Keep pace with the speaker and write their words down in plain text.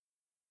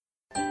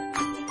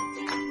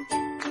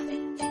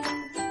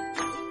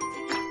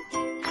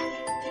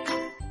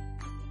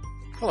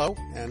Hello,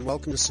 and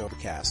welcome to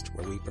Sobercast,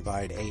 where we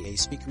provide AA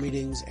speaker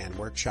meetings and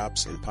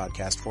workshops in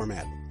podcast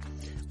format.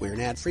 We're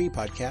an ad-free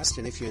podcast,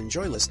 and if you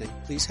enjoy listening,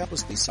 please help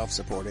us be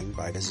self-supporting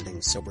by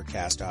visiting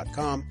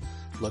Sobercast.com,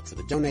 look for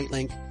the donate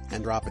link,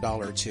 and drop $1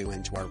 or $2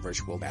 into our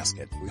virtual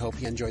basket. We hope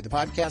you enjoy the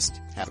podcast.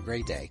 Have a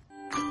great day.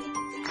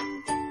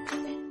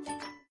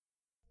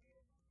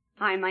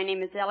 Hi, my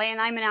name is Ellie,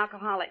 and I'm an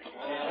alcoholic.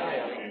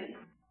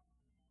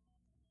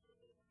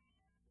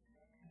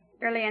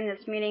 Early in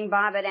this meeting,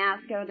 Bob had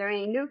asked, are there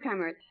any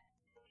newcomers?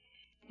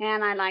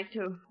 And I'd like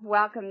to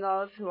welcome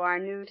those who are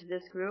new to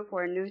this group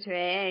or new to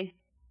AA.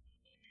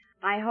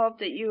 I hope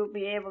that you'll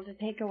be able to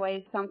take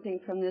away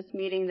something from this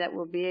meeting that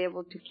will be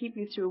able to keep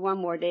you through one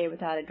more day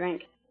without a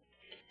drink.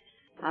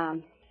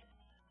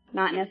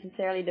 Not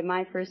necessarily did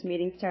my first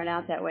meeting start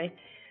out that way.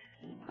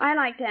 I'd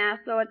like to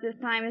ask, though, at this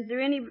time,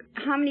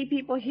 how many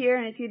people here,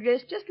 and if you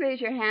just raise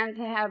your hand,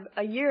 to have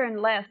a year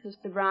and less of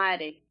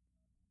sobriety?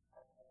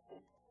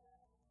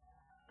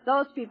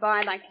 Those people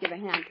I'd like to give a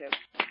hand to.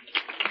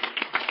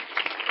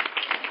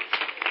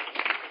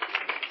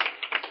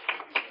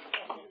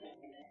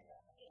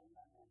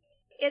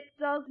 It's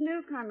those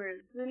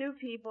newcomers, the new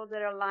people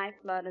that are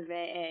lifeblood of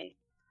AA.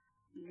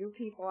 You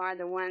people are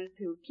the ones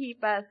who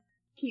keep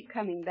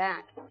coming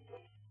back.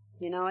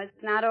 You know,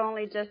 it's not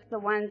only just the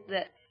ones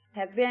that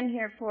have been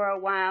here for a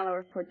while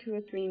or for 2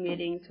 or 3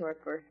 meetings or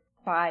for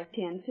 5,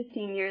 10,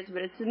 15 years,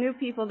 but it's the new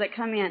people that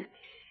come in.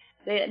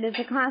 There's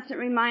a constant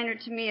reminder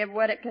to me of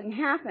what it can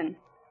happen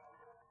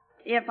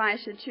if I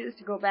should choose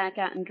to go back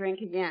out and drink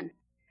again.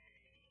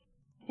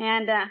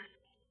 And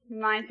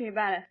reminds me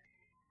about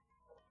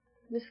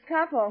this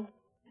couple.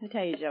 I'll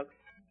tell you a joke,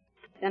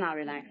 then I'll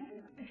relax.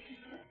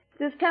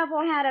 This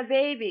couple had a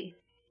baby,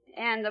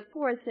 and the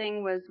poor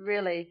thing was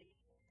really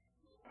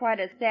quite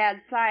a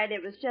sad sight.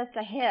 It was just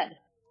a head.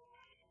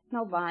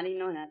 No body,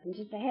 no nothing,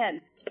 just a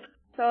head.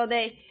 So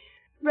they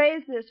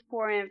raised this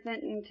poor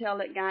infant until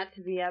it got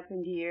to be up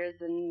into years,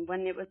 and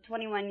when it was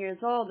 21 years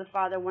old, the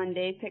father one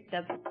day picked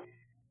up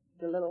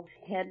the little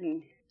head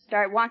and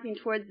started walking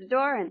towards the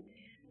door, and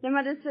the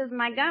mother says,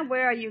 "My God,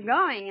 where are you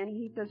going?" And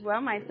he says, "Well,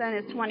 my son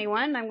is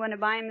 21, and I'm going to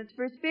buy him his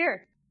first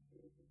beer."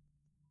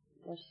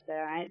 So she said,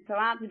 "All right." So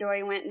out the door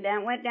he went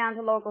down to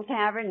the local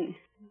tavern and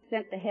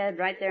sent the head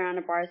right there on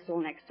a bar stool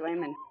next to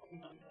him, and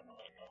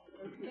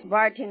the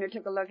bartender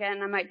took a look at it,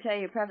 and I might tell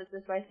you, preface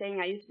this by saying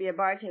I used to be a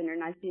bartender,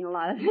 and I've seen a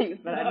lot of things,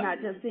 but I've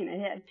not just seen a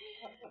head.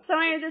 So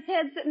anyway, this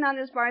head sitting on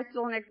this bar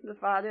stool next to the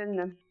father,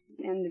 and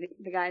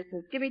the guy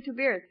says, "Give me 2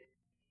 beers."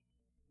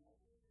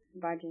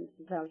 The bartender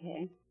says,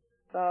 "Okay."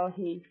 So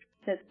he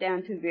sets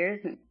down 2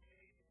 beers, and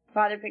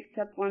father picks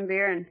up 1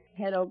 beer, and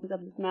head opens up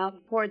his mouth,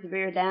 pours the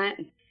beer down it,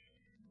 and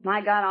my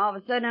God, all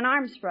of a sudden an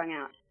arm sprung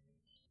out.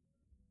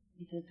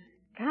 He says,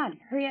 "God,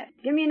 hurry up,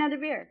 give me another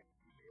beer."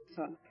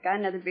 So got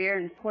another beer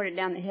and poured it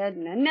down the head,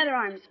 and another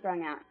arm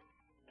sprung out.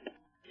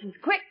 He says,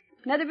 "Quick,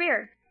 another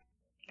beer."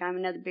 Got him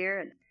another beer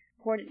and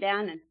poured it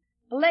down, and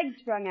a leg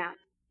sprung out.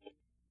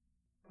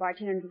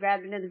 Bartender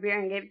grabbed another beer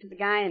and gave it to the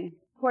guy and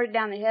poured it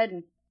down the head,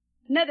 and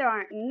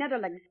another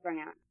leg sprung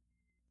out.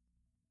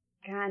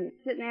 God, and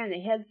it's sitting there, and the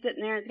head's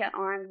sitting there, it's got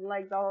arms and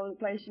legs all over the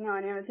place, you know,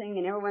 and everything,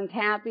 and everyone's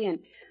happy,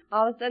 and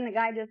all of a sudden the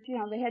guy just, you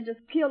know, the head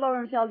just peeled over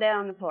and fell down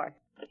on the floor.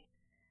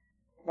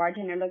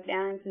 Bartender looked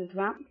down and says,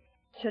 "Well,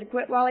 should have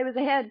quit while he was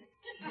ahead."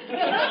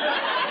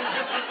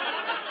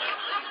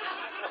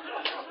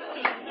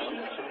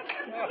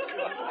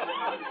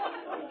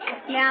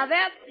 Now,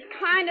 that's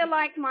kind of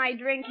like my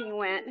drinking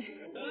went.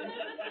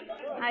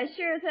 I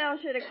sure as hell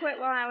should have quit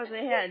while I was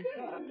ahead.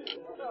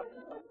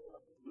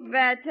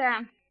 But,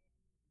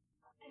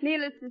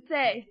 needless to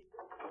say,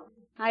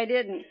 I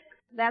didn't.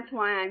 That's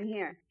why I'm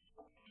here.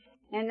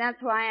 And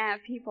that's why I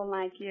have people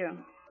like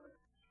you.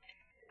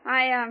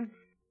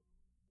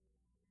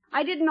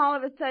 I didn't all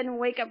of a sudden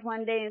wake up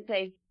one day and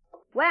say,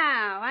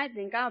 "Wow, I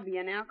think I'll be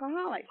an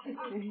alcoholic."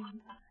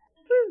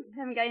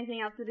 Haven't got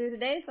anything else to do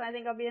today, so I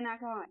think I'll be an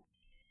alcoholic.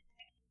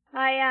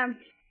 I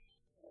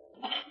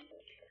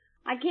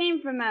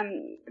came from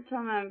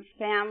a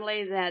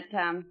family that,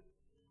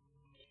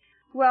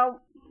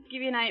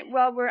 give you an idea.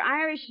 Well, we're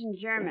Irish and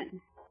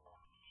German.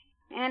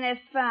 And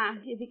if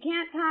you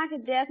can't talk to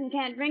death and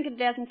can't drink to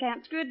death and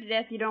can't screw to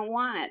death, you don't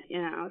want it,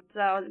 you know.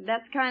 So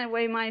that's kind of the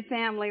way my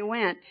family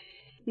went.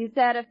 You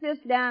sat a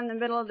fist down in the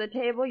middle of the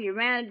table, you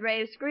ran and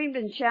raved, screamed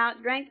and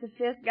shouted, drank the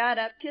fist, got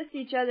up, kissed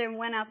each other, and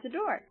went out the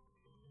door.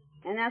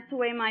 And that's the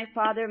way my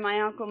father,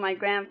 my uncle, my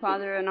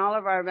grandfather, and all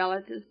of our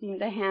relatives seemed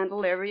to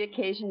handle every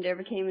occasion that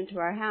ever came into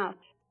our house.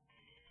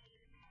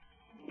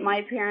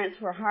 My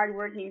parents were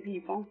hard-working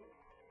people.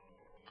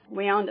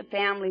 We owned a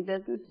family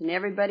business, and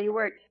everybody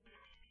worked.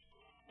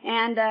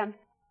 And there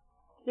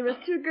was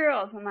 2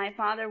 girls, and my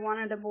father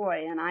wanted a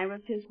boy, and I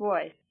was his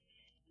boy.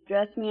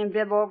 Dressed me in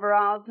bib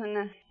overalls and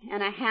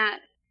a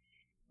hat,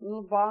 a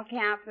little ball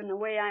cap, and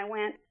away I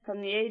went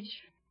from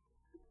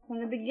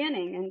the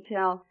beginning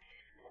until,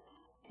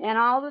 and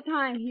all the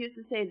time he used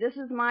to say, "This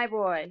is my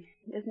boy.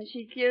 Isn't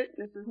she cute?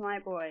 This is my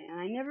boy." And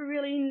I never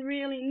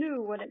really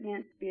knew what it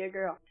meant to be a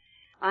girl.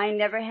 I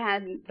never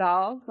had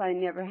dolls. I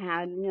never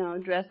had,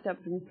 dressed up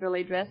in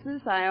frilly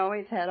dresses. I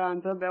always had on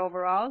bib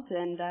overalls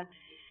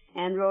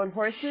and rode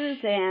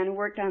horses and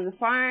worked on the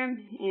farm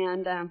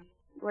and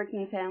worked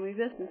in the family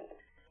business.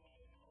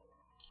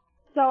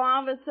 So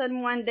all of a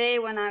sudden one day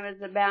when I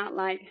was about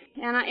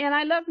and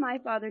I loved my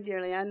father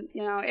dearly.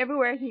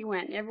 Everywhere he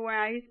went, everywhere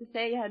I used to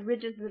say I had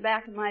ridges in the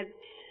back of my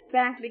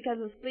back because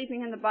of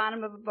sleeping in the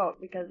bottom of a boat,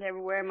 because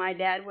everywhere my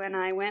dad went,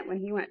 I went. When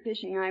he went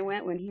fishing, I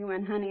went. When he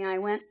went hunting, I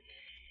went.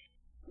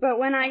 But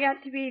when I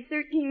got to be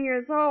 13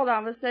 years old,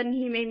 all of a sudden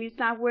he made me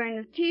stop wearing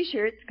his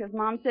T-shirts because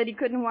Mom said he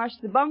couldn't wash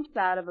the bumps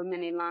out of them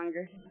any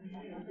longer.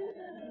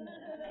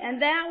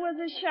 And that was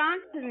a shock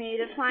to me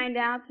to find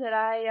out that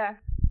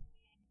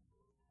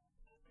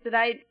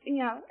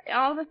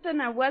all of a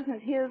sudden I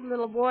wasn't his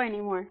little boy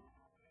anymore.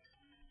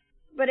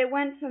 But it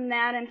went from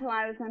that until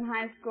I was in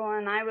high school,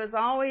 and I was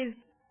always,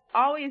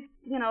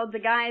 the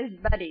guy's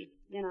buddy.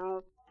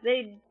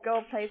 They'd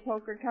go play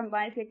poker, come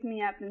by, pick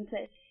me up,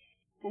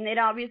 and they'd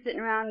all be sitting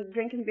around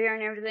drinking beer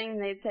and everything,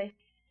 and they'd say,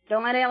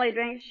 "Don't let Ellie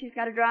drink, she's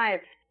got to drive.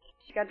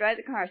 She's got to drive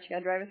the car, she's got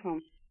to drive us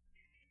home."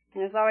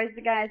 And it's always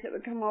the guys that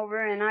would come over,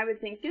 and I would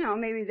think,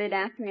 maybe they'd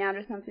ask me out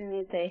or something, and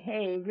they'd say,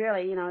 "Hey,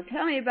 really,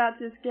 tell me about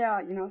this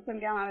gal, some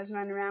gal I was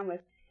running around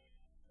with."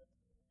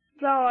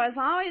 So it's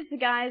always the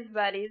guys'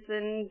 buddies,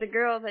 and the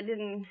girls I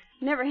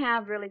never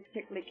have really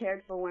particularly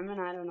cared for women.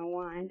 I don't know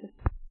why. Just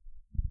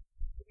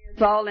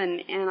years old,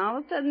 and all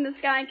of a sudden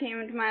this guy came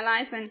into my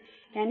life,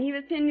 and he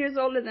was 10 years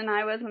older than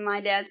I was, and my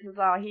dad says,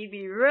 "Oh, he'd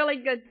be really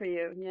good for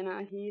you.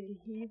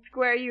 He'd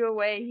square you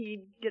away.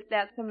 He'd get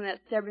some of that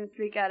stubborn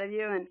streak out of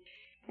you,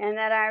 and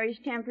that Irish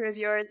temper of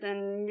yours,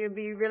 and you'd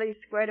be really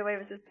squared away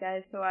with this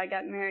guy." So I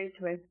got married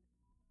to him.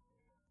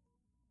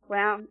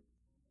 Well,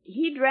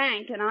 he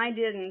drank, and I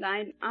didn't.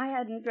 I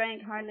hadn't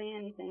drank hardly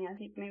anything. I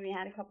think maybe I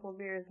had a couple of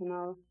beers and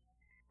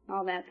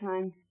all that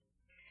time.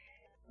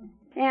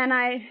 And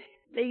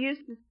they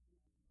used to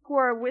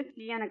pour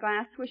whiskey in a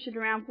glass, swish it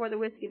around, pour the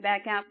whiskey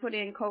back out, put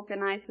in Coke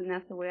and ice, and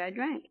that's the way I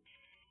drank.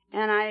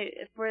 And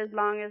for as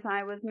long as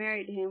I was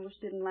married to him, which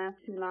didn't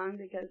last too long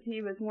because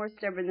he was more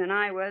stubborn than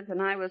I was,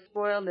 and I was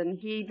spoiled, and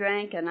he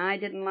drank, and I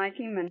didn't like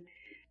him, and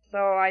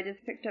so I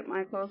just picked up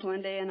my clothes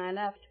one day and I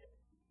left.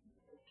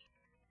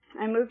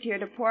 I moved here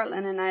to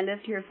Portland, and I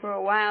lived here for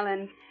a while,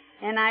 and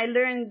I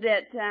learned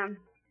that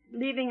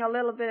leaving a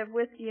little bit of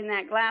whiskey in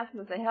that glass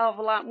was a hell of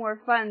a lot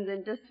more fun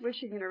than just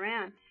swishing it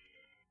around.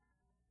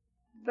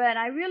 But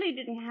I really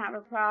didn't have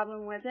a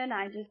problem with it.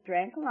 I just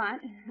drank a lot.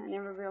 I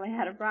never really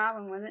had a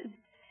problem with it.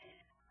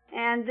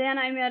 And then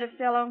I met a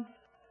fellow,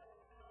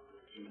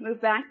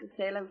 moved back to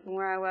Salem from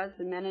where I was,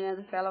 and met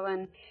another fellow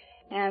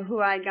and who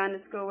I'd gone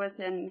to school with,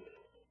 and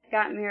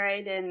got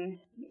married, and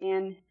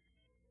in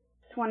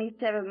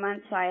 27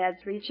 months I had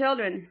 3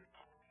 children.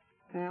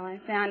 Well, I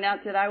found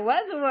out that I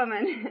was a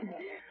woman.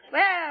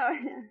 Well,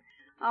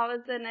 all of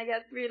a sudden I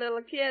got 3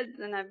 little kids,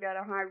 and I've got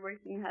a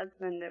hard-working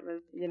husband that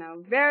was,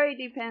 very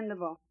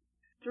dependable,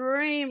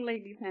 extremely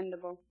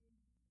dependable.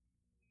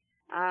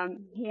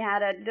 He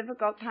had a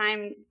difficult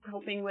time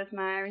coping with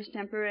my Irish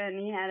temper, and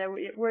he had a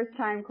worse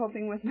time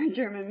coping with my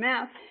German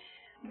mouth.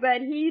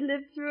 But he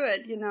lived through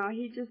it,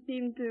 He just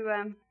seemed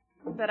to,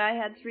 but I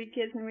had 3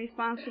 kids and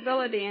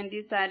responsibility, and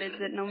decided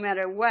that no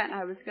matter what,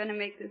 I was going to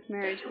make this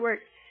marriage work.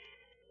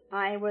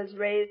 I was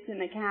raised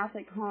in a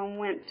Catholic home,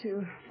 went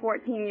to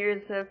 14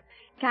 years of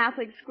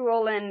Catholic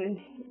school, and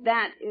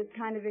that is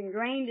kind of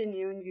ingrained in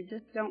you, and you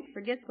just don't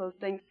forget those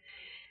things.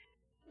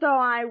 So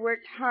I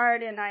worked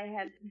hard, and I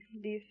had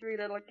these 3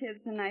 little kids,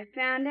 and I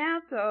found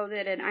out, though,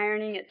 that at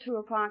ironing at 2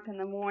 o'clock in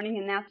the morning,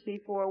 and that's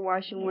before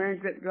wash and wear,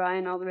 drip dry,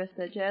 and all the rest of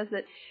that jazz,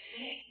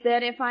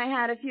 that if I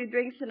had a few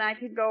drinks, then I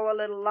could go a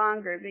little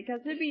longer, because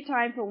there'd be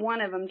time for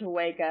one of them to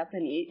wake up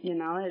and eat,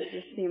 It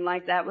just seemed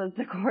like that was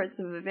the course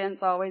of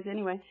events always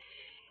anyway.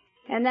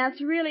 And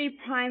that's really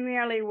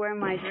primarily where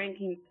my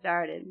drinking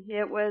started.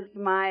 It was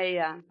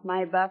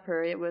my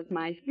buffer. It was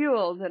my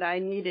fuel that I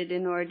needed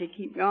in order to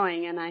keep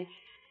going, and I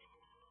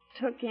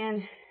took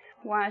in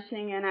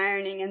washing and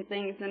ironing and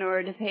things in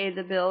order to pay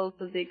the bills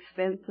of the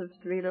expense of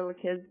 3 little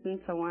kids and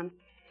so on.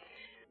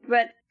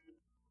 But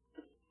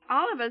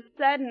all of a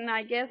sudden,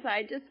 I guess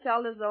I just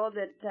felt as though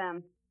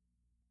that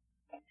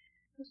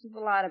this is a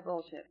lot of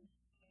bullshit.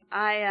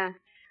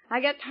 I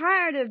got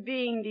tired of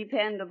being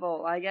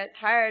dependable. I got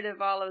tired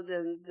of all of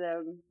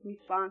the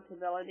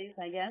responsibilities,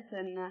 I guess,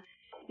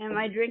 and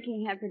my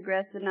drinking had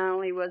progressed, and not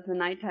only was the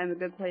nighttime a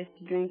good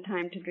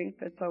time to drink,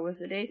 but so was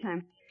the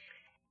daytime.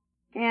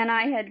 And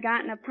I had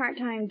gotten a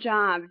part-time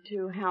job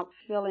to help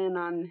fill in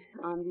on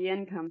the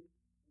income.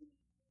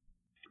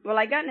 Well,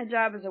 I got a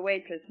job as a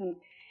waitress,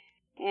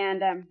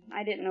 and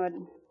I didn't know a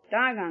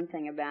doggone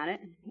thing about it.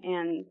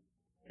 And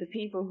the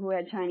people who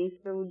had Chinese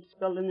food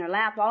spilled in their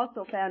lap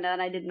also found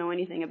out I didn't know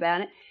anything about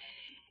it.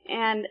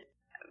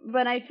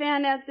 But I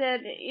found out that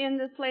in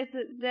this place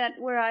that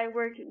where I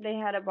worked, they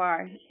had a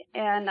bar,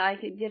 and I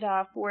could get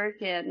off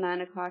work at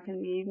 9 o'clock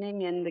in the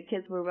evening, and the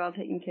kids were well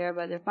taken care of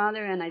by their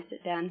father, and I'd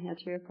sit down and have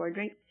 3 or 4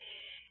 drinks.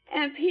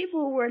 And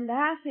people were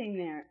laughing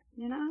there.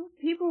 You know,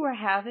 people were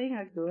having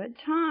a good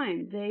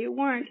time. They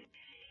weren't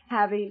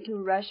having to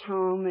rush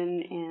home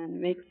and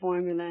make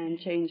formula and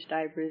change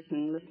diapers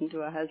and listen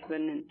to a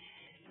husband and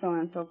so on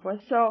and so forth.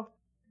 So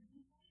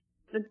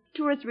the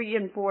 2 or 3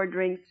 and 4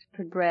 drinks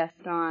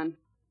progressed on.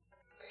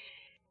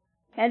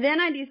 And then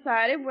I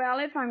decided, well,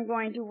 if I'm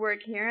going to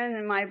work here, and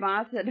then my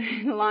boss had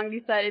long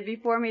decided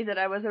before me that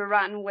I was a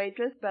rotten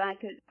waitress, but I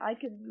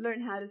could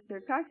learn how to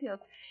serve cocktails.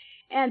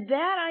 And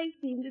that I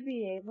seemed to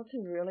be able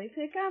to really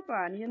pick up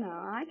on, you know.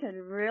 I could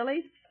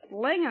really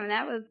sling them.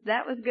 That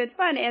was good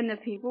fun. And the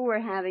people were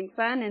having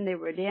fun, and they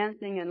were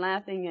dancing and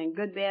laughing, and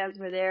good bands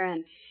were there,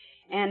 and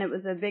it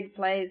was a big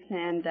place,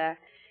 and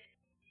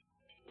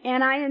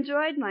I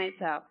enjoyed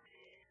myself.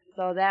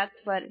 So that's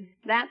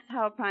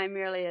how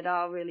primarily it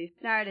all really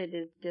started,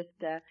 is just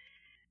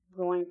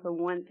going from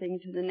one thing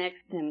to the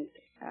next, and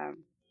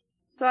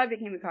so I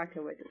became a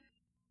cocktail waitress.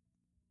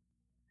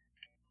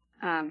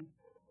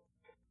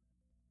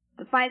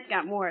 The fights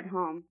got more at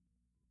home,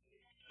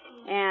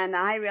 and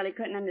I really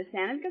couldn't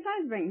understand it because I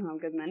was bringing home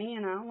good money,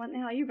 you know. What the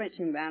hell are you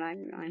bitching about?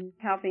 I'm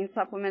helping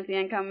supplement the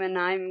income, and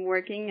I'm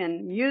working,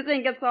 and you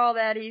think it's all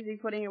that easy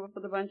putting up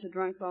with a bunch of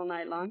drunks all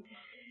night long.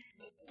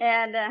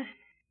 And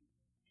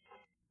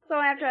so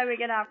after I would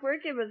get off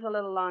work, it was a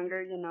little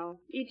longer, you know.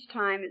 Each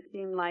time it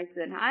seemed like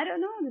that, I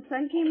don't know, the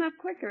sun came up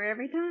quicker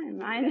every time.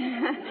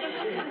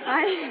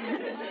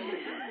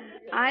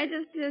 I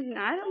just didn't,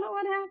 I don't know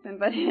what happened,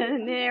 but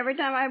every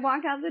time I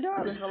walk out the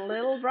door, it was a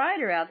little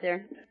brighter out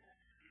there.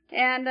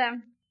 And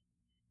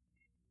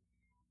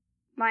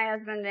my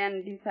husband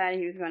then decided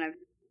he was going to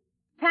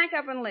pack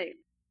up and leave.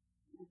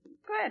 I said,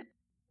 go ahead.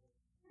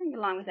 I can get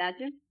along without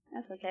you.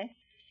 That's okay.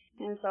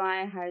 And so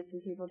I hired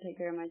some people to take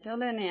care of my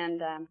children,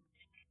 and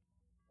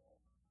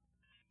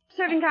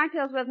serving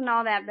cocktails wasn't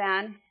all that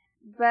bad,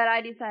 but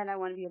I decided I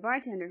wanted to be a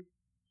bartender.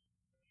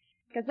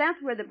 Because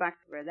that's where the bucks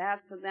were.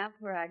 That's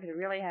where I could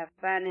really have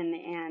fun,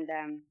 and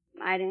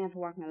I didn't have to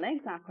walk my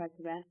legs off quite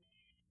so bad.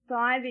 So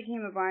I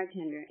became a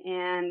bartender,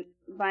 and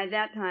by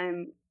that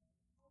time,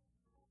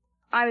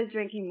 I was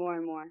drinking more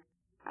and more.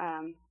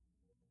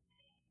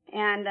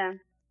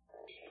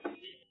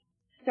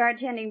 Started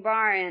tending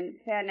bar, and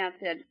found out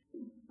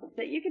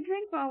that you could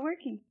drink while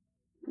working.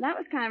 That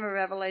was kind of a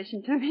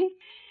revelation to me.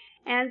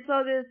 And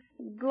so this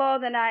glow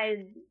that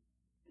I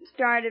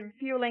started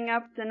fueling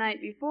up the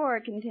night before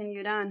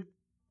continued on.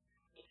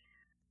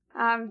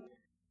 On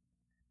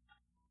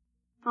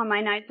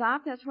my nights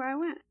off, that's where I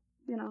went,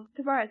 you know,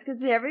 to bars,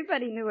 because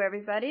everybody knew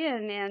everybody,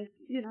 and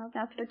you know,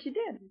 that's what you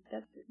did.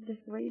 That's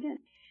just the way you did.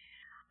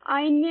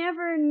 I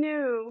never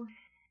knew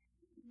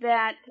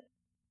that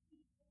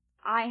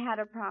I had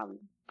a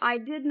problem. I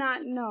did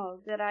not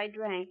know that I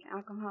drank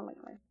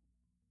alcoholically,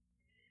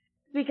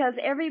 because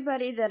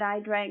everybody that I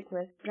drank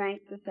with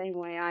drank the same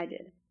way I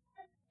did.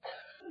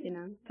 You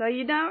know, so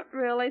you don't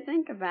really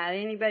think about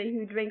it. Anybody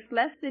who drinks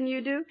less than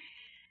you do,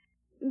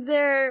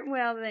 they're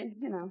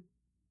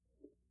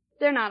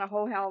not a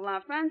whole hell of a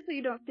lot of fun, so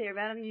you don't stay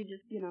around them. You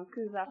just, you know,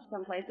 cruise off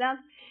someplace else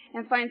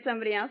and find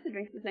somebody else who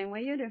drinks the same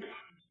way you do.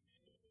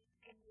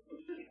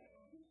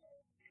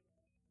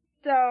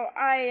 So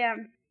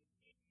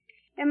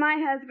and my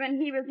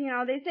husband, he was, you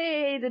know, they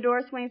say the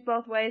door swings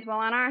both ways.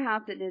 Well, in our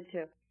house it did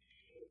too.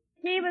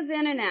 He was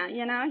in and out,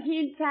 you know.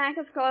 He'd pack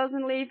his clothes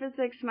and leave for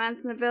 6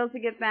 months, and the bills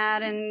would get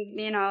bad, and,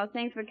 you know,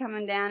 things were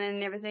coming down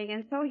and everything,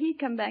 and so he'd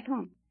come back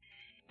home.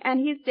 And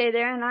he'd stay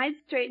there, and I'd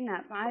straighten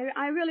up.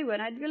 I really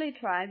would. I'd really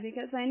try,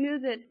 because I knew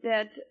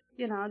that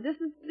you know, this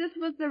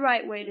was the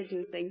right way to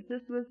do things.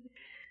 This was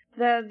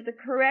the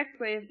correct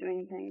way of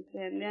doing things.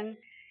 And then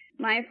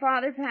my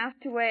father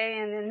passed away,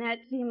 and then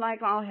that seemed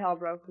like all hell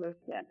broke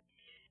loose then.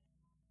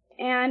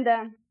 And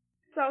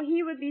so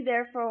he would be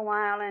there for a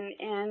while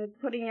and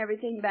putting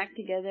everything back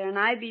together, and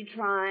I'd be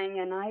trying,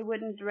 and I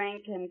wouldn't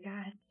drink, and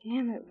God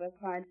damn, it was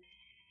hard.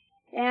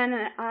 And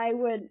I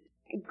would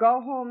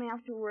go home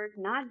after work,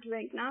 not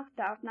drink, not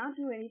stop, not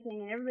do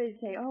anything, and everybody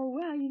would say, oh,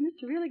 well, you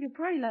missed a really good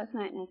party last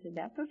night. And I said,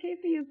 that's okay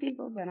for you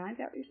people, but I've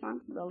got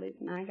responsibilities,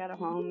 and I got a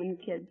home and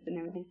kids and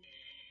everything.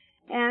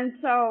 And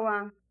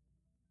so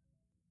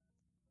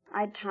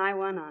I'd tie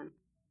one on.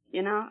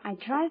 You know, I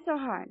tried so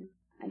hard.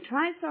 I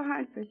tried so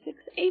hard for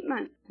 6-8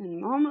 months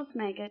and almost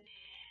make it.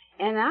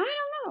 And I don't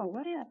know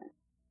what happened.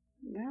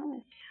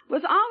 Well, I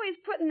was always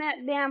putting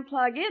that damn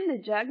plug in the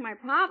jug. My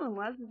problem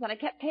was that I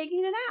kept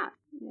taking it out,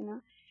 you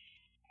know.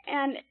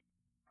 And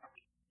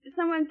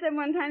someone said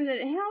one time that,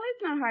 hell,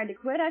 it's not hard to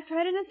quit. I've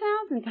tried it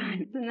 1,000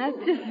 times. And that's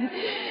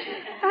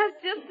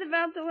just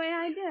about the way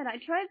I did. I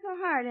tried so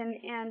hard,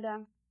 and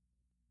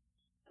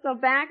so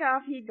back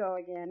off he'd go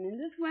again. And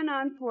this went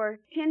on for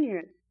 10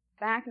 years,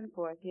 back and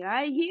forth. You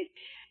know, he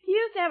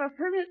used to have a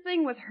permanent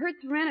thing with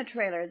Hertz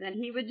Rent-A-Trailer that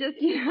he would just,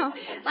 you know,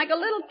 like a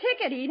little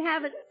ticket, he'd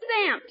have it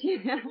stamped,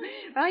 you know.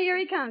 Well, here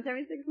he comes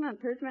every 6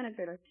 months, Hertz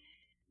Rent-A-Trailer.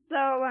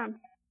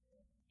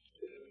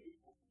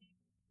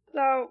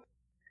 So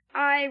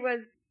I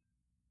was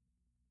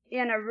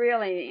in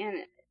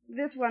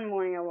this one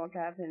morning I woke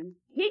up and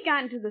he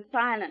got into the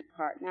silent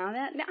part. Now I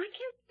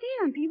can't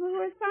stand people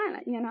who are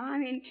silent, you know. I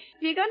mean,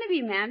 if you're going to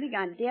be mad,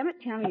 God damn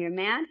it, tell me you're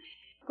mad.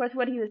 Of course,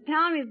 what he was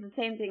telling me is the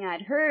same thing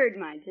I'd heard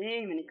my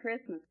day, many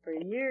Christmas for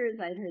years.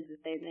 I'd heard the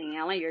same thing.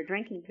 Ellie, you're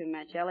drinking too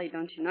much. Ellie,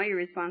 don't you know your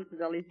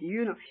responsibilities?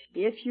 You know,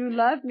 if you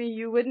loved me,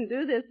 you wouldn't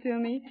do this to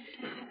me.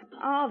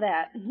 All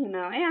that, you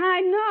know. And I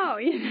know,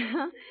 you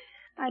know.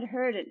 I'd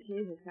heard it.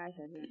 Jesus Christ,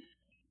 I didn't.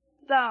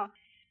 So,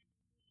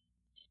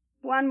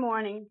 one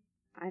morning,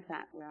 I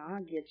thought, well,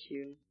 I'll get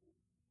you.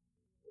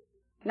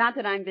 Not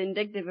that I'm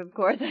vindictive, of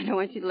course. I don't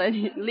want you to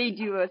lead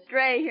you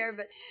astray here,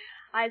 but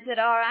I said,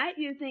 all right,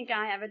 you think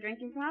I have a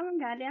drinking problem?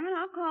 God damn it,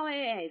 I'll call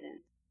AA then.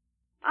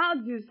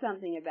 I'll do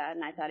something about it.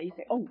 And I thought he'd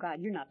say, oh,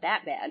 God, you're not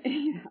that bad.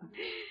 You know.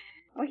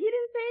 Well, he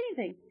didn't say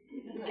anything.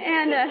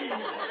 And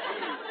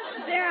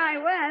there I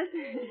was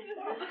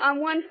on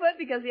one foot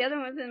because the other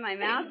one was in my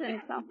mouth.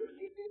 And so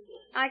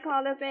I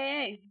called up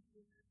AA.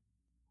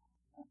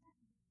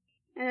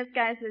 And this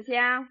guy says,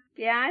 yeah,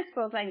 I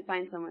suppose I can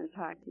find someone to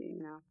talk to,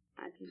 you know.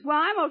 I said, well,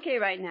 I'm okay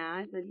right now.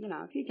 I said, you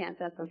know, if you can't,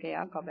 that's okay.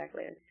 I'll call back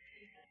later.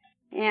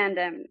 And,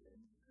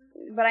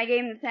 but I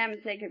gave him the sad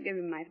mistake of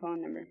giving him my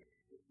phone number.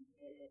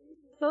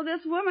 So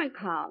this woman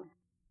called.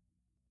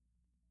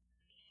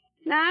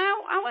 Now,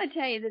 I want to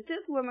tell you that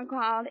this woman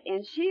called,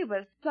 and she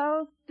was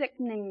so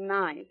sickening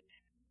nice.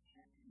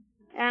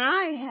 And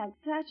I had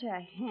such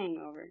a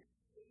hangover.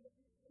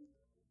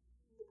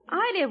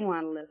 I didn't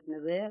want to listen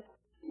to this.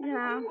 You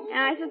know, and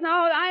I said,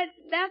 no,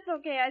 that's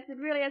okay. I said,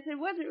 really, it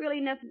wasn't really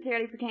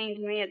necessarily pertaining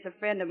to me. It's a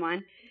friend of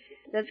mine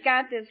that's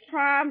got this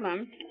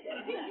problem.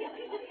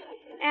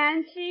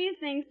 And she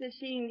thinks that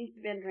she's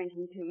been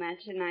drinking too much.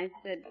 And I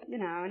said, you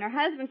know, and her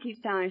husband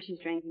keeps telling her she's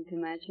drinking too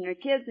much. And her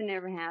kids are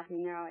never happy,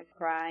 and they're always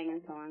crying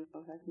and so on and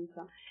so forth. And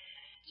so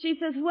she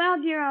says,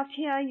 well, dear, I'll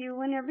tell you,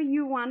 whenever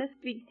you want to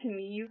speak to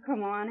me, you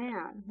come on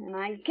out. And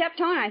I kept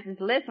telling her, I said,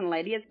 listen,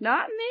 lady, it's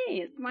not me,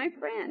 it's my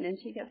friend. And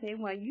she kept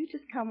saying, well, you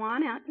just come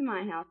on out to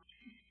my house.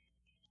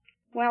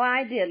 Well,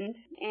 I didn't,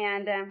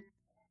 and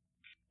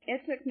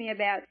it took me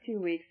about 2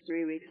 weeks,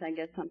 3 weeks, I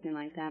guess, something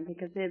like that,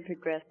 because it had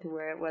progressed to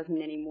where it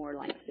wasn't any more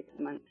like 6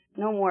 months.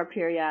 No more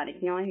periodic.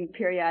 The only thing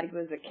periodic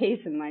was a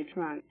case in my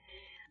trunk.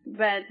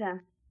 But,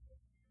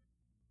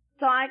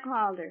 so I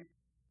called her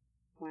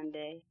one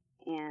day.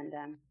 And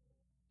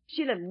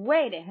she lived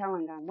way to hell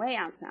and gone, way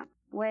out south,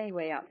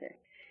 way out there.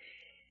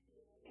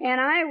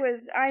 And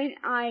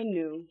I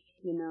knew,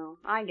 you know,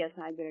 I guess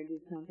I better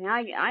do something.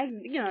 I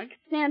you know,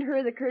 extend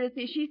her the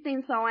courtesy. She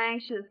seemed so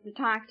anxious to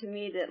talk to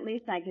me that at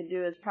least I could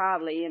do is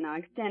probably, you know,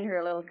 extend her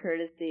a little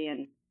courtesy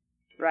and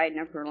brighten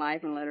up her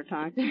life and let her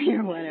talk to me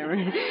or whatever.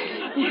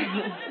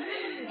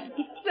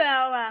 So,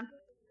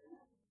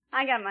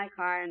 I got my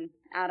car and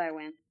out I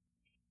went.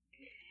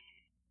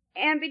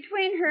 And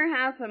between her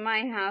house and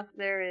my house,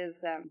 there is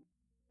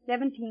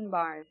 17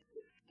 bars.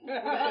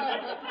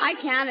 I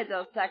counted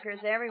those suckers,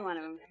 every one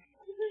of them.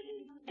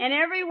 And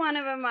every one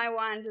of them I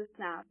wanted to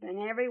stop. And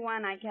every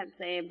one I kept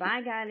saying,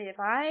 by God,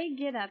 if I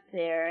get up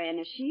there and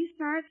if she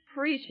starts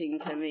preaching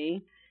to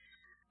me,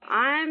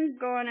 I'm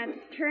going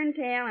to turn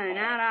tail and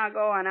out I'll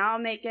go and I'll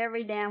make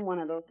every damn one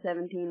of those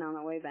 17 on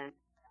the way back.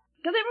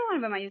 Because every one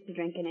of them I used to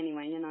drink in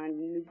anyway, you know,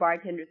 and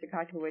bartenders, the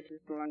cocktail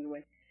waitresses along the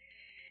way.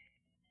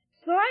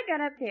 So I got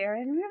up there,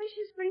 and really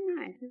she was pretty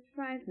nice. It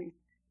surprised me.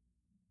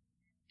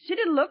 She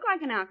didn't look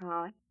like an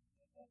alcoholic.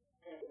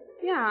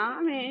 Yeah,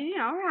 I mean, you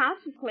know, her house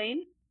was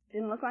clean.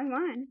 Didn't look like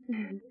mine.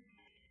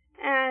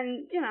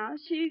 And, you know,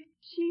 she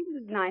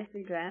was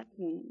nicely dressed,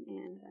 and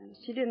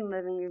she didn't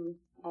live in any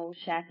old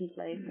shacky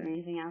place or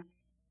anything else.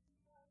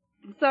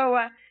 So,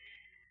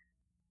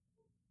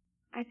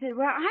 I said,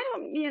 well, I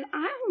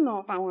don't know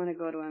if I want to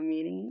go to a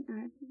meeting.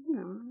 You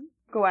know,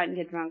 go out and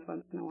get drunk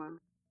once in a while.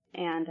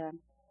 And,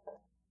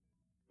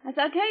 I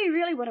said, I'll tell you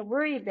really what I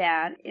worry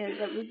about is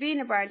that we've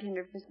been a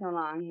bartender for so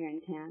long here in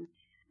town.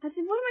 I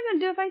said, what am I going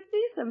to do if I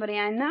see somebody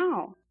I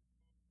know?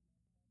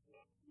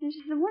 And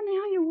she said, what the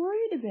hell are you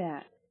worried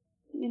about?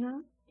 You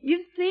know,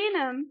 you've seen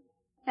them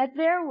at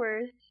their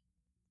worst.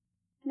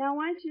 Now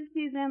why don't you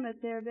see them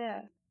at their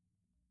best?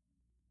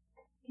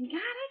 And God,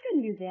 I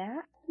couldn't do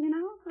that, you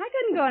know. I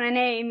couldn't go to an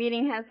AA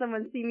meeting and have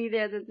someone see me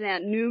there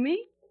that knew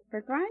me.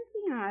 For Christ,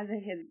 you know, I was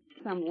in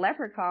some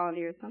leper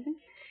colony or something.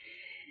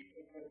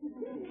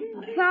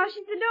 So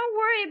she said, don't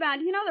worry about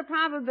it. You know, the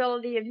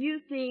probability of you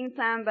seeing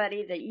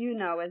somebody that you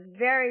know is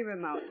very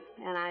remote.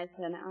 And I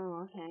said,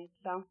 oh, okay.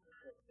 So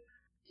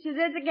she said,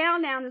 there's a gal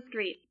down the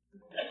street.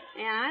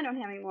 And I don't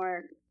have any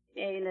more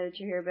AA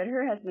literature here, but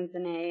her husband's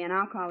an AA, and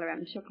I'll call her up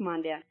and she'll come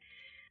on down.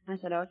 I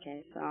said,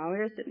 okay. So we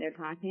were sitting there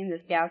talking, and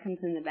this gal comes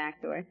in the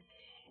back door.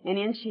 And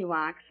in she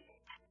walks.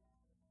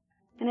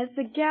 And it's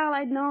the gal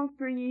I'd known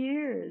for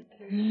years.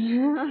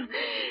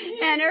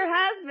 And her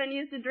husband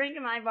used to drink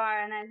in my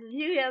bar, and I said,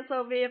 you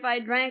SOB, if I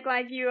drank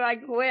like you,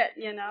 I'd quit,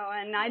 you know,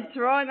 and I'd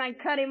throw him, I'd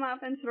cut him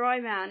up and throw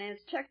him out. And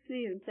it's Chuck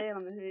C. in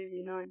Salem, if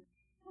you know him.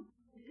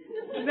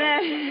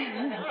 But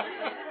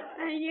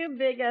You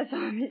big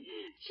SOB.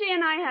 She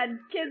and I had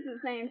kids at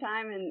the same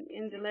time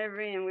in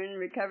delivery, and we were in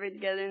recovery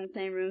together in the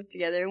same rooms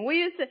together. And we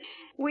used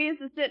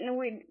to sit and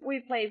we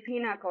played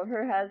pinochle,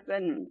 her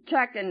husband, and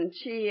Chuck and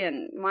she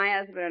and my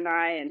husband and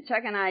I, and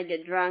Chuck and I'd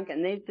get drunk,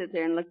 and they'd sit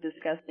there and look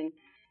disgusting.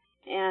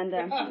 And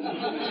they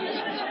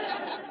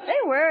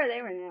were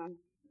now.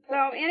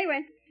 So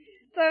anyway,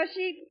 so I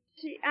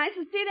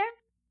said, see there?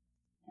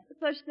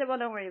 So she said, well,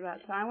 don't worry about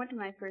it. So I went to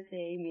my first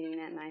AA meeting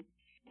that night.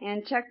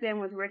 And Chuck then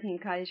was working in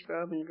Cottage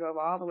Grove and drove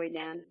all the way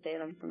down to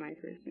Salem for my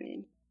first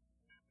meeting.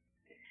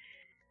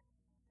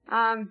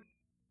 I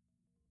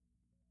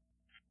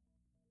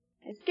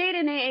stayed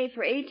in AA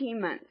for 18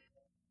 months.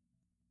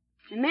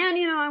 And man,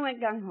 I went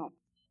gung-ho.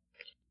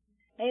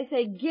 They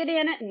say get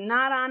in it and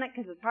not on it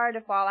because it's hard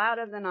to fall out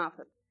of an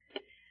office.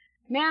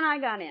 Man, I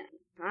got in.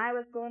 I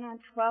was going on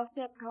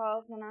 12-step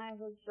calls, and I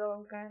was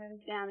so glad I was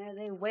down there.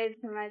 They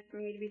waived some rights for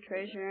me to be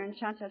treasurer and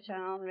cha-cha-cha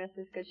and all the rest of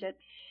this good shit.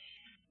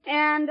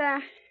 And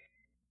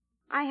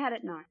I had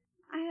it knocked.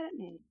 I had it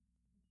made.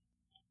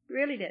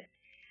 Really did.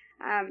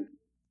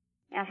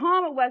 At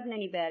home it wasn't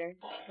any better,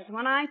 because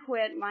when I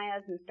quit, my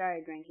husband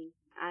started drinking.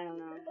 I don't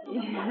know.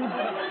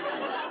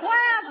 What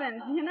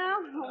happened?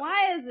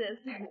 Why is this?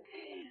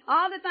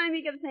 All the time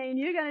he kept saying,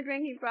 you got a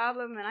drinking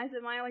problem, and I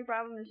said, my only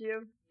problem is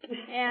you.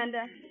 And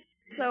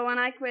so when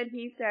I quit,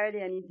 he started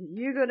in. He said,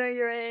 you go to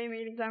your AA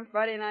meetings on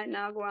Friday night, and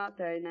I'll go out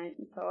Saturday night.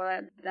 And so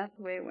that's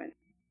the way it went.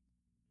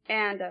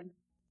 And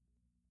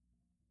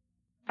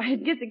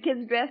I'd get the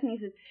kids dressed, and he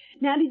says,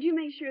 now did you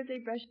make sure they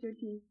brushed their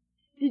teeth?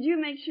 Did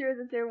you make sure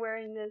that they're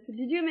wearing this?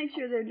 Did you make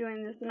sure they're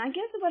doing this? And I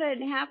guess what had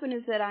happened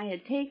is that I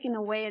had taken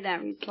away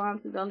that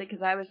responsibility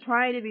because I was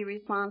trying to be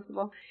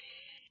responsible.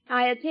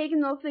 I had taken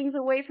those things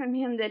away from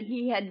him that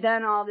he had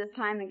done all this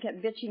time and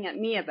kept bitching at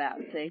me about,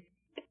 see?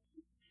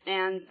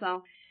 And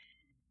so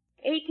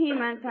 18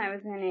 months I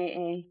was in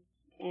AA,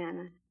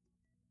 and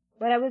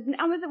but I was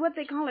what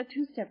they call a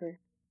two-stepper.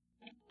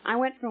 I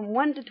went from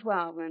 1 to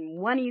 12 in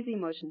one easy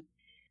motion.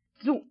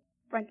 Zoom,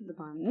 right to the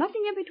bottom.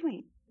 Nothing in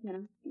between,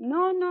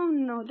 No,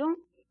 don't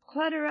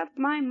clutter up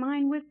my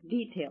mind with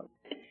details.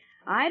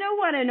 I don't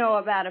want to know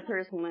about a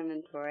personal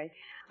inventory.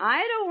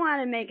 I don't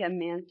want to make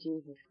amends.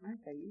 Jesus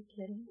Christ, are you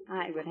kidding?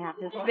 I would have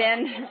to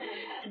spend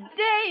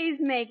days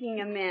making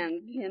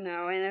amends, and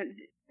and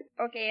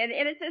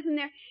it says in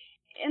there,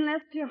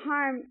 unless to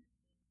harm,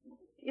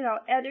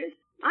 others.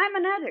 I'm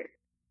an other.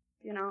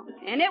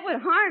 And it would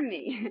harm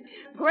me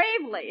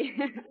gravely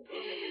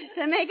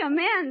to make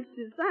amends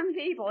to some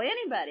people,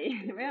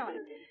 anybody, really.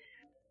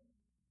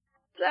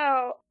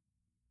 So,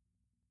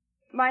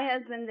 my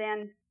husband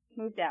then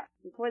moved out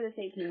before this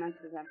 18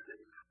 months was up.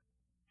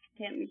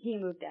 He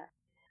moved out.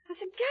 I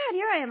said, God,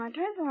 here I am. I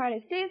tried so hard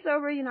to stay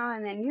sober,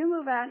 and then you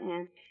move out.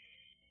 And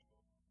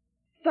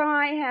so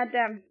I had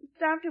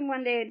stopped him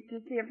one day to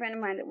see a friend of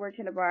mine that worked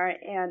at a bar,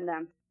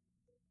 and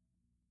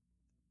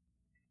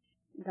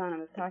Donna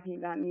was talking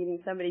about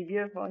meeting somebody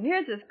beautiful.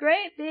 Here's this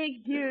great,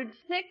 big, huge,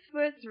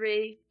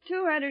 6'3",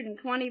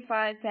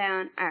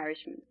 225-pound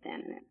Irishman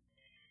standing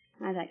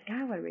there. I thought,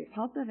 God, what a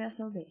repulsive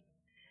SOB.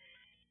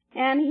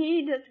 And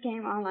he just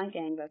came on like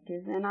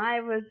gangbusters, and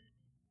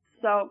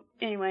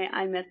anyway,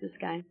 I met this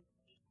guy.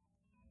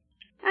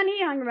 And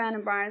he hung around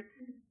in bars.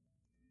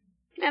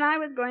 And I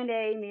was going to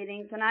AA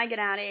meetings, and I get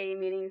out of AA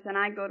meetings, and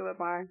I go to a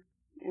bar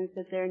and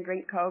sit there and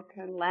drink Coke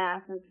and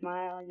laugh and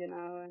smile,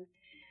 and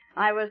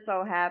I was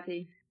so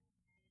happy.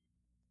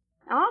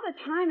 All the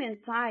time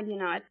inside,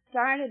 it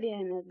started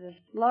in as a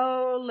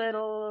slow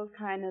little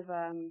kind of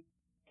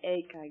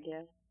ache, I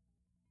guess.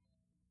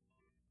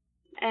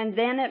 And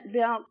then it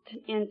built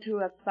into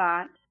a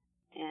thought,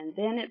 and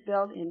then it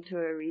built into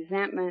a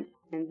resentment,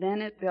 and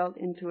then it built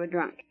into a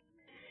drunk.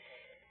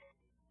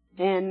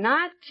 And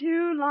not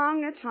too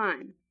long a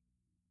time,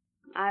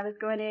 I was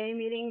going to AA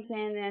meetings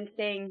and then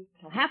staying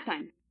till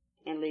halftime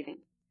and leaving.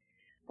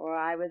 Or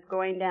I was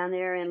going down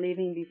there and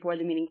leaving before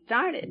the meeting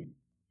started.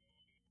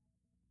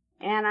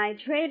 And I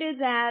traded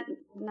that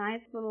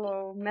nice little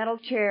old metal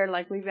chair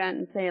like we've got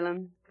in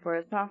Salem for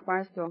a soft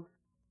bar stool.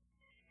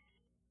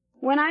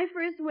 When I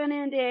first went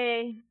into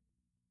AA,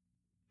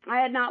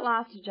 I had not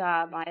lost a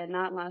job. I had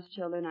not lost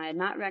children. I had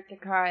not wrecked a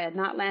car. I had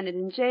not landed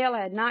in jail.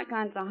 I had not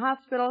gone to the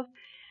hospital.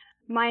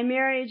 My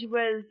marriage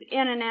was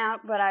in and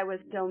out, but I was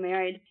still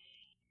married.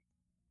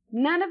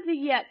 None of the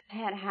yets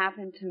had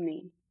happened to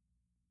me.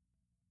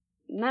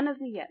 None of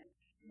the yets.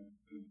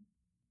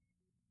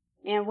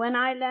 And when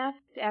I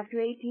left, after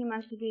 18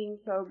 months of being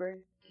sober,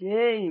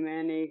 gee,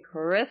 many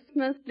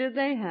Christmas did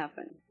they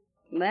happen.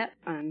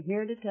 I'm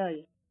here to tell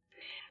you.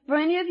 For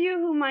any of you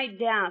who might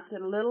doubt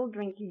that a little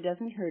drinking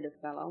doesn't hurt a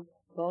fellow,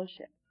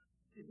 bullshit.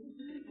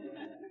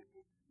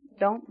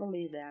 Don't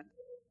believe that.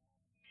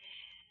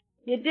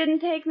 It didn't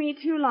take me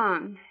too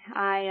long.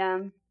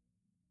 And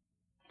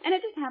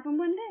it just happened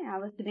one day. I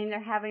was sitting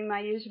there having my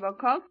usual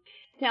Coke,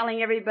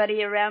 telling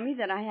everybody around me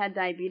that I had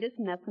diabetes,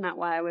 and that's not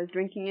why I was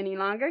drinking any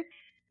longer,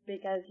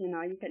 because,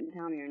 you couldn't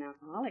tell me you're an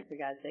alcoholic, for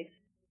God's sakes.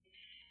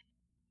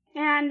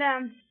 And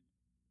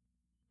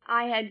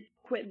I had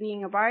quit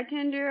being a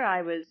bartender.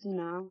 I was,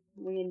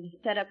 we had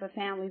set up a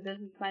family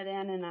business by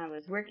then, and I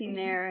was working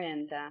there,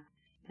 and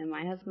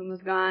my husband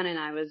was gone, and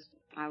I was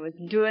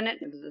doing it.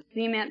 It was a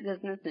cement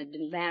business, and it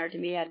didn't matter to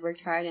me. I'd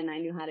worked hard, and I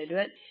knew how to do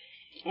it.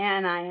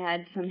 And I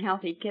had some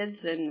healthy kids,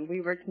 and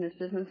we worked in this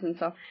business, and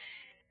so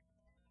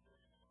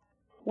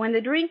when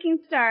the drinking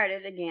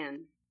started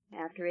again,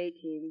 after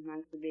 18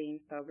 months of being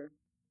sober,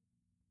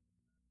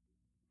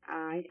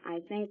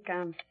 I think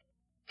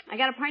I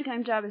got a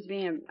part-time job as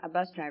being a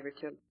bus driver,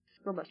 too,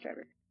 school bus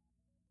driver.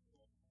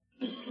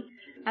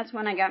 That's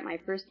when I got my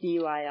first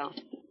DUIL.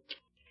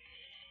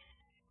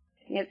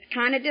 It's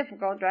kind of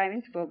difficult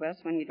driving school bus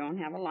when you don't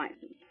have a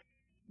license.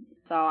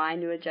 So I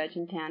knew a judge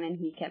in town, and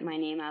he kept my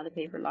name out of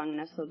the paper long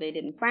enough so they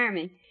didn't fire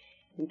me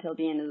until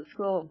the end of the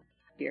school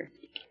year.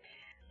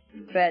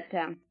 But,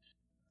 hello,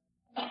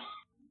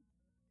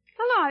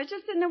 I was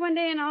just sitting there one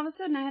day, and all of a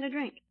sudden I had a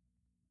drink.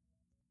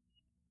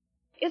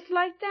 It's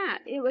like that.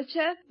 It was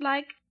just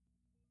like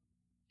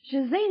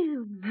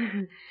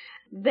Shazam.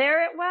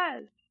 There it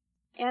was.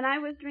 And I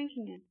was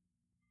drinking it.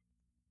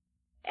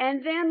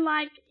 And then,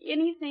 like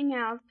anything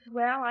else,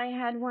 well, I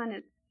had one.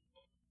 It's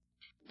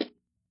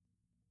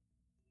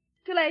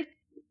too late.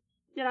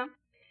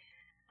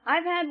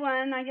 I've had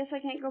one. I guess I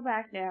can't go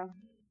back now.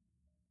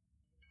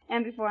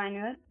 And before I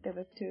knew it, there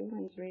was 2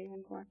 and 3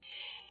 and 4.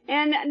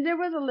 And there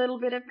was a little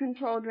bit of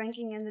controlled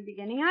drinking in the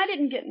beginning. I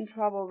didn't get in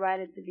trouble right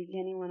at the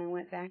beginning when I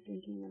went back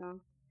drinking at all.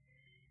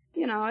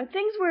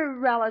 Things were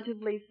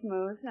relatively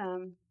smooth.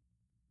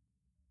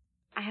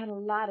 I had a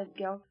lot of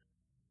guilt.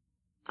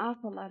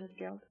 Awful lot of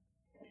guilt.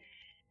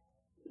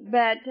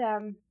 But,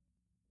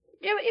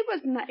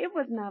 it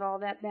was not all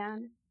that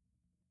bad.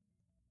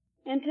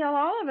 Until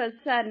all of a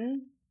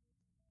sudden,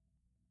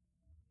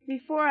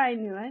 before I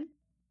knew it,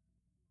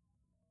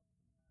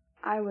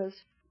 I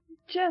was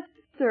just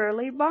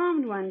thoroughly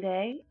bombed one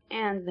day,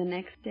 and the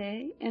next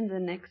day, and the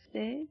next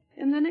day,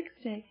 and the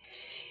next day.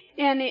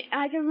 And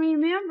I can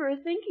remember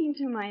thinking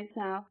to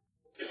myself,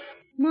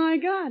 my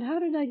God, how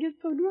did I get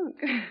so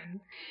drunk?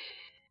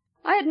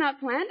 I had not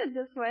planned it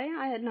this way.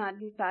 I had not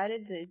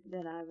decided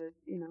that I was,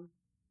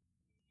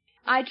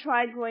 I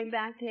tried going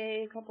back to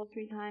AA a couple,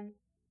 3 times.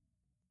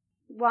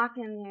 Walked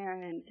in there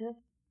and just,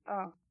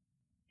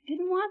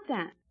 didn't want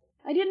that.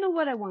 I didn't know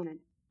what I wanted.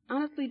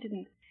 Honestly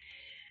didn't.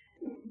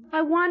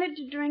 I wanted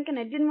to drink, and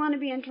I didn't want to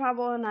be in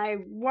trouble, and I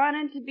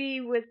wanted to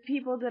be with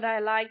people that I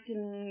liked,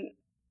 and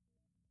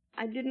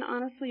I didn't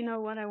honestly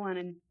know what I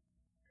wanted.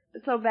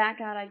 So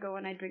back out I go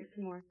and I drink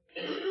some more.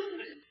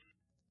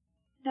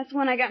 That's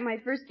when I got my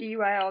first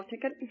DUIL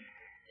ticket,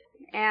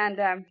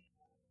 and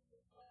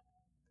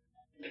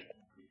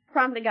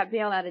promptly got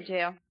bailed out of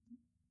jail.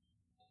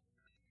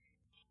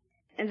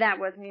 And that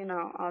was,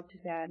 all too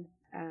bad.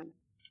 I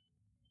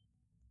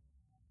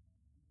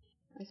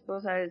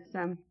suppose I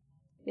was,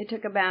 it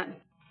took about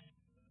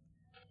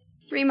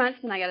 3 months,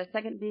 and I got a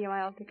second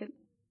DUIL ticket.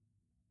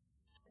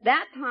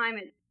 That time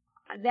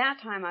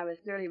I was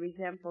thoroughly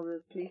resentful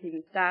that the police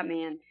even stopped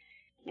me,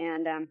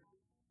 and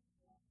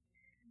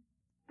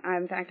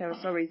in fact, I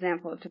was so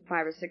resentful it took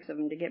 5 or 6 of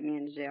them to get me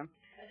into jail.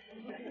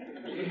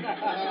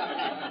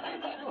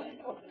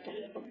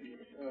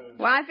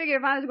 Well, I figured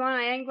if I was going,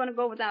 I ain't going to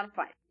go without a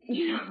fight.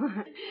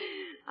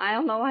 I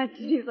don't know what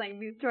to do. It's like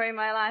the story of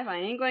my life. I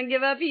ain't going to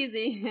give up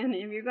easy. And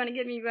if you're going to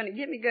get me, you're going to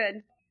get me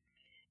good.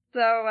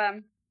 So,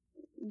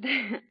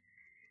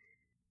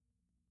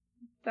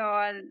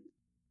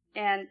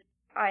 and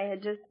I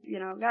had just,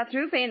 got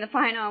through paying the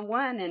fine on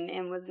one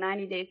and was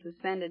 90 days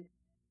suspended.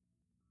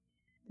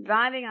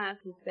 Driving on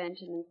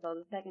suspension, and so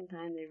the second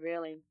time they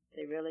really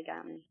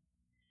got me.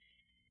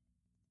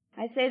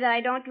 I say that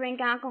I don't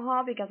drink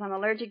alcohol because I'm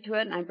allergic to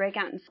it, and I break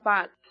out in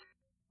spots,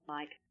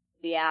 like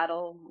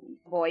Seattle,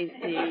 Boise,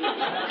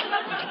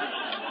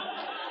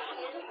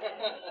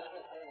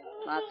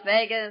 Las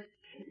Vegas.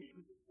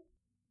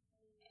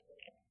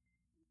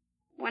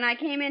 When I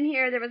came in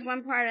here, there was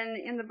one part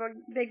in the book,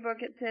 big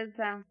book, it says,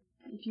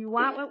 if you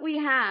want what we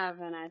have,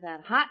 and I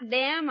thought, hot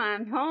damn,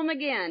 I'm home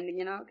again,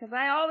 because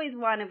I always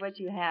wanted what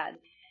you had.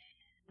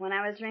 When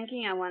I was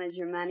drinking, I wanted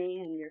your money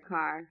and your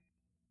car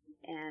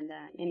and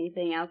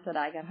anything else that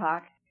I could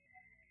hawk.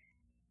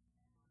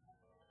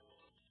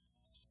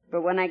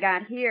 But when I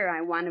got here,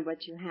 I wanted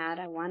what you had.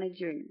 I wanted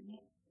your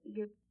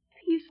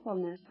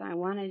peacefulness. I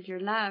wanted your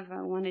love.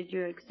 I wanted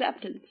your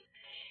acceptance.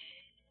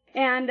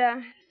 And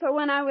so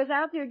when I was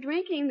out there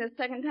drinking the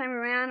second time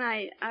around,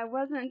 I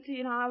wasn't,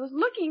 I was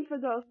looking for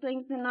those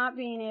things and not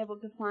being able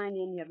to find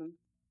any of them.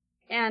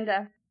 And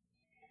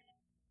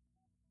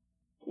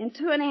in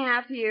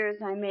 2.5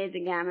 years, I made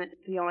the gamut.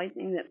 The only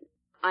thing that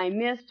I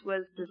missed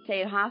was the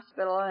state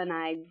hospital, and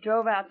I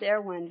drove out there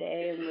one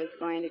day and was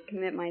going to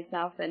commit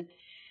myself and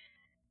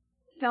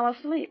fell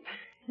asleep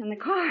in the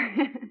car.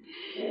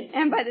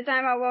 And by the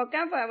time I woke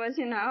up, I was,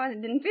 I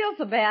didn't feel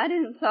so bad.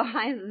 And so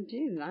I said,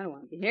 geez, I don't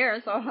want to be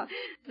here. So I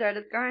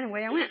started the car and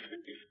away I went.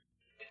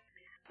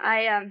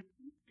 I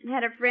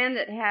had a friend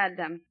that had,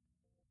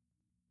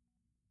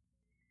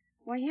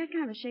 he had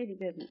kind of a shady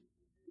business.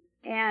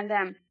 And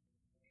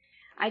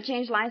I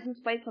changed license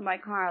plates on my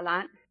car a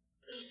lot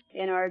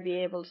in order to be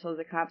able so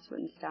the cops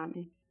wouldn't stop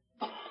me.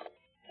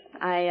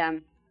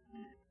 My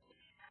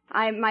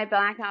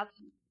blackouts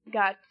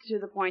got to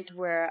the point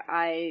where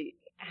I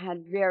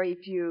had very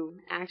few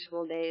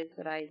actual days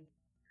that I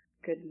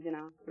could,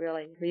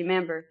 really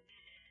remember.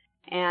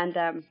 And,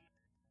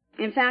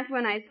 in fact,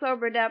 when I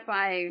sobered up,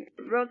 I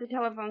wrote the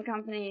telephone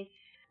company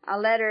a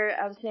letter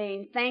of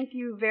saying, thank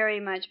you very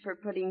much for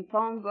putting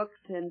phone books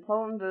and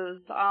phone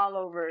booths all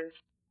over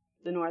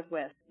the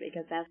Northwest,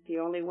 because that's the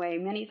only way.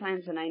 Many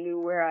times when I knew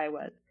where I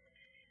was,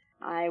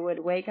 I would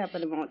wake up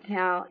at a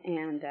motel,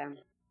 and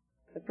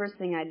the first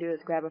thing I'd do is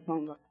grab a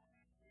phone book.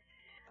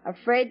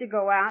 Afraid to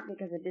go out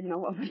because I didn't know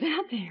what was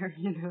out there,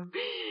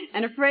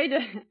 and afraid to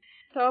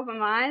open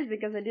my eyes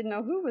because I didn't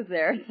know who was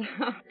there.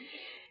 So,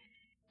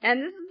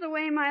 and this is the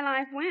way my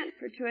life went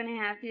for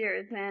 2.5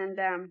 years. And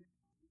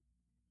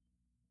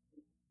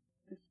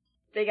this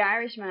big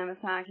Irishman I was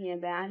talking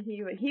about,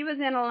 he was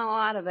in a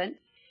lot of it.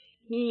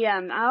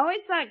 I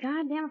always thought,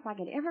 God damn, if I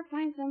could ever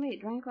find somebody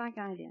who drank like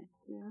I did,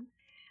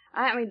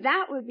 I mean,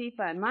 that would be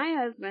fun. My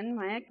husband,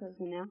 my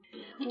ex-husband now,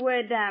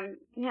 would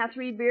have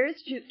 3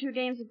 beers, 2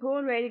 games of pool,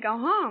 and ready to go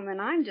home.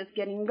 And I'm just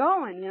getting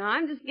going,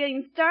 I'm just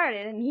getting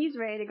started, and he's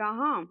ready to go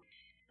home.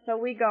 So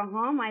we go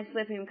home, I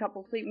slip him a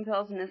couple sleeping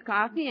pills in his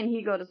coffee, and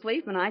he go to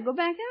sleep, and I go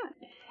back out.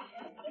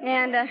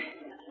 And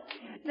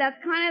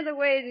that's kind of the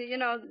way,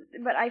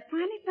 but I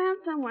finally found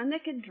someone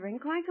that could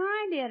drink like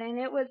I did, and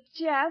it was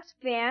just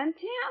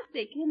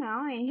fantastic,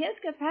 and his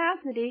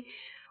capacity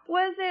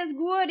was as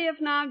good, if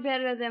not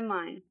better, than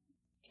mine.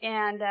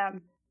 And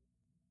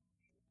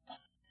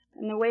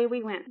the way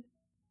we went.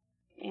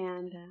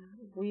 And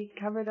we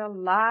covered a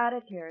lot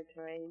of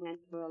territory. We went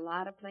to a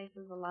lot of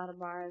places, a lot of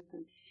bars,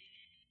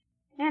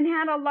 and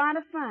had a lot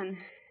of fun,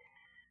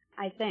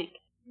 I think.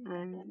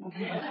 I'm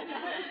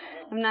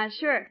not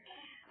sure.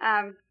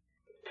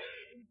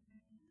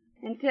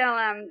 Until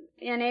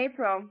in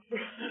April,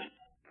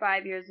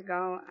 5 years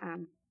ago,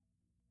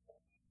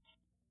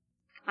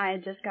 I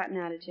had just gotten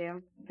out of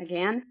jail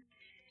again,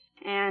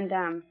 and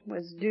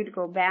was due to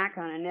go back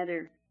on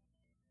another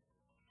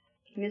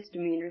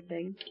misdemeanor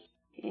thing.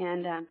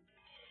 And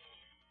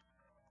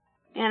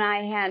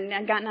I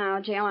had gotten out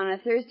of jail on a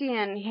Thursday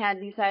and had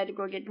decided to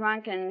go get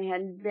drunk and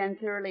had been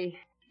thoroughly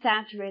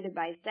saturated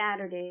by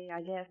Saturday.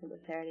 I guess it was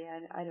Saturday.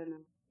 I don't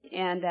know.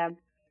 And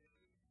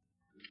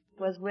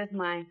was with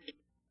my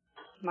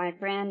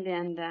friend,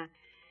 and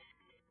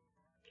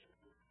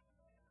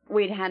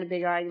we'd had a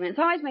big argument. It's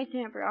always my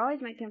temper.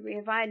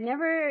 If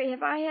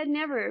I had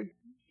never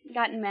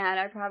gotten mad,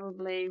 I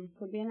probably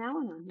would be an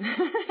Al-Anon.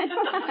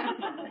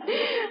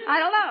 I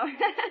don't know.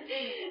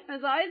 It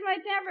was always my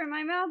temper in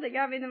my mouth that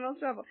got me in the most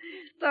trouble.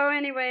 So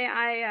anyway,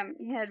 I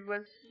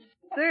was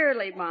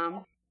thoroughly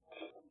bummed,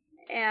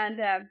 and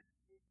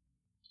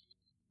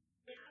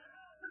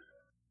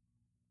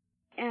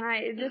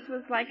this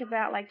was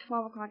about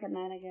 12 o'clock at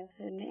night, I guess,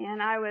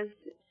 and I was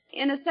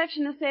in a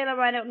section of Salem.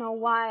 I don't know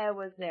why I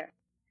was there.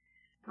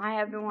 I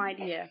have no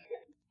idea.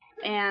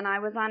 And I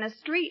was on a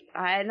street.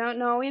 I don't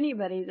know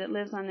anybody that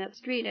lives on that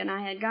street. And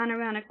I had gone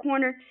around a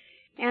corner,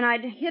 and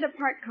I'd hit a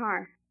parked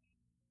car.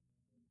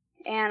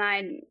 And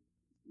I'd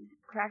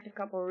cracked a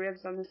couple of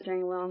ribs on the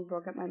steering wheel and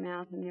broke up my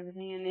mouth and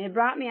everything. And it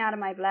brought me out of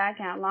my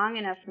blackout long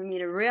enough for me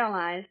to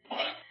realize,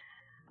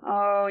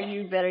 oh,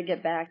 you better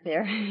get back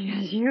there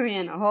because you're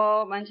in a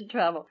whole bunch of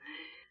trouble.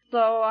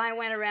 So I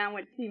went around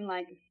what seemed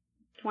like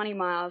 20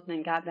 miles and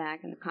then got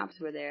back, and the cops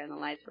were there and the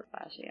lights were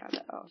flashing. I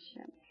thought, oh,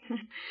 shit.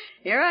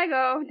 Here I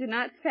go. Do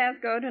not pass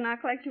go. Do not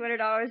collect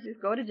 $200.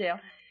 Just go to jail.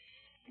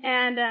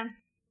 And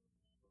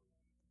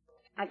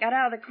I got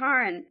out of the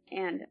car and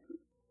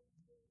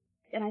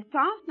I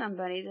saw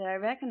somebody that I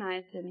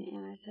recognized, and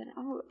I said,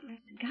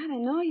 God, I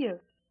know you.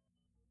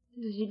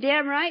 He says, you're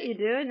damn right you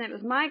do, and it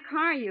was my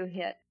car you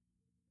hit.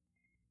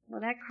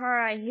 Well, that car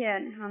I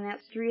hit on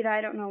that street,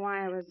 I don't know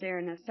why I was there,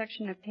 in a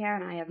section of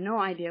town, I have no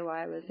idea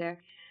why I was there,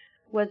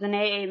 was an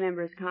AA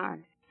member's car.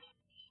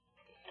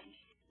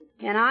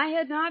 And I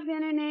had not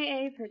been in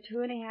AA for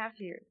 2.5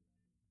 years.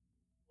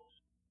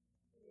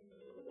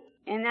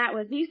 And that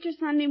was Easter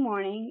Sunday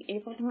morning,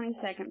 April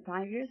 22nd,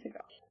 5 years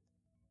ago.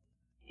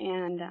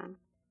 And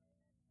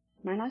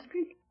my last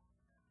drink.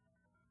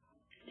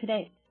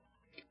 Today.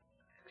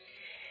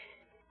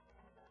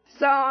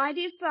 So I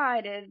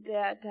decided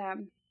that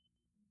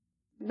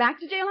back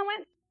to jail I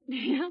went.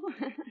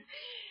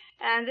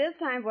 And this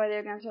time, boy, they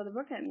were going to throw the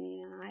book at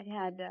me. I'd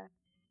had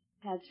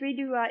 3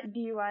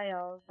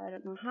 DUIs, I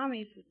don't know how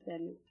many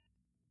suspended.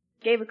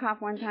 Gave a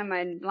cop one time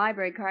my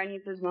library card, and he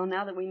says, well,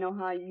 now that we know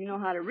how you know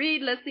how to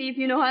read, let's see if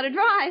you know how to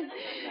drive.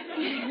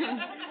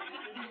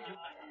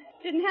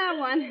 Didn't have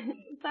one.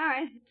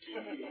 Sorry.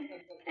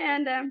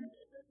 And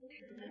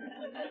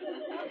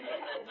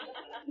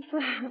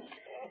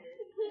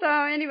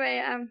so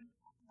anyway,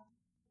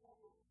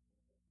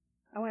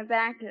 I went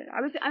back to,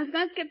 I was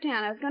going to skip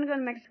town. I was going to go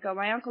to Mexico.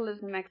 My uncle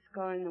lives in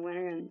Mexico in the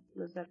winter and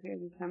lives up here in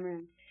the summer.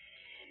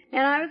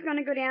 And I was going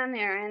to go down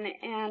there,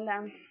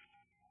 and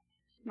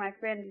my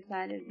friend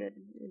decided that,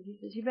 he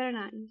says, you better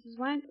not. He says,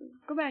 why?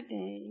 Go back to AA.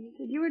 He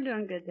said, you were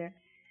doing good there.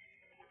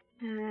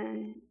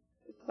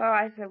 So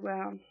I said,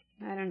 well,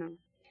 I don't know.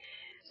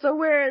 So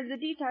where the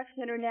detox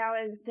center now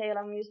in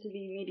Salem used to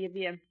be Media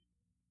Via.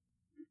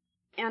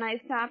 And I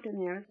stopped in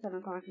there at 7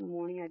 o'clock in the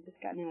morning. I'd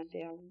just gotten out of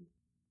jail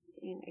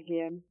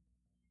again.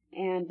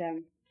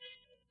 And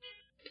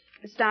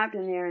stopped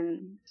in there,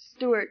 and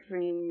Stuart, for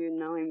you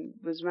know him,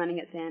 was running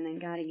it then,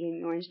 and God, he gave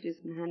me orange juice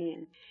and honey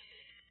and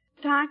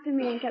talked to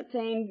me and kept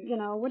saying, you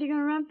know, what are you going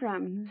to run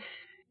from?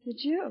 I said,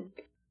 you.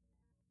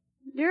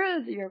 You're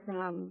your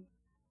problem.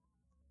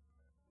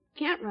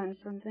 Can't run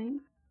from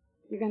things.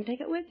 You're going to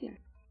take it with you.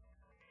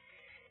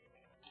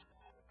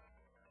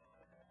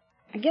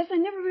 I guess I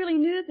never really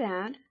knew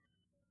that.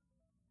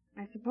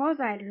 I suppose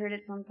I'd heard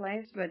it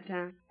someplace, but,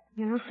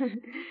 you know,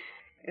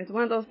 it was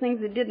one of those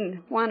things that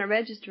didn't want to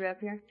register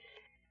up here.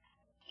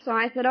 So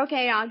I said,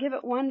 okay, I'll give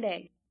it 1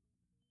 day.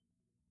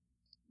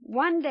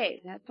 1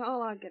 day, that's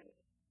all I'll give it.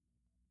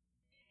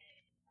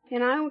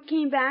 And I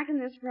came back in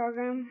this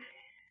program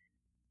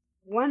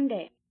 1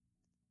 day.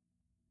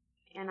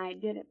 And I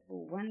did it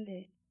for 1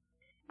 day.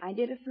 I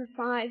did it for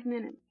 5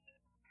 minutes.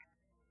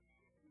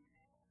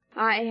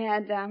 I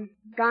had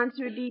gone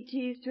through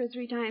DTs 2 or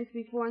 3 times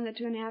before in the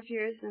 2.5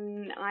 years,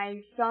 and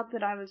I felt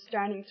that I was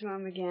starting through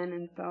them again,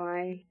 and so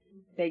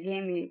they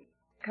gave me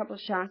a couple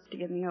shots to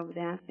get me over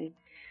that. They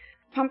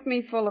pumped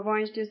me full of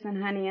orange juice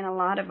and honey and a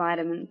lot of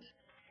vitamins.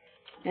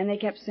 And they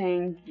kept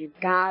saying, you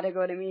gotta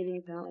go to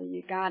meetings, Ellie,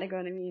 you gotta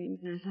go to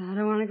meetings. And I said, I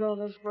don't want to go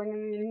to those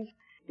friggin' meetings.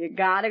 You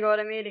gotta go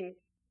to meetings.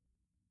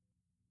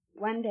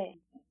 1 day.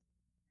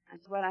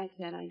 That's what I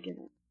said I'd give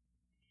it.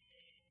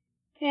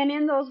 And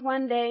in those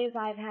 1 days,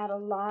 I've had a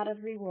lot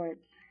of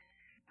rewards.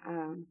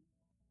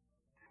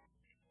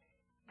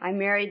 I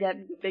married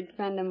that big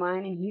friend of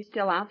mine, and he's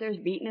still out there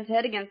beating his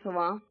head against the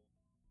wall.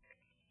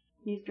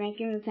 He's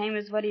drinking the same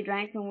as what he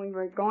drank when we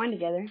were going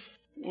together.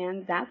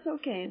 And that's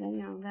okay,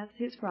 you know, that's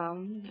his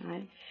problem.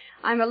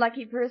 I'm a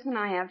lucky person.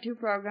 I have 2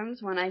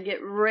 programs. When I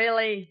get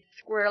really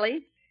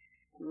squirrely,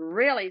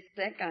 really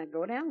sick, I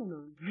go down on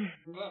them.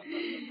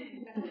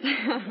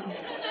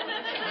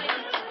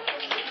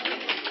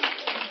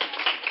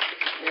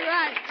 You're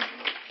right.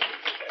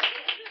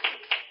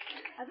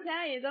 I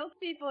tell you, those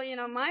people, you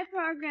know, my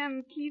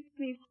program keeps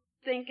me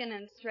thinking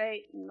and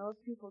straight, and those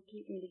people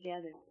keep me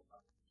together.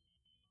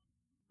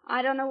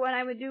 I don't know what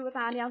I would do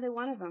without either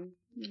one of them,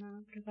 you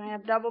know, because I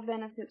have double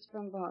benefits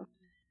from both.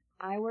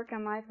 I work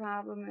on my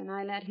problem, and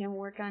I let him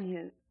work on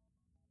his.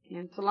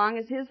 And so long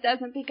as his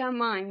doesn't become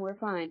mine, we're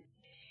fine.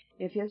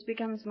 If his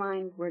becomes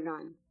mine, we're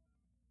gone.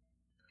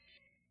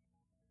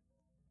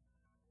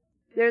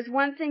 There's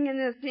one thing in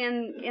this,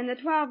 in the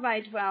 12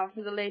 by 12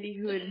 for the lady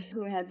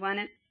who had won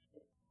it.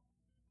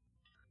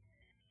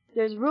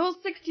 There's Rule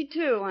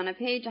 62 on a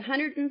page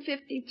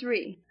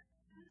 153.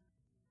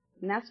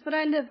 And that's what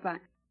I live by.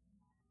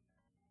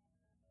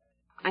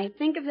 I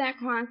think of that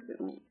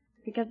constantly,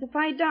 because if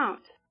I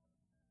don't,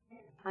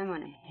 I'm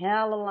in a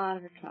hell of a lot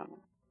of trouble.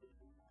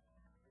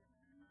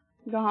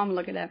 Go home and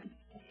look it up.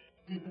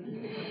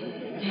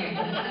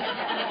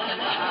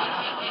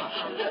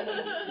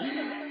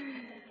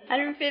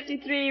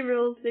 153,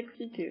 Rule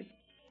 62.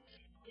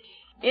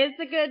 It's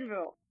a good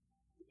rule.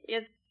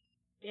 It's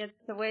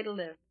the way to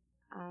live.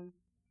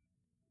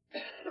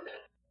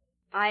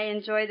 I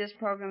enjoy this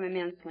program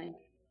immensely.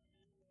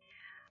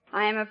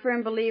 I am a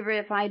firm believer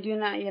if I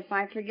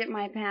forget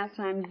my past,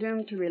 I'm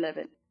doomed to relive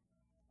it.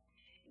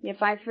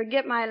 If I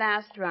forget my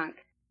last drunk,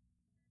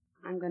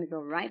 I'm going to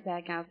go right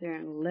back out there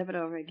and live it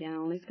over again,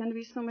 only it's going to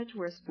be so much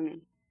worse for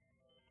me.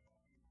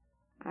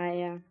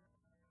 I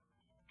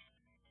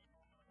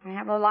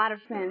have a lot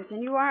of friends,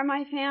 and you are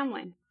my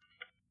family.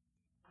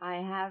 I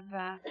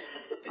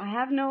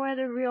have no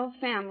other real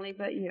family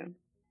but you.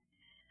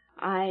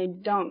 I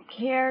don't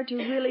care to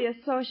really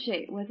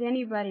associate with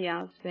anybody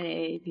else but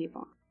AA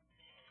people.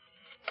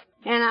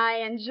 And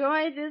I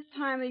enjoy this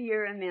time of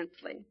year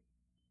immensely.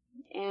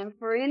 And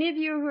for any of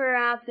you who are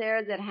out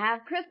there that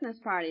have Christmas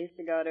parties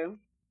to go to,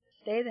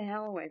 stay the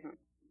hell away from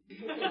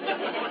them.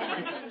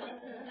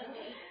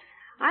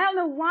 I don't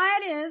know why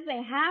it is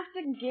they have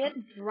to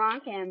get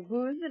drunk and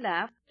booze it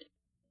up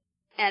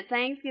at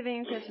Thanksgiving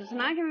and Christmas.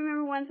 And I can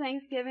remember one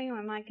Thanksgiving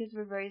when my kids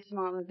were very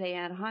small that they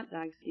had hot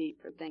dogs to eat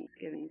for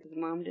Thanksgiving because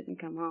Mom didn't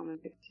come home and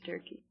fix the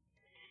turkey.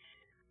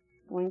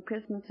 One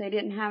Christmas they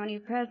didn't have any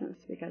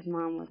presents because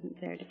Mom wasn't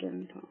there to give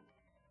them to them.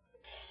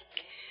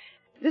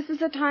 This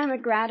is a time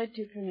of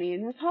gratitude for me,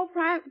 and this whole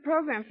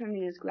program for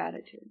me is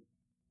gratitude.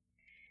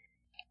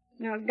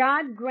 Now,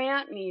 God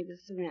grant me the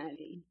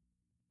serenity.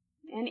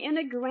 And in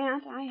a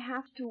grant, I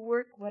have to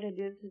work what it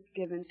is that's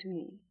given to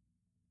me.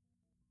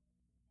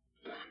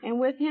 And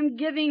with Him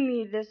giving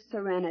me this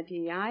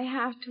serenity, I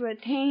have to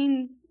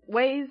attain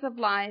ways of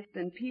life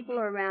and people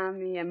around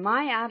me and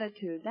my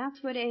attitude.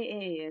 That's what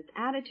AA is,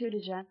 attitude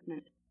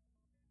adjustment.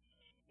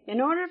 In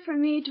order for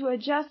me to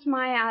adjust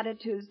my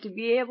attitudes to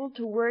be able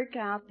to work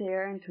out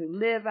there and to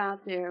live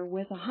out there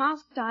with a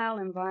hostile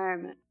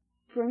environment,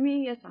 for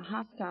me it's a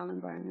hostile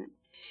environment,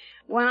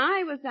 When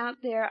I was out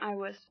there, I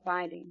was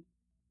fighting.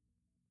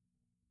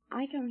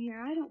 I come here,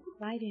 I don't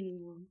fight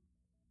anymore.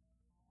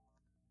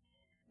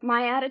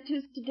 My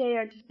attitudes today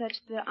are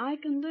such that I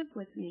can live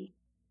with me.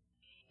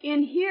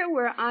 In here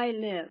where I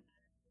live,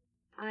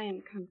 I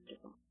am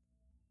comfortable.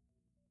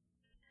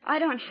 I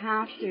don't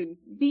have to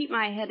beat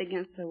my head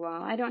against the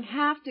wall. I don't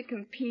have to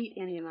compete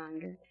any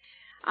longer.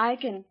 I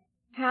can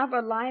have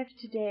a life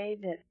today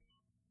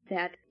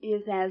that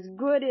is as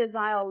good as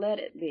I'll let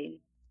it be.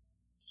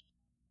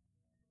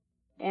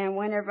 And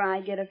whenever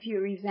I get a few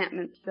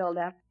resentments build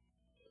up,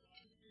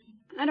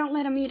 I don't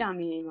let them eat on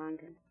me any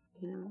longer,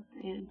 you know.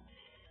 And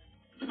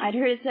I'd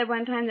heard it said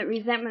one time that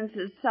resentment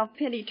is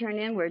self-pity turned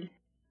inward.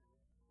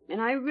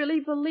 And I really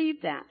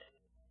believe that.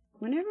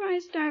 Whenever I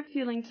start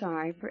feeling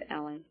sorry for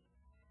Ellie,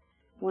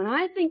 when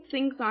I think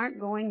things aren't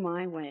going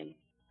my way,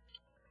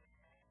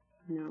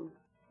 no,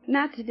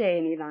 not today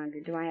any longer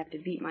do I have to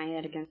beat my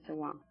head against the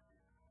wall.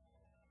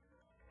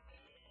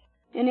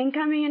 And in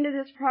coming into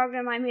this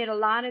program, I made a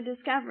lot of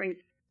discoveries.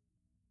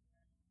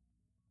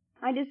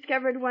 I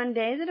discovered one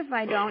day that if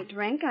I don't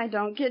drink, I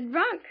don't get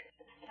drunk.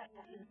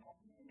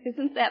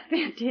 Isn't that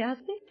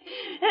fantastic?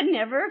 That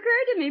never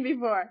occurred to me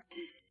before.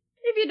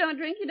 If you don't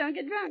drink, you don't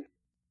get drunk.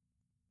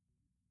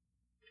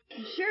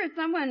 I'm sure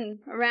someone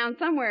around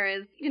somewhere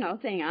is,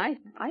 saying,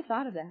 I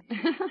thought of that.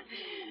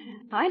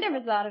 I never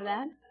thought of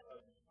that.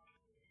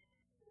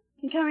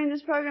 In coming to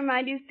this program,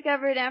 I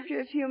discovered after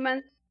a few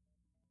months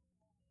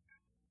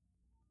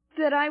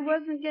that I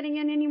wasn't getting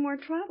in any more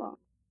trouble.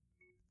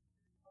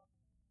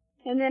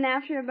 And then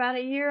after about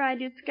a year, I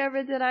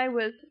discovered that I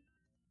was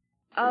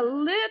a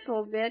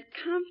little bit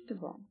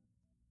comfortable.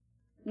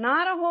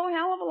 Not a whole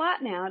hell of a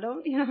lot now, I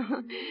don't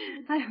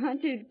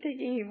want to take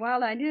any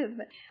wild ideas,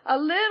 but a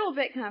little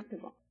bit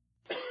comfortable.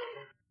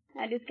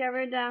 I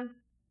discovered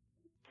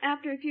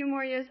after a few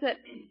more years that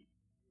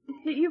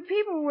you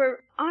people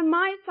were on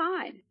my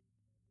side.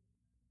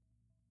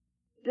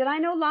 That I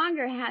no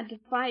longer had to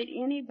fight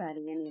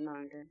anybody any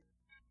longer.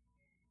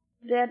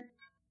 That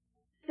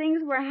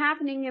things were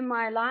happening in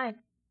my life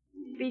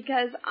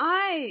because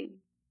I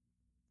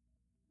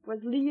was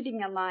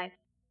leading a life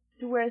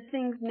to where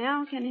things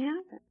now can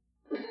happen.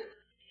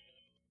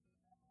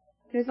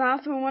 There's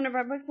also in one of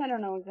our books, I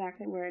don't know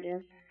exactly where it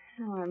is.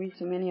 I read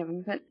so many of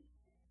them, but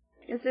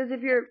it says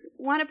if you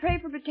want to pray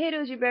for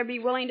potatoes, you better be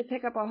willing to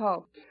pick up a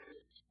hoe.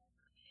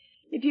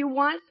 If you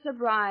want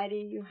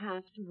sobriety, you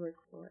have to work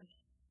for it.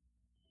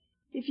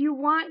 If you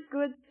want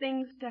good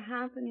things to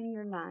happen in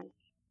your life,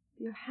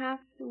 you have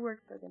to work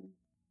for them.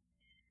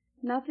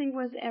 Nothing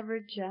was ever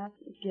just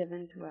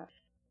given to us.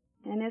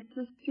 And it's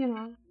just,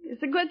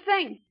 it's a good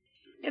thing.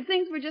 If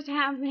things were just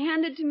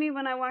handed to me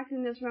when I walked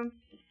in this room,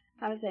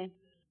 I would say,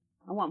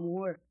 I want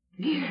more.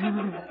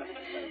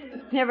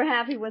 Never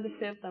happy with a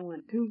fifth, I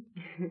want two.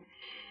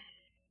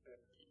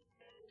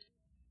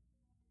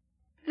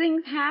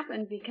 Things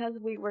happen because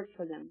we work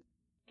for them.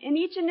 And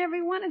each and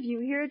every one of you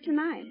here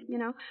tonight, where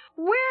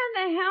in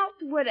the hell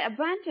would a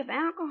bunch of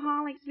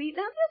alcoholics be?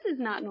 Now, this is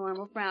not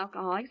normal for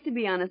alcoholics to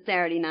be on a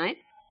Saturday night.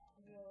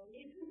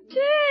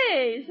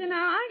 Jeez,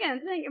 I can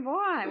think,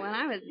 boy,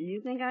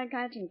 you think I'd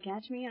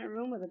catch me in a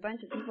room with a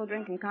bunch of people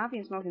drinking coffee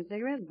and smoking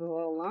cigarettes?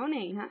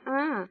 Baloney,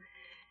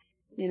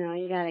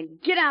 you gotta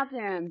get out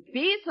there and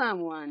be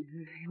someone.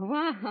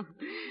 Wow.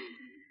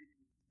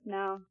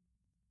 No.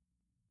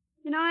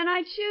 And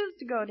I choose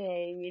to go to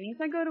AA meetings.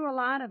 I go to a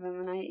lot of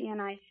them,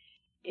 and I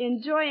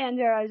enjoy, and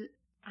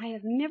I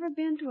have never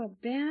been to a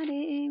bad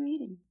AA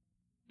meeting.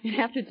 And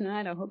after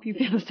tonight, I hope you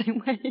feel the same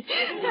way.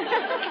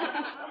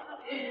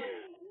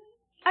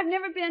 I've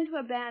never been to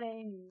a bad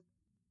AA meeting.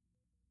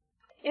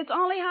 It's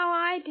only how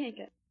I take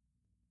it.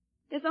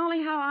 It's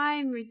only how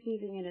I'm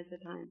receiving it at the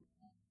time.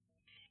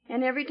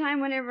 And every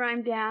time whenever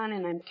I'm down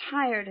and I'm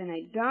tired and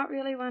I don't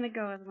really want to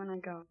go is when I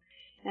go.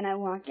 And I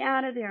walk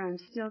out of there, I'm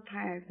still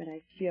tired, but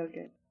I feel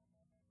good.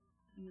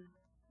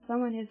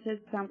 Someone has said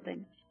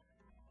something.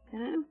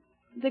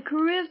 The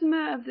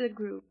charisma of the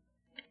group,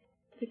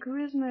 the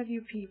charisma of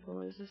you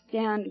people is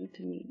astounding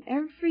to me.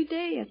 Every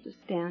day it's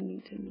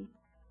astounding to me.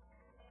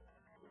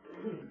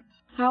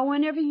 How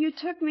whenever you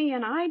took me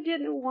and I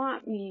didn't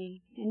want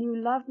me, and you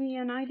loved me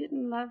and I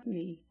didn't love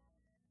me,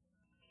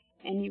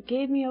 and you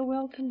gave me a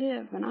will to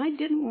live and I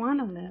didn't want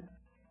to live.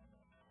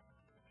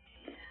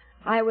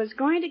 I was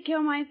going to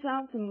kill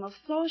myself in the most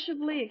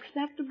sociably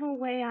acceptable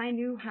way I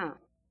knew how,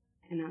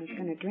 and I was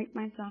going to drink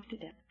myself to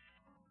death.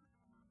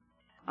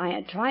 I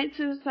had tried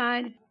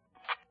suicide.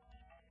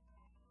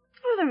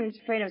 I was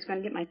afraid I was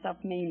going to get myself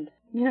maimed,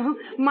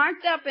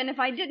 marked up, and if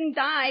I didn't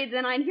die,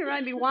 then I'd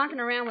be walking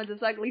around with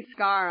this ugly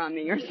scar on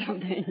me or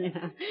something,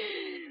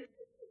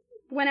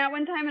 Went out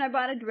one time and I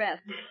bought a dress,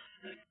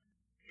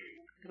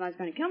 because I was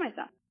going to kill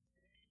myself.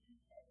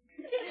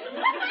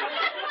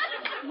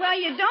 Well,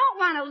 you don't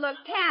want to look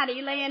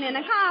tatty laying in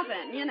a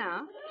coffin,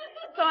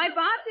 So I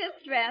bought this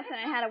dress, and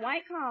it had a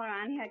white collar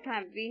on, it had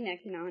kind of a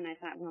V-neck, and I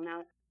thought, well,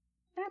 now,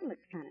 that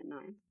looks kind of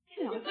nice,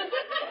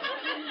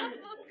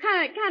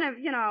 kind of,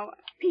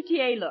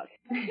 PTA look.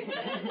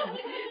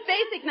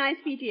 Basic, nice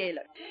PTA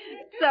look.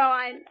 So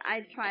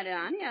I tried it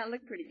on. Yeah, it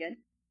looked pretty good.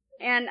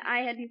 And I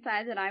had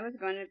decided that I was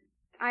going to,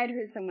 I had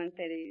heard someone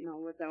say that, you know,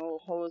 with the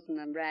old hose and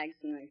the rags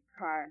in the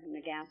car and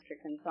the gastric,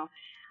 and so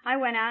I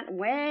went out,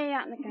 way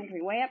out in the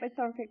country, way up at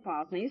Silver Creek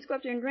Falls, and I used to go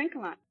up there and drink a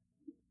lot.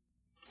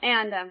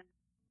 And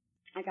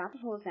I got the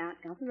hose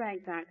out, got the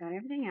rags out, got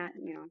everything out,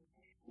 you know,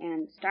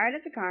 and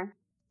started the car.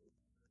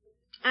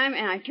 And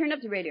I turned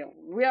up the radio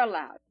real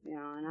loud, you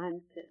know, and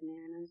I'm sitting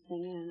there and I'm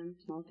singing and I'm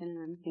smoking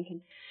and I'm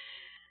thinking,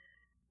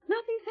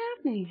 nothing's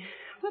happening.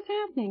 What's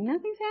happening?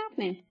 Nothing's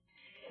happening.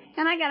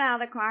 And I got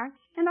out of the car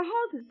and the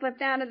hose had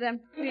slipped out of the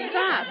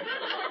exhaust,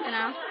 you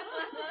know.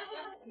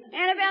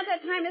 And about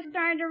that time it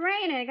started to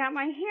rain and it got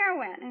my hair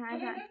wet. And I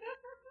thought,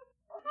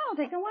 I don't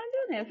think I want to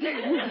do this.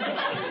 You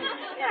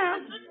know.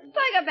 So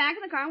I got back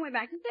in the car and went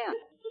back to jail.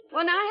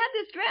 Well, now I had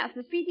this dress,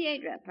 this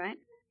PTA dress, right?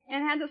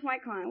 And it had this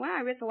white collar. Well,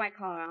 I ripped the white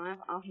collar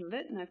off of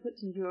it and I put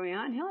some jewelry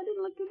on. Hell, it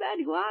didn't look too bad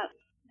to go out.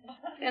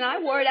 And I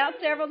wore it out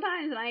several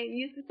times, and I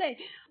used to say,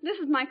 this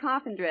is my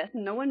coffin dress,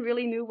 and no one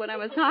really knew what I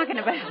was talking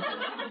about.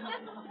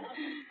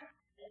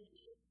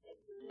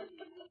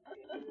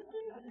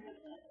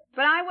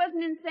 But I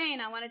wasn't insane,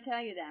 I want to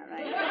tell you that,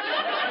 right?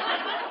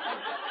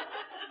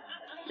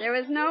 There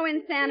was no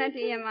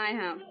insanity in my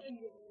home.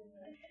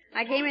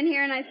 I came in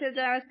here and I said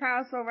that I was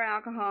powerless over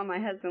alcohol, and my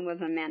husband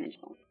was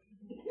unmanageable.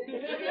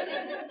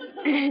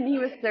 And he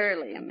was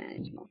thoroughly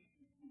unmanageable.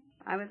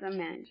 I was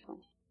unmanageable.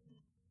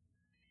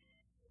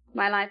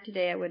 My life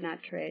today I would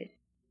not trade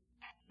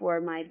for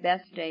my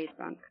best days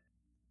drunk.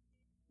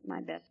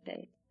 My best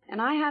days.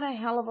 And I had a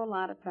hell of a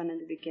lot of fun in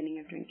the beginning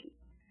of drinking.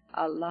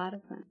 A lot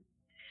of fun.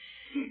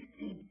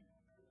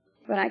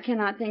 But I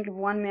cannot think of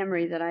one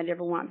memory that I'd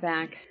ever want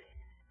back.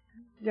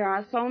 There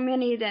are so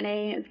many that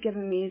AA has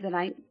given me that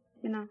I,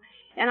 you know,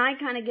 and I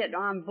kind of get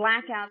on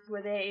blackouts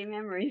with AA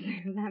memories,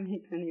 if that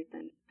makes any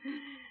sense.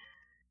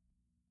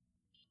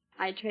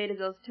 I traded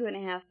those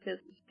 2.5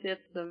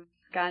 fifths of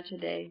scotch a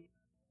day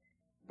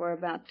for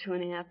about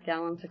 2.5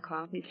 gallons of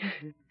coffee.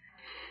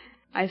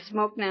 I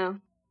smoke now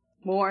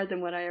more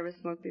than what I ever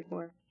smoked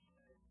before.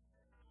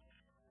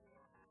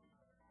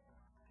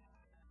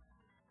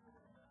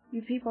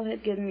 You people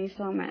have given me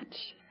so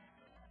much.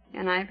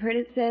 And I've heard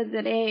it said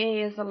that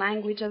AA is the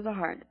language of the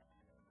heart.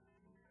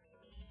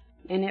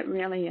 And it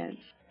really is.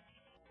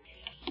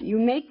 You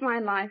make my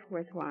life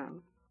worthwhile.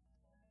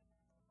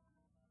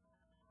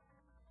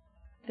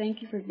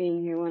 Thank you for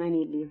being here when I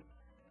need you.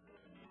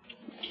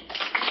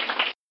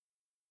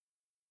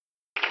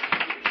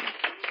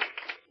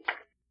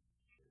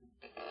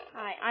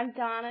 Hi, I'm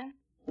Donna.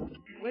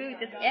 Woo,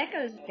 this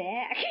echoes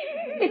back.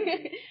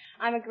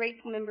 I'm a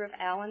grateful member of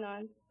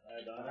Al-Anon.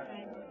 Hi, Donna.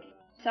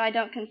 So I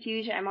don't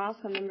confuse you, I'm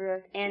also a member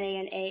of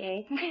NA and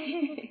AA.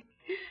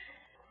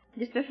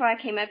 Just before I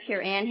came up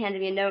here, Ann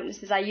handed me a note and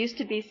says, I used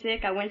to be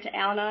sick. I went to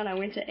Al-Anon, I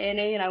went to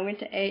NA, and I went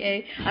to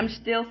AA. I'm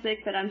still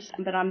sick, but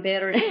I'm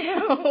better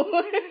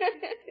now.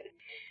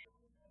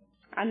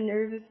 I'm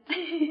nervous.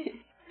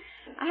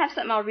 I have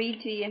something I'll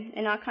read to you,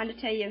 and I'll kind of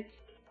tell you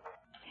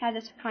how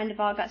this kind of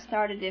all got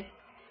started,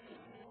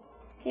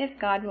 if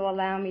God will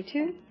allow me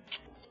to.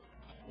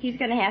 He's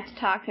going to have to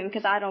talk to him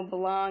because I don't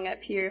belong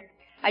up here.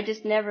 I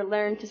just never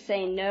learned to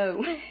say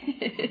no.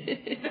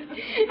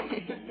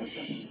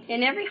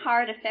 In every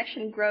heart,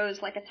 affection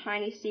grows like a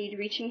tiny seed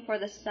reaching for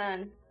the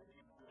sun,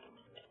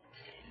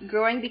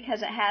 growing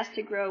because it has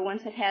to grow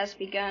once it has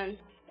begun.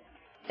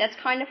 That's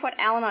kind of what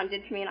Al-Anon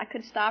did for me, and I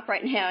could stop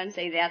right now and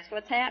say that's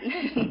what's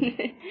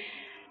happening.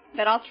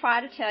 But I'll try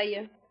to tell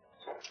you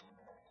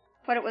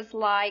what it was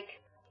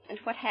like and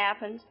what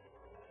happened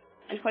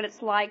and what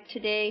it's like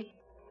today.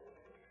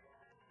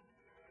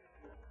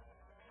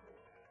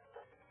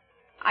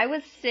 I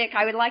was sick.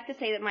 I would like to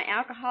say that my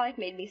alcoholic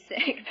made me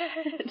sick.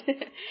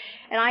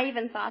 And I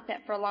even thought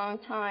that for a long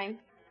time.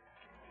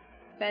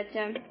 But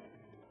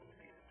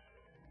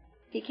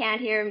he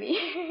can't hear me.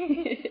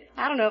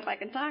 I don't know if I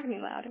can talk any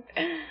louder.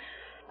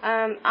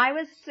 I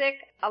was sick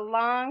a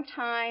long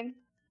time.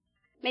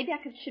 Maybe I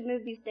should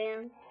move these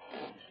down.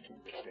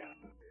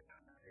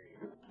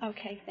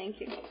 Okay,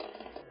 thank you.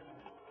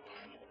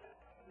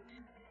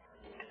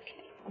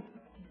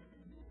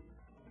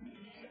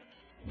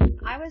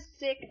 I was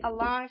sick a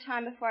long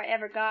time before I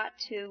ever got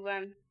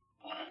to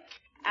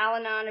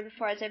Al-Anon or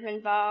before I was ever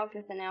involved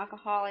with an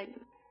alcoholic.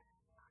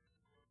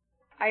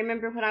 I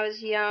remember when I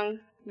was young,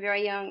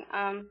 very young,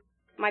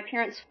 my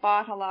parents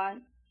fought a lot.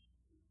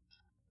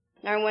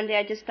 And one day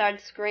I just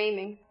started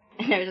screaming.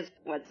 And they were just,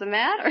 what's the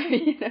matter?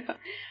 You know?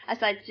 I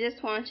said, I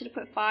just want you to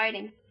quit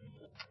fighting.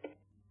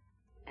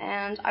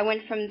 And I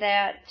went from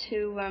that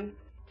to,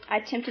 I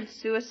attempted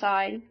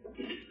suicide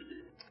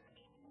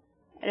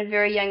at a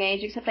very young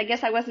age, except I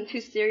guess I wasn't too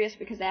serious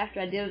because after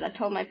I did it, I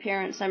told my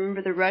parents. I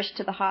remember the rush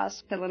to the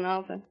hospital and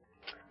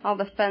all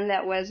the fun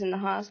that was in the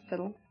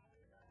hospital.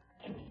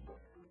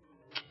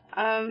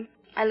 I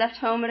left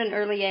home at an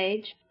early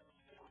age.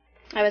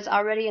 I was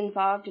already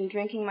involved in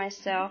drinking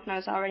myself, and I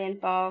was already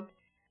involved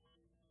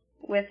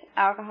with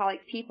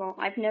alcoholic people.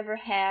 I've never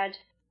had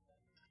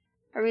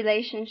a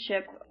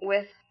relationship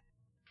with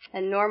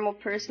a normal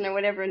person or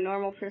whatever a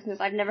normal person is.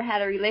 I've never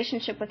had a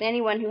relationship with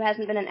anyone who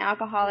hasn't been an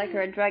alcoholic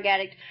or a drug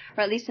addict,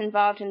 or at least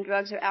involved in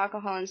drugs or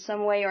alcohol in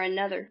some way or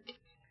another.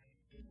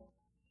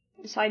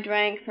 So I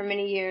drank for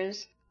many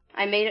years.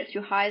 I made it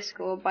through high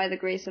school by the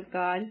grace of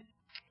God.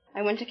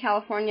 I went to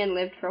California and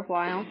lived for a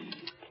while.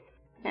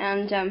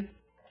 And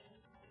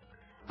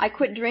I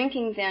quit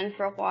drinking then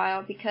for a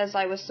while because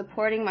I was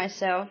supporting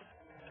myself.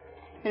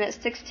 And at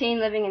 16,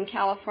 living in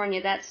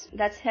California,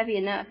 that's heavy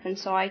enough. And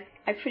so I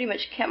pretty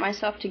much kept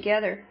myself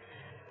together.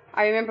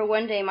 I remember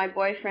one day my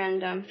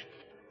boyfriend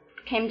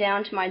came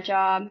down to my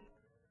job,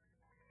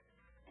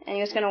 and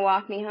he was going to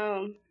walk me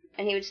home,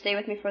 and he would stay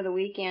with me for the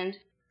weekend.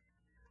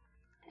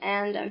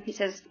 And he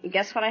says,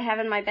 "Guess what I have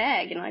in my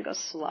bag?" And I go,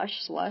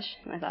 "Slush, slush."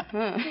 And I thought,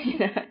 you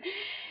know.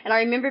 And I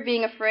remember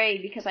being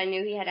afraid because I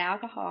knew he had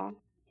alcohol.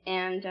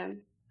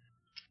 And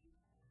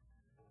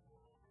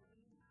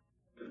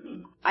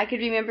I could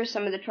remember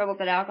some of the trouble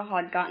that alcohol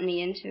had gotten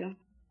me into.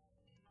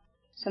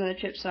 Some of the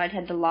trips that I'd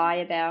had to lie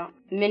about.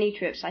 Many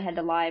trips I had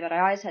to lie about. I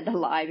always had to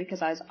lie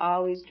because I was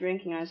always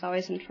drinking. I was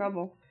always in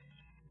trouble.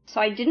 So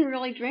I didn't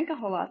really drink a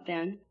whole lot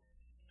then.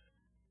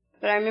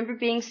 But I remember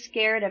being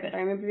scared of it. I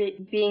remember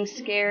being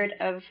scared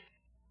of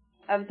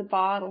the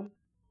bottle.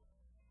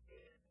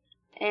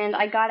 And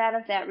I got out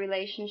of that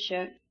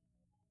relationship.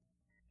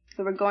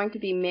 We were going to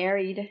be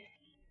married.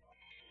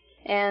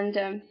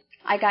 And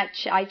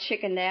I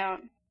chickened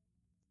out.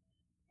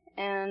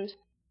 And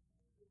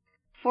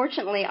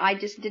fortunately, I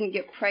just didn't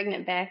get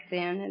pregnant back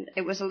then. And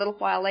it was a little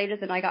while later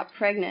that I got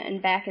pregnant.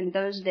 And back in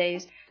those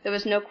days, there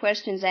was no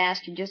questions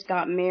asked. You just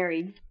got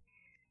married.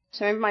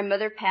 So I remember my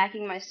mother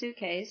packing my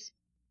suitcase.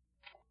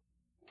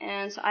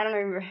 And so I don't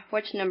remember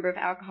which number of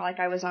alcoholic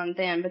I was on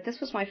then, but this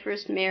was my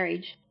first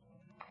marriage.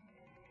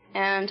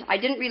 And I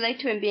didn't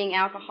relate to him being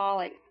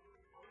alcoholic.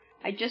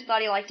 I just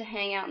thought he liked to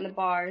hang out in the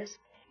bars.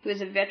 He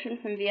was a veteran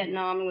from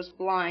Vietnam and was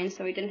blind,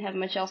 so he didn't have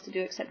much else to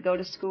do except go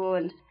to school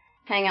and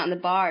hang out in the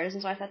bars,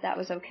 and so I thought that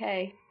was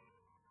okay.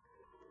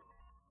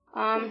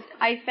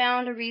 I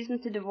found a reason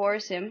to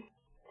divorce him.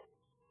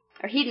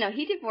 Or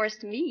he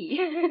divorced me.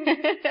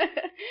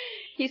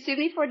 He sued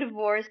me for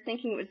divorce,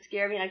 thinking it would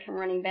scare me and I'd come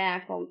running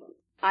back. Well,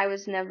 I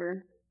was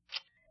never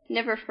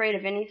afraid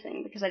of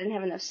anything because I didn't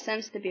have enough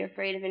sense to be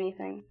afraid of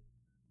anything.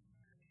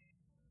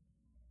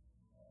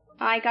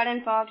 I got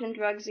involved in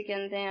drugs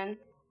again then.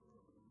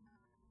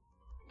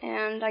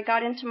 And I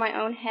got into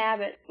my own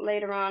habit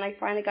later on. I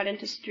finally got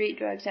into street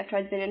drugs after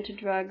I'd been into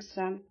drugs.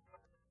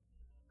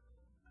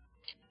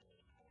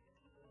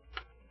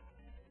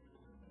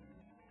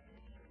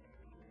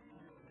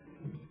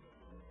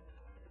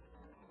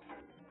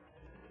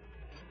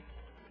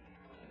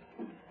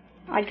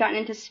 I'd gotten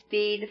into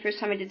speed. The first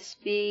time I did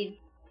speed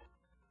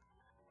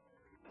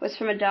was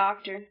from a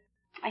doctor.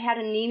 I had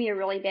anemia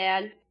really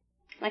bad.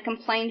 I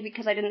complained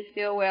because I didn't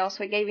feel well,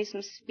 so he gave me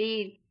some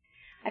speed.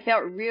 I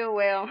felt real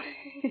well.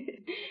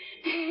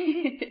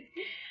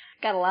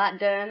 Got a lot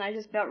done. I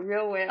just felt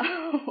real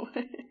well.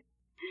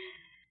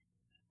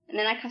 And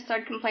then I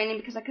started complaining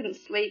because I couldn't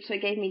sleep, so he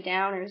gave me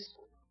downers.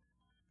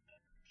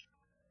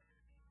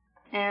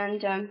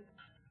 And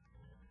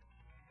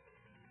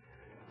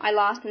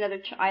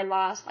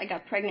I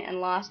got pregnant and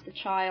lost the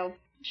child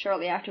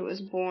shortly after it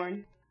was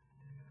born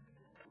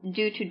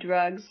due to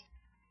drugs.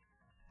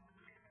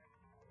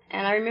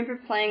 And I remember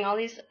playing all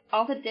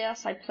the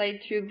deaths I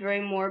played through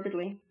very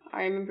morbidly.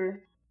 I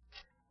remember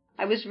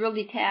I was real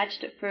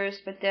detached at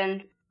first, but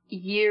then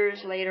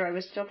years later I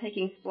was still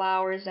taking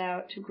flowers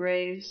out to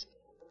graves.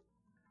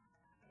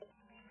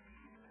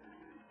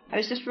 I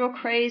was just real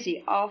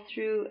crazy all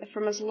through,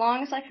 from as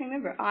long as I can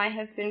remember. I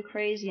have been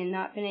crazy and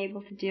not been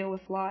able to deal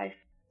with life.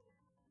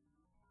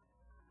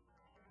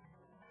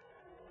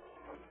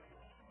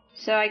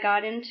 So I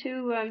got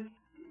into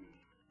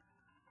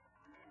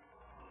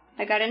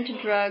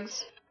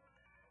drugs,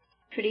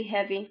 pretty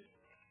heavy.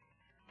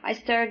 I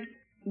started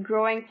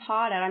growing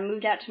pot out. I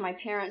moved out to my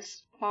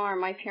parents'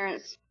 farm. My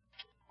parents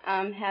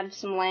had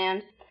some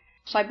land,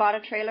 so I bought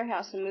a trailer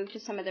house and moved to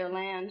some of their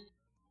land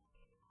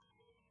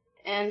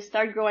and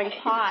started growing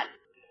pot.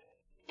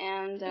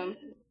 And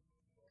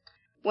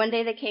one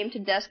day they came to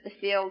dust the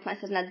fields, and I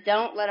said, "Now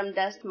don't let them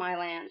dust my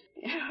land.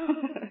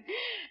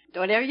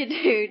 Whatever you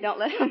do, don't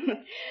let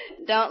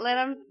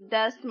them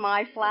dust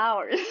my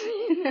flowers."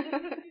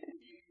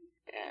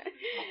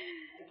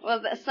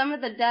 Well, some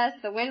of the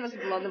dust, the wind was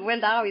blowing. The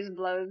wind always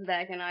blows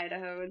back in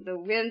Idaho. The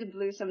wind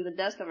blew some of the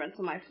dust over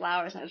into my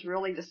flowers, and I was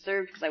really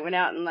disturbed because I went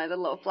out and my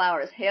little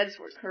flowers' heads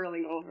were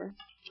curling over.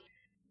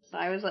 So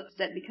I was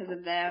upset because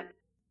of that.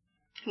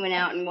 Went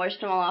out and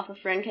washed them all off. A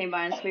friend came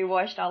by, and so we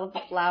washed all of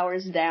the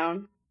flowers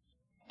down.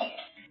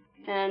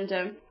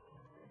 And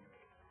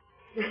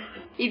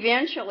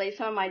eventually,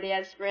 some of my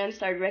dad's friends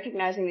started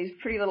recognizing these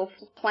pretty little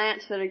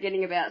plants that are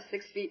getting about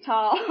 6 feet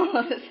tall all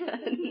of a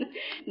sudden,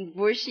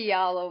 bushy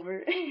all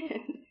over.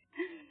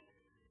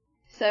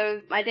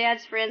 So my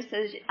dad's friend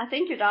says, "I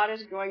think your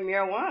daughter's growing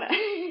marijuana."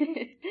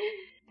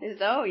 As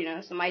though,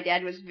 so my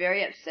dad was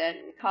very upset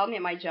and called me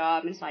at my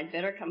job and said I'd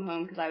better come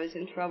home because I was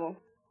in trouble.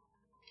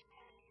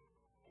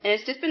 And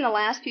it's just been the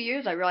last few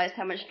years I realized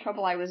how much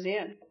trouble I was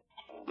in.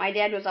 My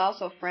dad was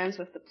also friends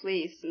with the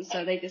police, and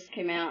so they just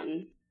came out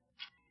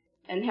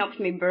and helped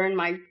me burn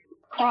my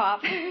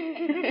crop.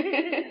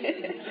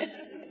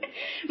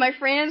 My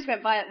friends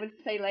went by would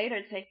say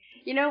later, say,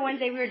 you know, one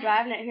day we were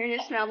driving out here and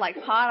it smelled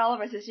like pot all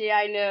over. I says, yeah,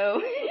 I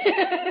know.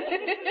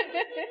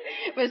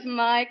 It was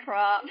my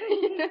crop,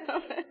 you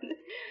know.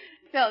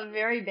 Felt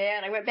very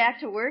bad. I went back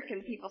to work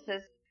and people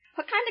says,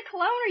 what kind of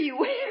cologne are you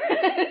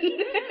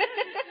wearing?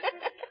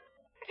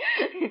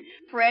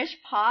 Fresh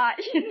pot,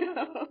 you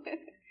know.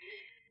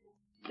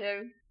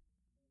 So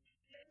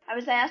I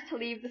was asked to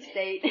leave the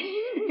state.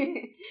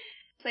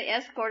 So they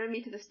escorted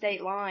me to the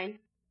state line.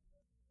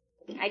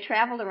 I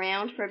traveled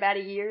around for about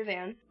a year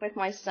then with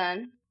my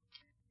son,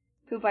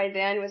 who by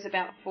then was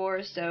about 4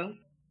 or so.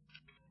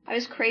 I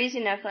was crazy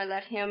enough that I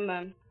let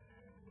him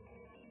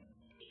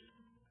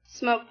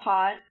smoke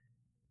pot.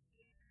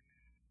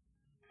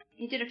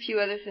 He did a few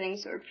other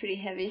things that were pretty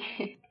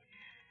heavy.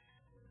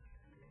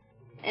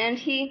 And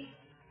he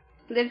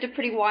lived a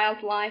pretty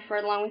wild life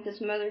right along with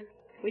his mother.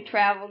 We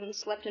traveled and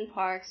slept in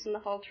parks and the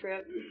whole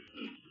trip.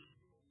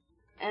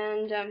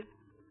 And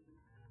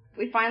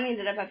we finally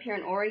ended up here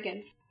in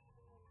Oregon.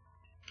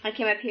 I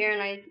came up here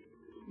and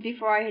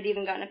before I had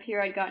even gotten up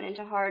here, I'd gotten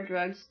into hard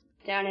drugs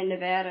down in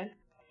Nevada.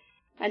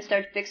 I'd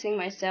started fixing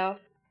myself.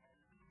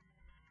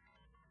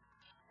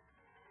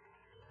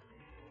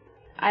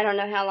 I don't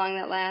know how long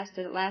that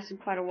lasted. It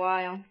lasted quite a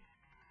while.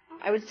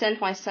 I would send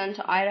my son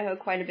to Idaho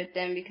quite a bit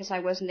then because I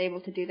wasn't able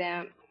to do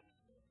that.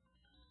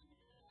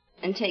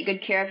 And take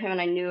good care of him,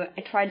 and I knew it.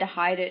 I tried to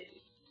hide it.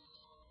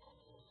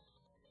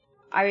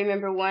 I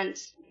remember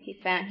once he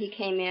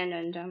came in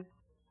and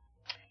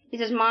he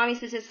says, Mom, he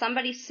says, is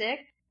somebody sick?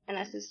 And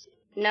I says,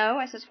 no.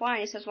 I says, why?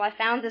 And he says, well, I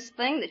found this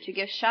thing that you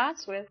give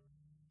shots with.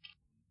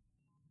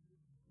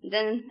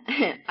 Then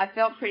I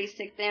felt pretty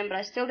sick then, but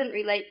I still didn't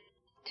relate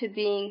to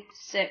being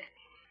sick.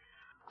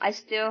 I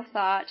still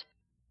thought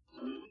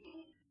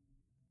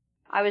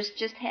I was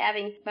just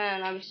having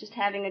fun. I was just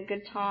having a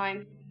good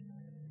time.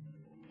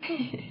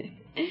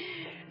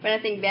 When I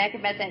think back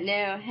about that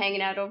now,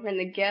 hanging out over in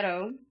the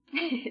ghetto,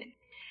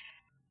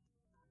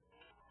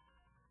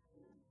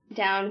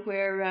 down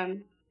where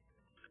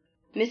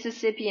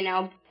Mississippi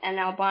and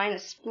Albina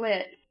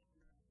split.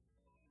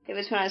 It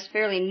was when I was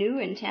fairly new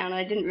in town.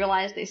 I didn't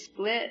realize they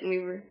split, and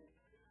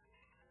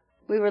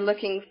we were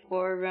looking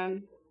for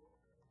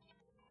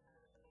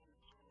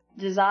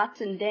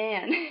Dizotsin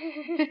Dan.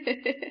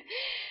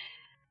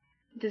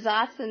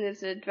 Dizotsin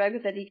is a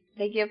drug that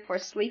they give for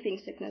sleeping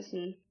sickness,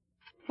 and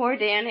poor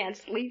Dan had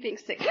sleeping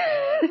sickness.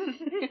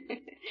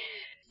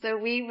 So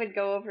we would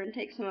go over and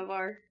take some of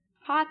our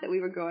pot that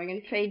we were growing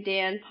and trade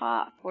Dan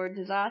pot for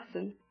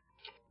Dizotsin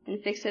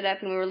and fix it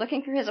up. And we were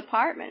looking for his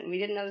apartment. We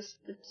didn't know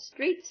the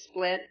street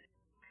split.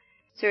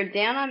 So we're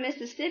down on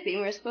Mississippi,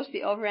 and we were supposed to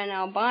be over in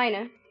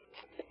Albina.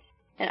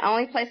 And the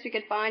only place we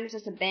could find was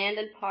this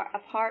abandoned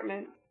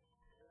apartment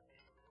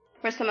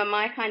where some of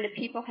my kind of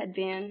people had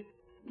been,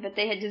 but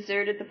they had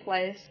deserted the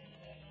place.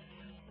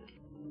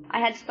 I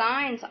had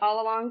signs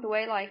all along the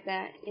way like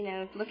that, you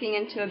know, looking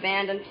into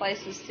abandoned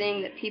places,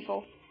 seeing that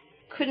people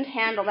couldn't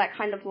handle that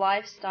kind of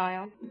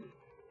lifestyle.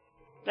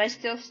 But I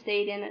still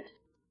stayed in it.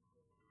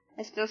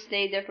 I still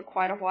stayed there for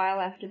quite a while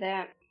after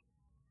that.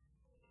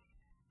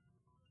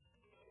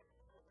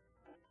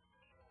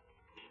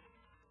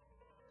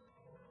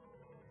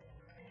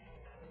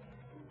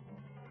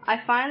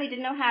 I finally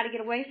didn't know how to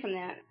get away from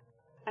that.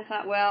 I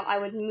thought, well, I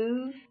would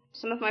move.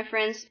 Some of my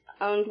friends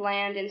owned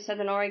land in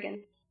Southern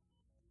Oregon.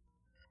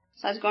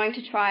 So I was going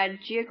to try a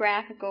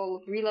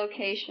geographical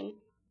relocation.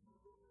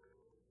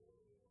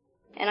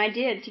 And I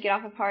did, to get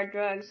off of hard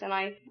drugs, and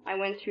I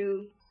went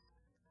through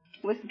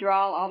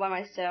withdrawal all by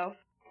myself.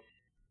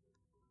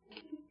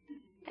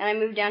 And I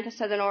moved down to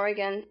Southern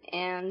Oregon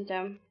and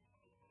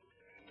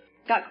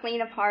got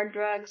clean of hard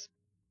drugs.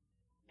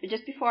 But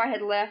just before I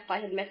had left, I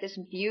had met this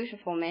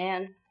beautiful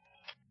man.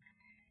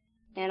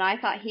 And I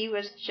thought he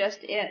was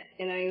just it.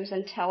 You know, he was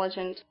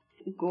intelligent,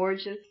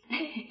 gorgeous.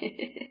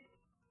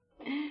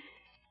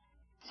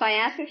 So I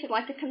asked him if he'd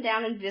like to come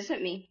down and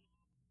visit me.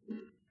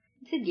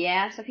 He said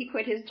yeah, so he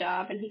quit his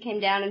job and he came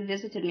down and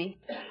visited me.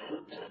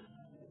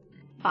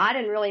 I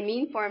didn't really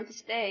mean for him to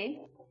stay,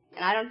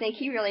 and I don't think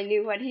he really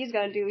knew what he's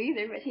going to do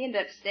either, but he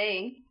ended up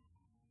staying.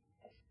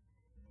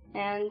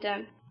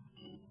 And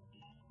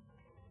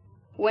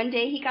one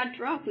day he got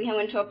drunk. We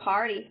went to a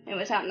party, and it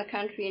was out in the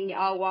country, and you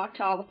all walked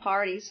to all the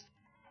parties.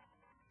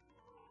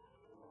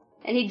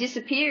 And he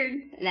disappeared,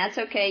 and that's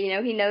okay, you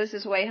know, he knows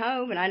his way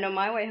home, and I know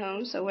my way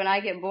home, so when I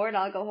get bored,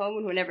 I'll go home,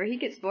 and whenever he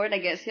gets bored, I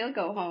guess he'll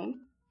go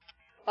home.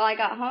 Well, I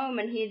got home,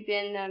 and he'd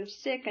been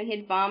sick, and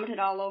he'd vomited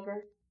all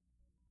over.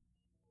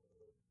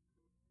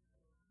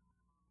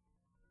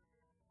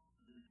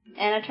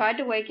 And I tried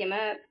to wake him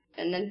up,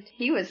 and then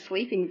he was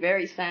sleeping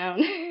very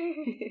sound.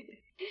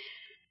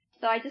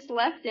 So I just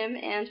left him,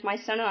 and my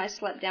son and I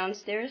slept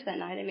downstairs that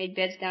night. I made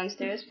beds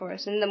downstairs for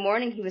us, and in the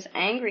morning he was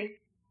angry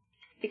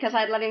because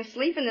I'd let him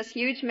sleep in this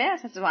huge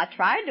mess. I said, well, I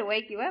tried to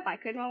wake you up. I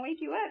couldn't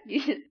wake you up.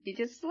 You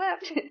just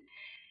slept.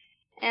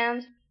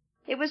 And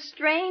it was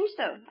strange,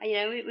 though.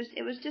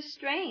 It was just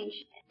strange.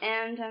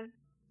 And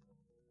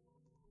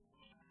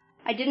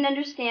I didn't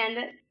understand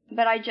it,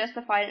 but I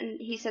justified it. And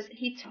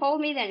he told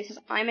me then, he says,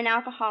 I'm an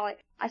alcoholic.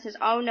 I says,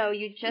 oh no,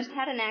 you just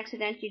had an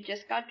accident, you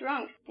just got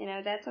drunk.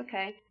 That's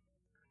okay.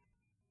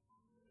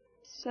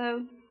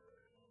 So,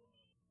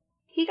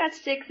 he got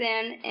sick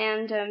then,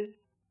 and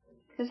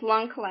his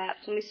lung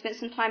collapsed, and we spent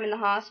some time in the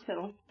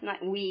hospital.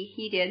 Not we,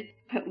 he did,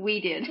 but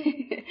we did.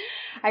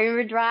 I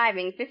remember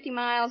driving 50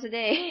 miles a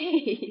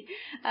day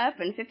up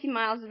and 50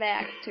 miles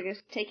back to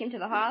take him to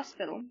the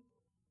hospital.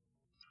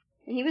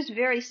 And he was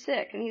very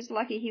sick, and he's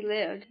lucky he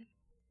lived.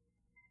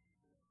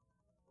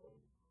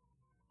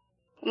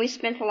 And we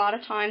spent a lot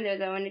of time there,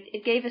 though, and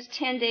it gave us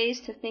 10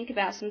 days to think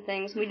about some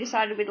things. We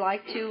decided we'd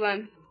like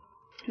to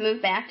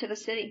move back to the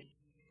city.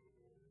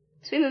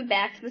 So we moved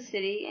back to the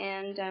city,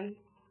 and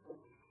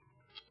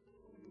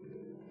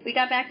we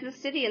got back to the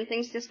city, and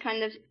things just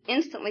kind of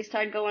instantly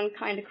started going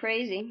kind of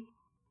crazy.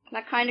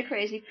 Not kind of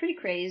crazy, pretty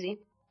crazy.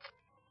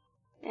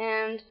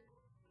 And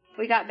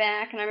we got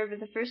back, and I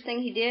remember the first thing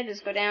he did is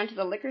go down to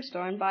the liquor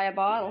store and buy a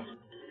bottle.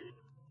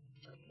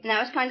 And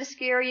that was kind of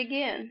scary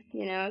again,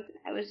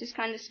 It was just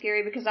kind of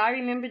scary because I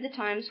remembered the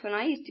times when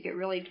I used to get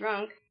really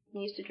drunk. I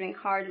used to drink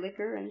hard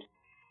liquor, and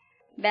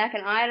back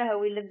in Idaho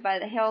we lived by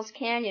the Hells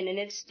Canyon, and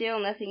it's still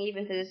nothing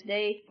even to this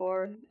day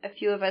for a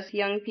few of us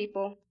young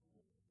people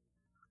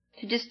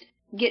to just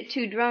get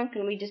too drunk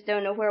and we just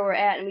don't know where we're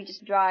at and we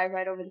just drive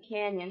right over the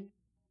canyon.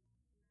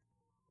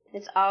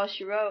 It's all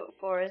she wrote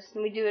for us,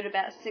 and we do it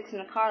about 6 in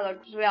a carload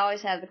because we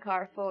always have the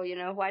car full,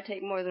 Why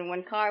take more than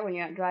one car when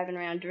you're out driving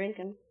around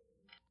drinking?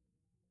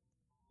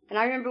 And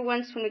I remember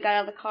once when we got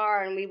out of the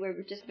car and we were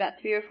just about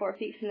 3 or 4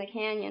 feet from the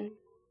canyon.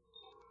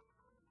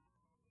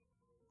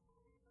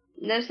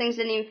 And those things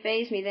didn't even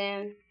faze me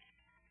then.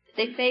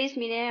 They faze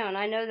me now, and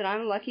I know that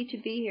I'm lucky to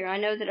be here. I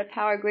know that a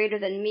power greater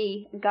than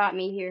me got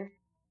me here.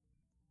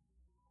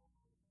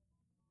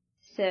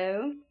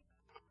 So,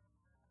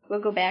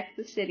 we'll go back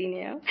to the city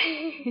now.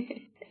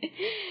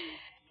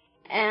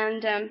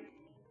 And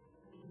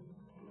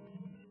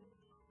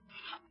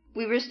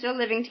we were still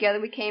living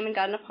together. We came and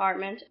got an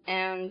apartment,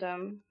 and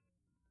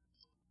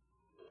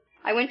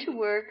I went to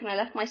work, and I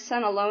left my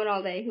son alone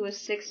all day, who was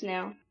 6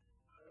 now.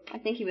 I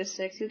think he was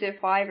 6. He was either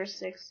 5 or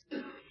 6.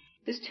 He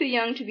was too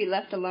young to be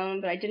left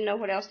alone, but I didn't know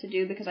what else to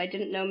do because I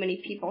didn't know many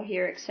people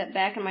here except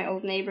back in my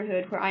old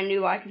neighborhood where I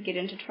knew I could get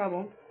into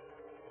trouble.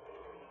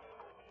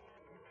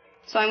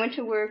 So I went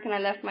to work, and I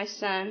left my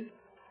son.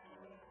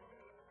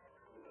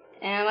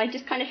 And I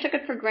just kind of took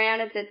it for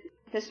granted that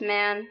this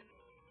man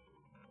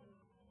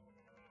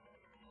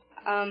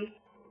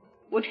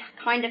would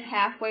kind of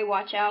halfway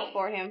watch out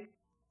for him.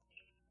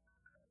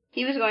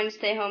 He was going to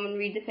stay home and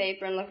read the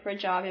paper and look for a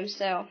job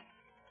himself.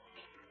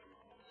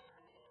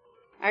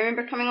 I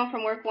remember coming home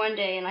from work one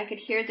day, and I could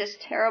hear this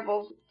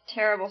terrible,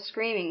 terrible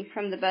screaming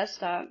from the bus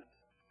stop.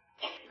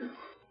 And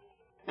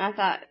I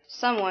thought,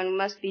 someone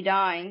must be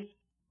dying.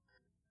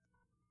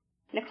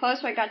 And the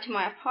closer I got to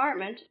my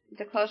apartment,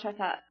 the closer I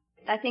thought,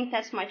 I think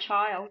that's my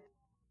child.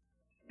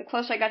 The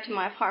closer I got to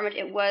my apartment,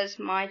 it was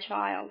my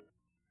child.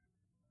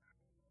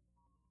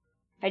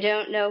 I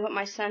don't know what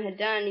my son had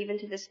done, even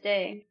to this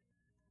day.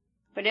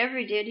 Whatever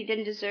he did, he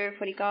didn't deserve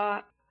what he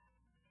got.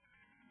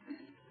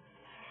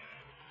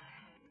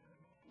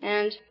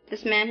 And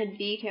this man had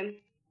beat him.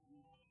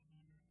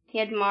 He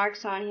had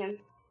marks on him.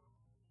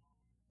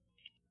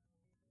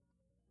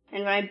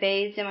 And when I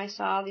bathed him, I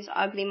saw these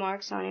ugly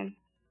marks on him.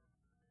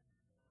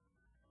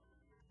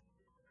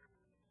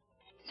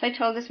 So I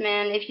told this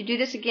man, if you do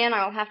this again,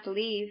 I will have to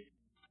leave.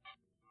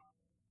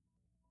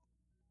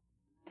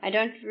 I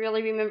don't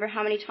really remember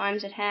how many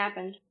times it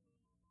happened.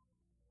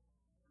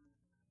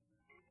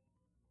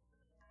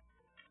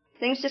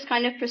 Things just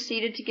kind of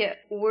proceeded to get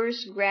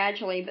worse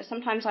gradually, but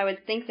sometimes I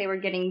would think they were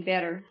getting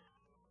better.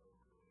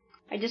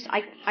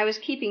 I was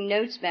keeping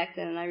notes back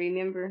then, and I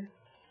remember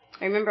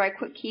I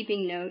quit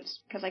keeping notes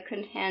because I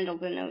couldn't handle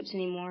the notes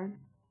anymore.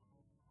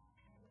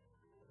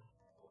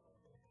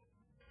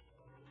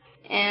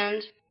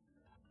 And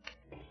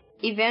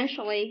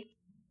eventually,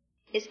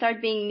 it started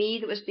being me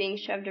that was being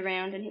shoved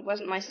around, and it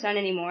wasn't my son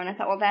anymore. And I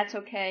thought, well, that's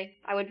okay.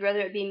 I would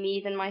rather it be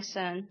me than my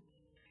son.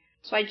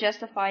 So I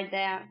justified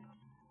that.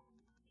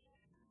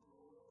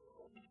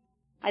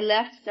 I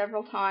left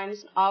several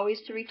times, always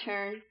to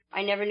return.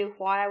 I never knew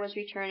why I was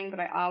returning,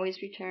 but I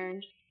always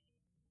returned.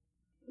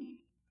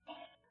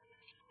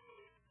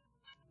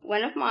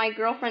 One of my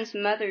girlfriend's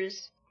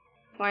mothers,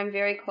 who I'm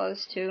very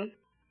close to,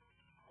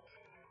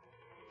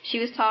 she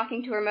was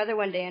talking to her mother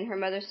one day, and her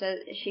mother said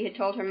she had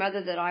told her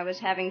mother that I was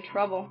having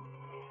trouble.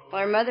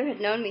 Well, her mother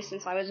had known me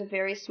since I was a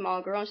very small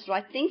girl, and she said,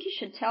 well, I think you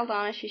should tell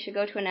Donna she should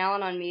go to an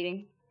Al-Anon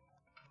meeting.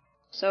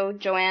 So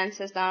Joanne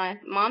says, Donna,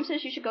 Mom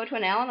says you should go to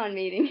an Al-Anon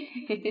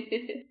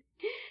meeting.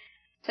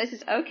 So I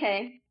says,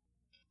 okay.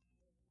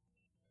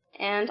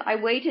 And I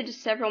waited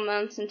several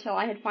months until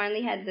I had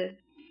finally had the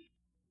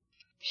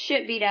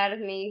shit beat out of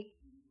me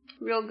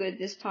real good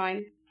this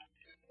time.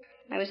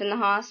 I was in the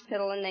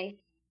hospital, and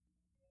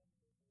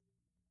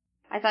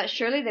I thought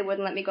surely they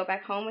wouldn't let me go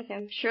back home with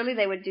him. Surely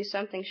they would do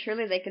something.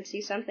 Surely they could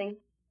see something.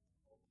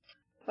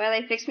 Well,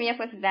 they fixed me up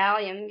with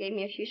Valium, gave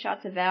me a few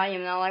shots of Valium,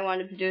 and all I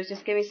wanted to do is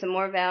just give me some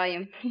more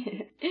Valium.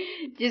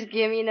 Just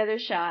give me another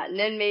shot, and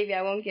then maybe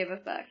I won't give a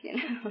fuck, you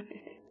know.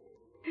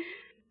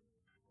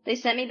 They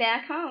sent me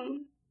back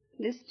home.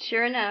 Just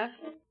sure enough.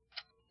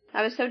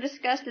 I was so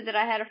disgusted that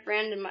I had a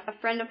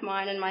friend of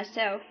mine and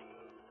myself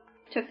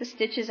took the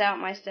stitches out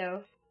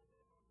myself.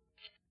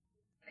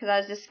 Because I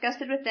was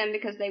disgusted with them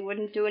because they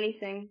wouldn't do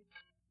anything.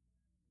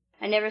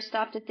 I never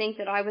stopped to think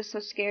that I was so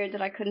scared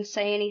that I couldn't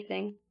say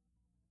anything.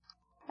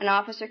 An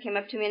officer came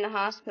up to me in the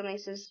hospital and he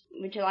says,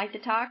 "Would you like to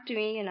talk to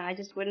me?" And I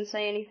just wouldn't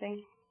say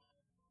anything.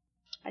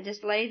 I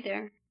just laid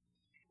there,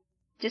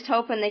 just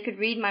hoping they could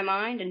read my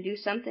mind and do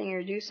something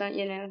or do something,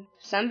 you know,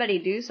 somebody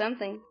do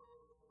something.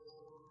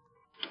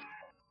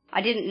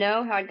 I didn't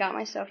know how I'd got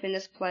myself in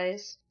this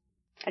place.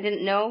 I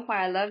didn't know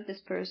why I loved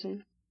this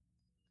person.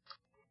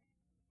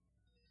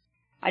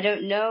 I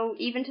don't know,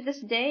 even to this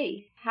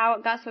day, how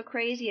it got so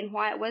crazy and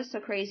why it was so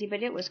crazy,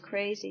 but it was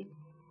crazy.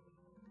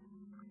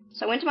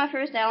 So I went to my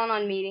first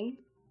Al-Anon meeting,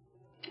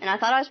 and I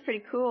thought I was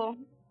pretty cool.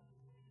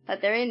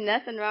 Thought there ain't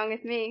nothing wrong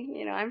with me,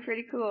 you know, I'm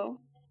pretty cool.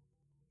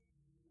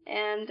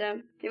 And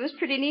it was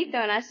pretty neat,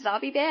 though, and I said, "I'll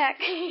be back."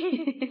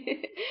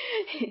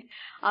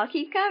 I'll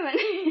keep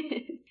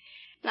coming.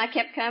 And I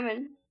kept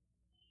coming.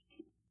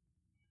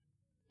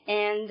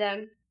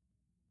 And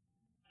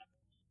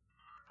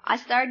I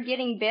started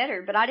getting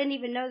better, but I didn't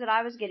even know that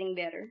I was getting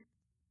better.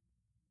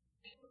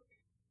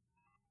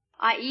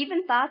 I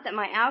even thought that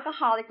my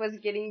alcoholic was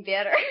getting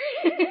better.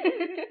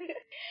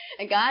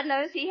 And God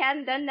knows he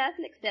hadn't done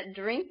nothing except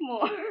drink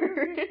more.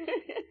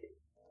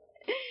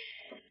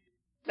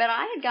 But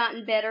I had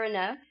gotten better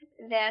enough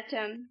that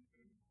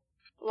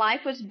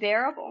life was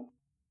bearable.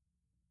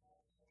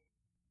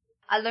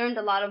 I learned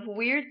a lot of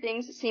weird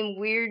things that seem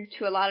weird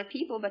to a lot of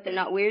people, but they're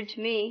not weird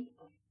to me.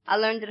 I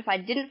learned that if I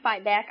didn't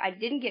fight back, I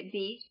didn't get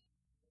beat.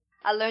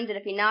 I learned that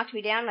if he knocked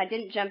me down and I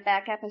didn't jump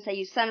back up and say,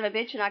 "You son of a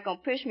bitch, you're not going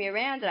to push me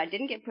around," that I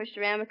didn't get pushed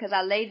around because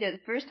I laid there the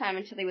first time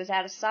until he was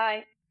out of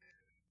sight.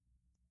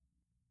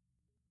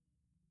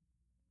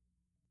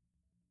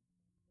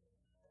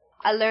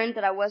 I learned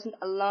that I wasn't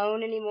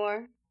alone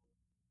anymore.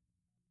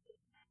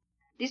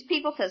 These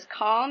people says,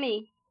 "Call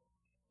me."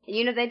 And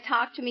you know, they'd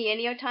talk to me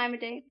any old time of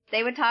day.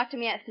 They would talk to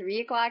me at 3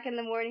 o'clock in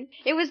the morning.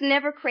 It was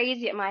never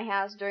crazy at my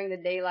house during the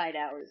daylight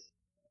hours.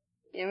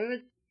 You know,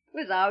 it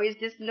was always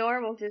just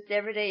normal, just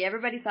every day.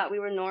 Everybody thought we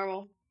were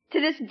normal. To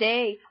this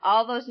day,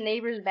 all those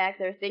neighbors back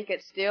there think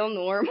it's still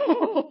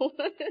normal.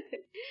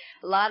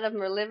 A lot of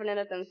them are living in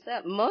it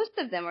themselves. Most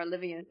of them are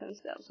living in it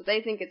themselves. So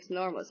they think it's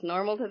normal. It's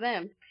normal to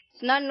them.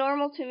 It's not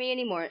normal to me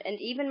anymore. And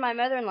even my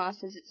mother-in-law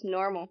says it's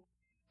normal.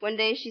 One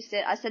day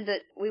I said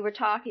that we were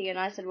talking, and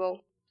I said,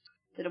 well,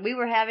 that we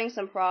were having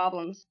some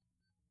problems.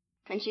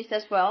 And she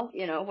says, "Well,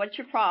 you know, what's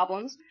your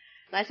problems?"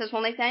 And I says,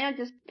 "Well, Nathaniel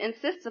just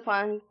insists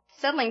upon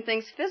settling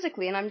things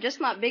physically, and I'm just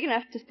not big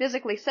enough to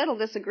physically settle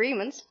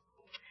disagreements."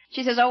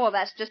 She says, "Oh, well,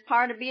 that's just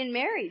part of being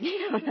married."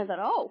 You know, and I thought,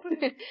 oh.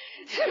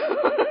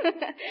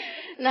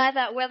 And I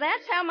thought, well,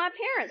 that's how my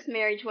parents'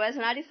 marriage was,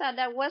 and I decided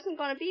that wasn't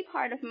going to be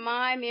part of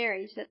my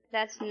marriage.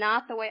 That's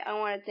not the way I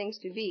wanted things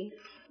to be.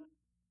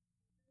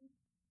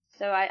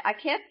 So I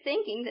kept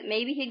thinking that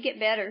maybe he'd get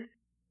better.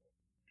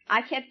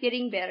 I kept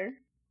getting better.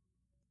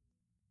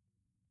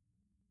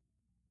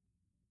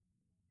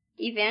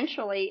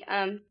 Eventually,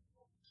 I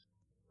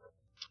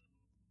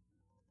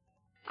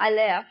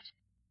left.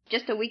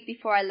 Just a week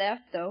before I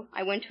left, though,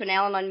 I went to an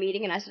Al-Anon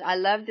meeting, and I said I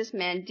loved this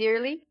man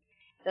dearly,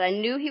 that I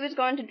knew he was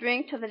going to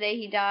drink till the day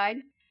he died,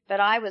 but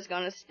I was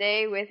going to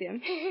stay with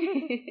him.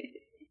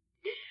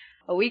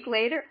 A week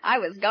later, I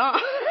was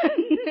gone.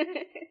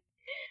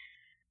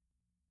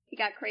 He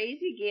got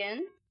crazy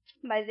again.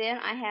 By then,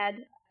 I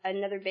had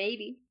another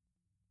baby,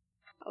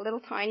 a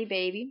little tiny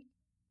baby,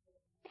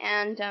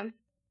 and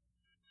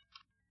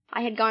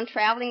I had gone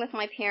traveling with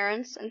my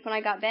parents, and when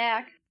I got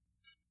back,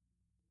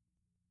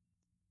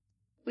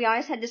 we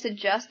always had this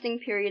adjusting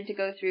period to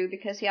go through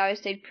because he always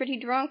stayed pretty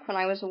drunk when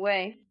I was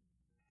away.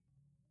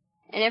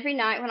 And every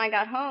night when I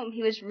got home,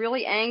 he was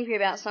really angry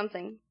about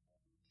something.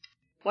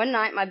 One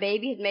night, my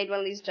baby had made one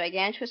of these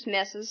gigantuous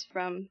messes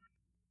from...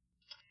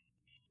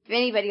 If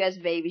anybody who has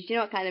babies, you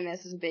know what kind of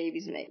messes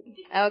babies make.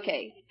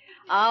 Okay.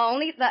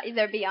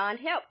 They're beyond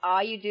help.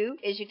 All you do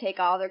is you take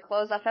all their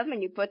clothes off of them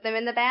and you put them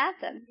in the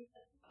bathtub.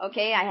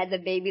 Okay, I had the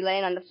baby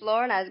laying on the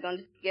floor, and I was going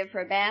to give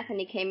her a bath, and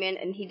he came in,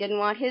 and he didn't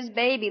want his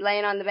baby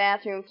laying on the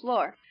bathroom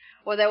floor.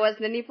 Well, there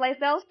wasn't any place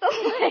else to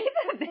lay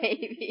the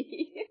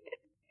baby.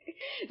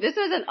 This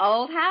was an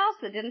old house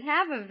that didn't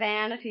have a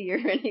vanity or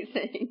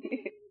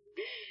anything.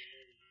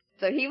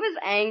 So he was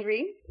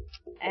angry,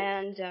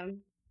 and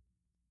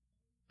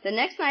the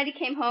next night he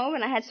came home,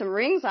 and I had some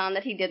rings on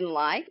that he didn't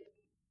like.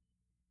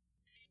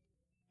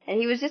 And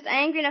he was just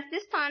angry enough.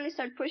 This time he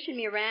started pushing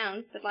me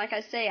around. But like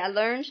I say, I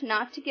learned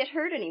not to get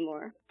hurt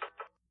anymore.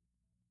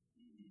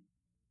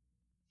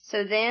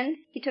 So then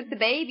he took the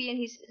baby and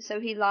he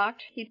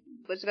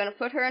was going to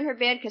put her in her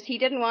bed because he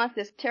didn't want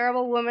this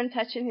terrible woman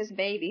touching his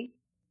baby.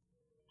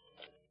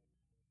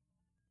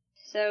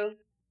 So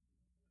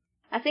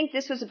I think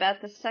this was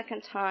about the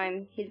second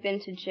time he'd been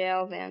to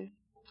jail then.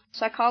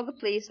 So I called the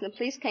police, and the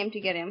police came to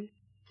get him.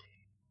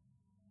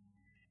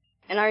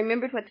 And I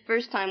remembered what the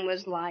first time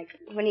was like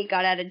when he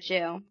got out of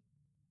jail.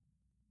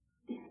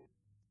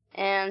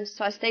 And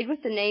so I stayed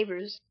with the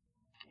neighbors,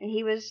 and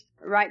he was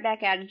right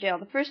back out of jail.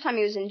 The first time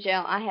he was in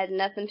jail, I had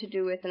nothing to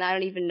do with, and I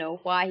don't even know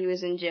why he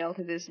was in jail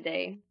to this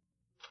day.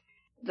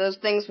 Those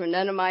things were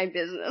none of my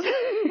business.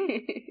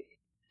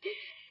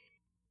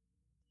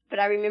 But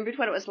I remembered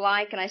what it was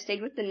like, and I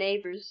stayed with the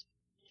neighbors.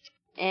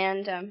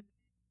 And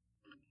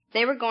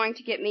they were going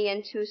to get me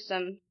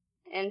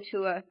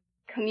into a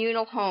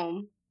communal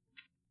home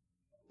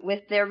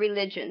with their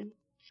religion.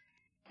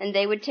 And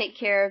they would take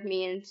care of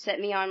me and set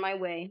me on my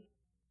way.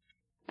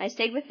 I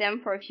stayed with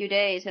them for a few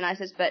days, and I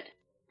says, but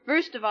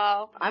first of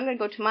all, I'm going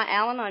to go to my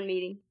Al-Anon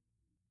meeting.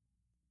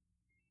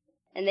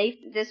 And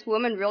this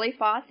woman really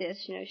fought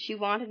this. You know, she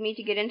wanted me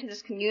to get into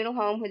this communal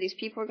home where these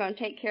people were going to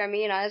take care of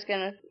me, and I was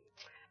going to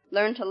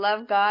learn to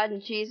love God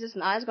and Jesus,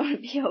 and I was going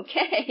to be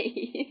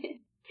okay.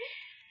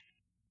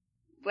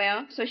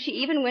 Well, so she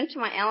even went to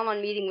my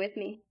Al-Anon meeting with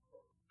me.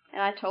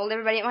 And I told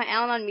everybody at my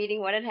Al-Anon meeting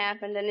what had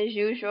happened, and as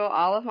usual,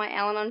 all of my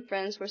Al-Anon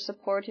friends were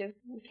supportive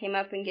and came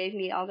up and gave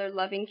me all their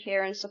loving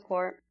care and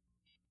support.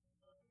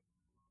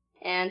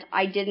 And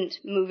I didn't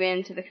move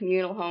into the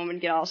communal home and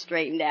get all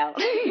straightened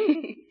out.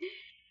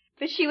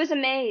 But she was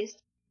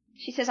amazed.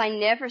 She says, I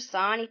never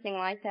saw anything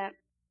like that.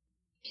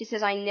 She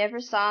says, I never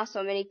saw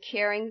so many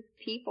caring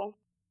people.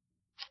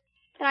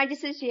 And I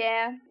just says,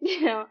 yeah,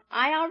 you know,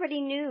 I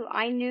already knew.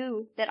 I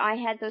knew that I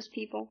had those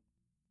people.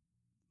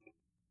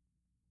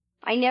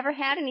 I never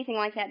had anything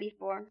like that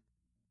before.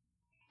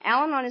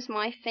 Al-Anon is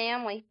my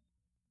family.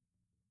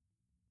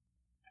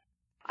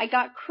 I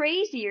got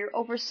crazier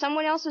over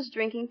someone else's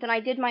drinking than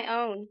I did my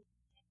own.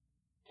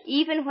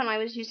 Even when I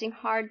was using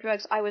hard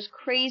drugs, I was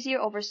crazier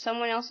over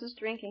someone else's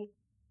drinking.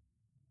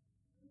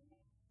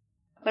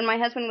 When my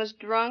husband was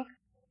drunk,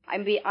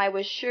 I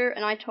was sure,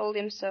 and I told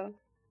him so.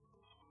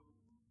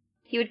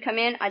 He would come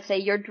in, I'd say,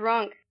 you're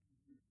drunk.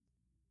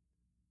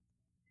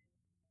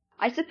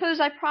 I suppose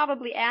I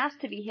probably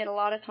asked to be hit a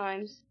lot of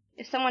times.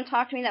 If someone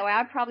talked to me that way,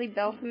 I'd probably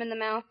belt them in the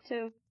mouth,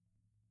 too.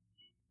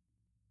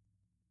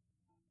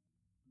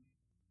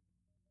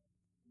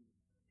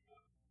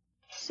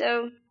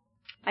 So,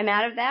 I'm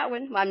out of that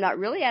one. Well, I'm not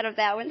really out of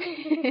that one.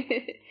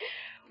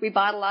 We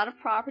bought a lot of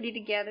property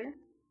together.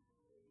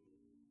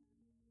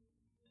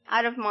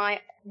 Out of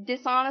my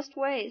dishonest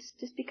ways,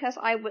 just because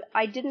I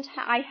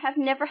have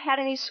never had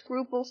any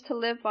scruples to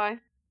live by.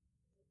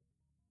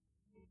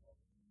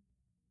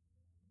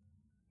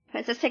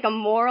 Let's just take a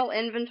moral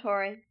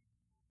inventory.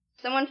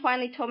 Someone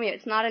finally told me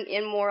it's not an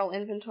immoral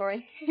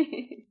inventory.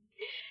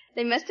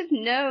 They must have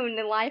known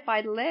the life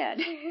I'd led.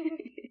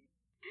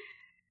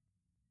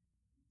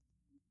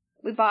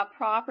 We bought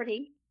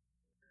property,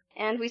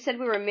 and we said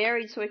we were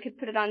married so we could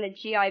put it on the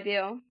GI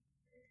Bill.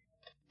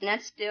 And I'm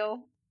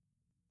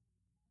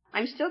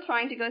still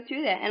trying to go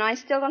through that, and I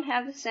still don't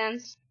have the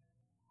sense.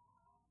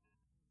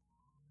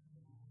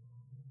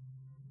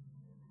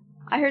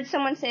 I heard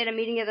someone say at a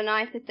meeting the other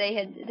night that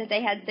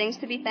they had things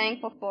to be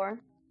thankful for,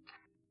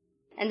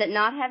 and that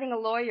not having a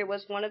lawyer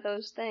was one of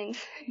those things.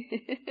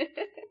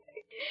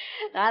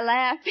 I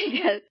laugh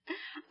because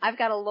I've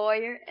got a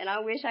lawyer, and I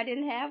wish I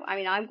didn't have. I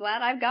mean, I'm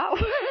glad I've got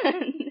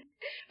one,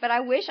 but I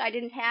wish I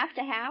didn't have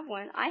to have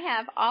one. I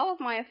have all of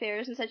my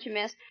affairs in such a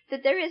mess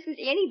that there isn't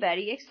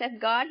anybody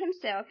except God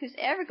Himself who's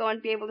ever going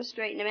to be able to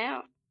straighten them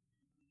out.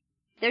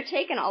 They're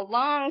taking a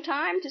long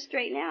time to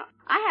straighten out.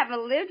 I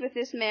haven't lived with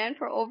this man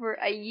for over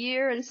a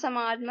year and some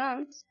odd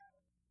months.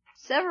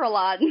 Several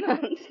odd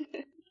months.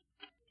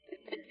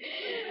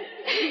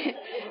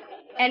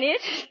 And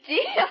it's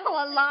still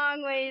a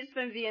long ways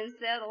from being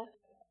settled.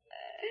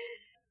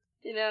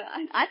 You know,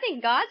 I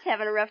think God's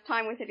having a rough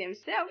time with it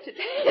Himself, to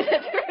tell you the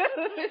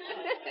truth.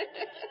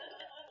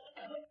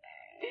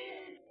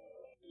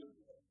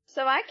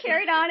 So I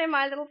carried on in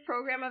my little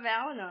program of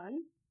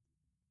Al-Anon.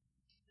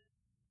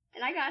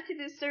 And I got to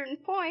this certain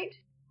point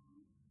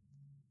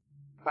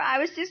where I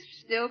was just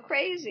still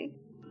crazy.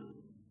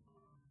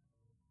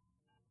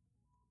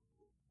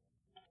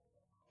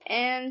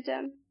 And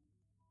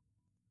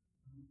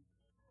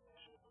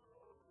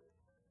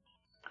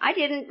I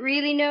didn't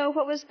really know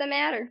what was the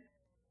matter.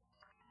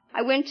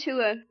 I went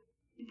to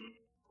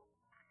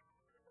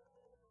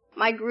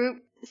my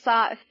group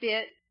saw a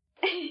fit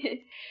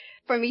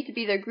for me to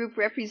be their group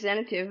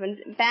representative,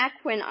 and back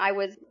when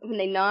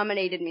they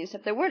nominated me and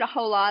stuff, there weren't a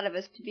whole lot of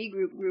us to be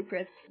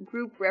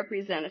group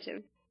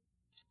representative.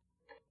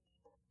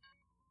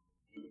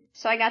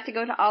 So I got to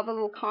go to all the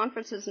little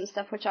conferences and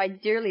stuff, which I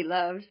dearly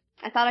loved.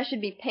 I thought I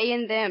should be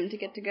paying them to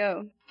get to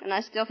go, and I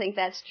still think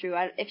that's true.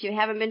 If you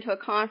haven't been to a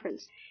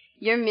conference,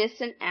 you're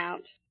missing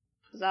out.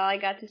 That's all I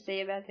got to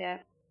say about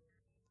that.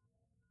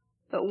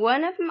 But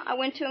one of them I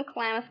went to in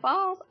Klamath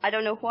Falls. I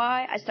don't know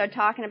why. I started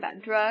talking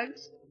about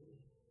drugs.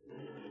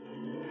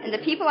 And the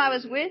people I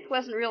was with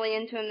wasn't really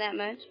into them that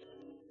much.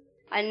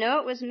 I know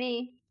it was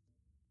me.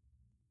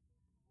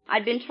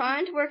 I'd been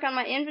trying to work on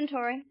my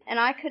inventory, and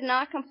I could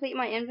not complete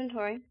my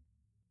inventory.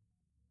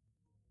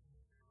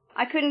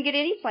 I couldn't get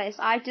any place.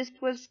 I just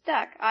was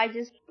stuck. I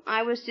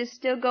was just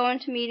still going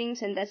to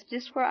meetings, and that's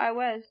just where I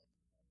was.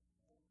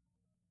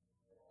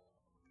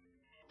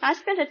 I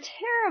spent a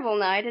terrible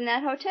night in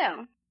that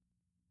hotel.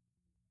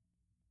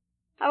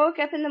 I woke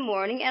up in the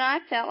morning, and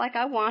I felt like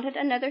I wanted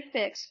another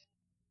fix.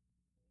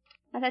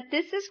 I thought,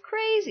 this is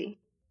crazy.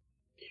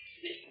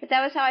 But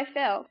that was how I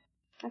felt.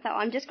 I thought,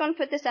 well, I'm just going to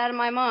put this out of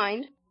my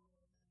mind.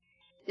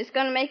 Just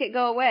going to make it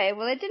go away.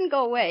 Well, it didn't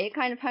go away. It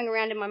kind of hung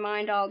around in my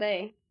mind all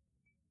day.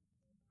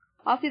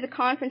 All through the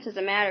conference, as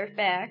a matter of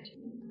fact.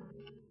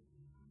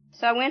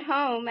 So I went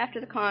home after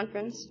the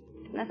conference,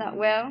 and I thought,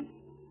 well.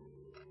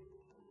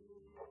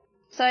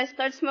 So I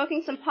started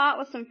smoking some pot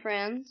with some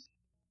friends,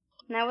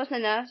 and that wasn't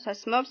enough. So I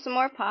smoked some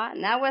more pot,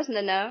 and that wasn't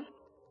enough.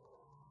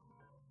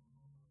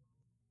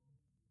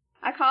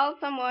 I called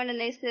someone, and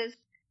they says,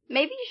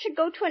 maybe you should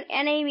go to an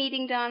NA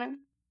meeting, Donna.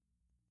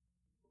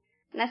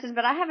 And I says,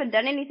 but I haven't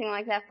done anything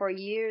like that for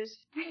years.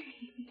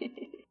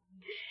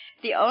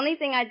 The only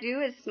thing I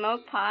do is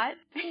smoke pot,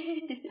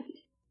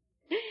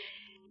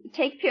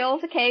 take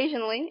pills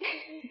occasionally.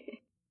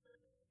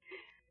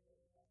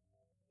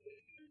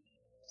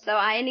 So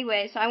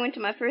I went to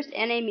my first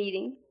NA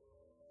meeting,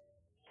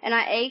 and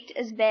I ached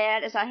as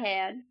bad as I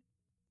had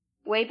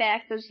way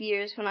back those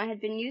years when I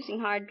had been using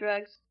hard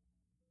drugs.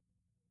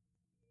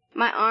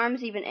 My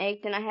arms even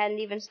ached, and I hadn't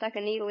even stuck a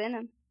needle in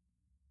them.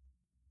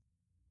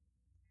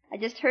 I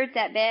just hurt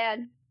that bad.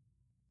 And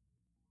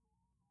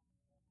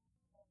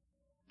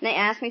they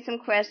asked me some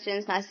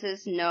questions, and I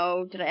says,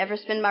 no. Did I ever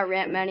spend my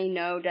rent money?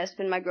 No. Did I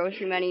spend my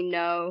grocery money?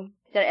 No.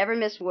 Did I ever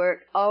miss work?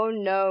 Oh,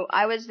 no.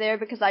 I was there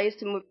because I used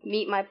to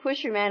meet my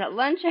pusher man at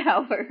lunch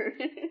hour.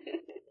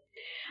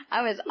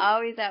 I was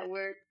always at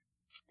work.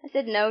 I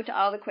said no to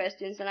all the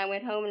questions, and I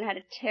went home and had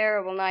a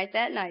terrible night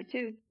that night,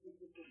 too.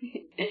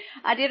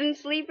 I didn't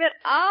sleep at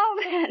all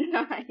that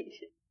night.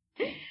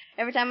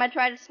 Every time I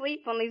try to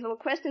sleep, one of these little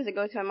questions that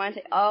go through my mind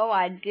say, oh,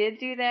 I did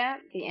do that.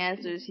 The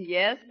answer is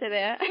yes to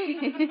that.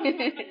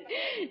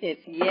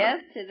 It's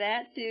yes to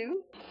that,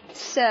 too.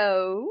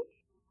 So,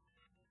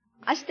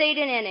 I stayed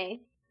in NA.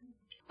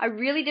 I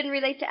really didn't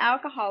relate to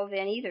alcohol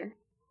then either.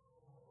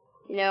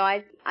 You know,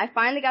 I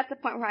finally got to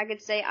the point where I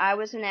could say I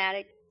was an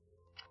addict.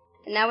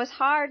 And that was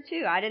hard,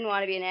 too. I didn't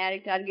want to be an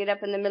addict. I'd get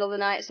up in the middle of the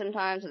night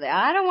sometimes and say,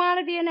 I don't want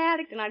to be an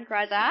addict. And I'd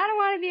cry, I don't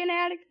want to be an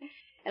addict.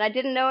 And I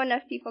didn't know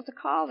enough people to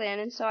call then,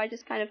 and so I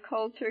just kind of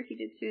cold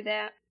turkeyed through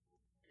that.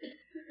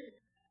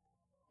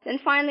 Then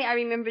finally I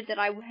remembered that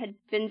I had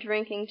been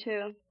drinking,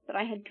 too. That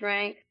I had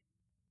drank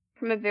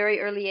from a very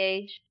early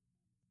age.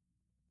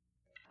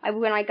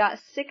 When I got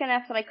sick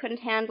enough that I couldn't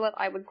handle it,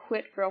 I would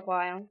quit for a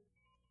while.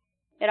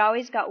 It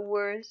always got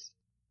worse.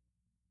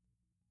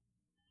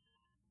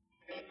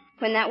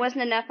 When that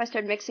wasn't enough, I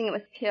started mixing it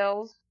with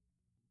pills.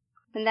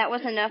 When that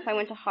wasn't enough, I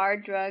went to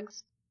hard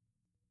drugs.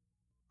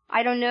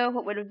 I don't know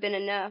what would have been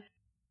enough.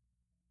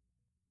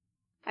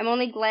 I'm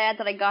only glad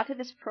that I got to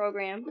this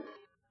program.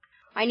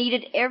 I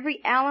needed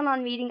every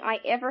Al-Anon meeting I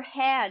ever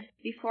had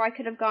before I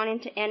could have gone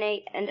into NA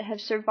and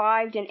have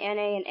survived in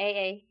NA and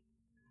AA.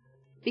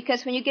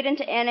 Because when you get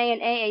into NA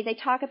and AA, they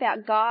talk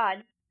about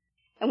God.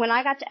 And when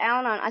I got to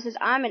Al-Anon, I says,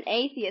 I'm an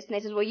atheist. And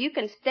they says, well, you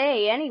can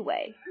stay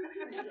anyway.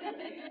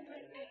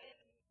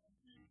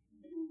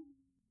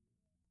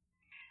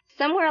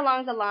 Somewhere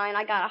along the line,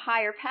 I got a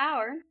higher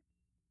power.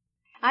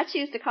 I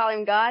choose to call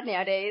him God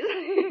nowadays.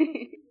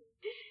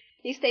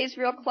 He stays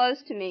real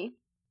close to me.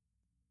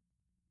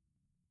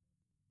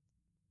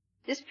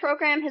 This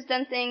program has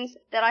done things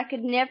that I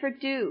could never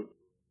do.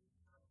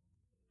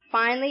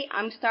 Finally,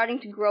 I'm starting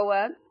to grow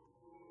up.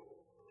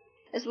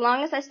 As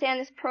long as I stay on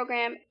this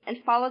program and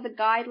follow the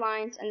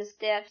guidelines and the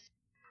steps,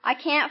 I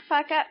can't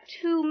fuck up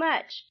too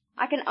much.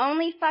 I can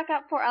only fuck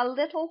up for a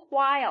little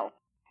while,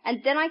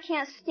 and then I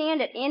can't stand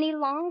it any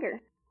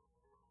longer.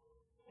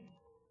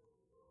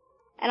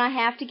 And I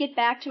have to get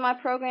back to my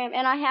program,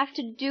 and I have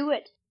to do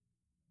it.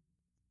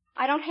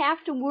 I don't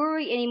have to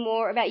worry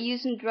anymore about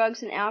using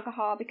drugs and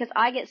alcohol because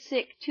I get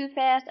sick too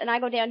fast and I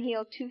go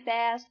downhill too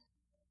fast.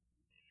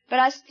 But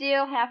I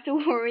still have to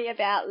worry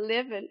about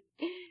living.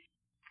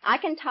 I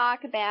can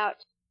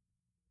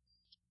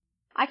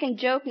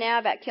joke now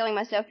about killing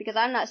myself because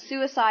I'm not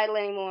suicidal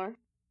anymore.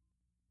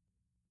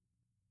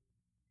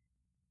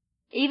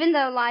 Even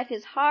though life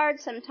is hard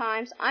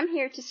sometimes, I'm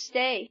here to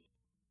stay.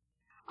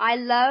 I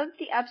love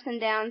the ups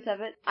and downs of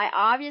it. I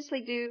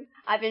obviously do.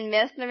 I've been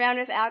messing around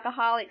with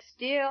alcoholics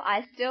still.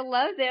 I still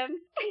love them.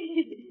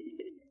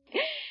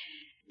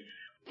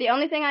 The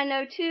only thing I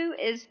know, too,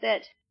 is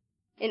that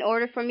in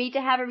order for me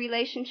to have a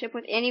relationship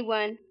with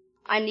anyone,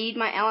 I need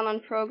my Al-Anon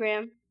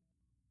program.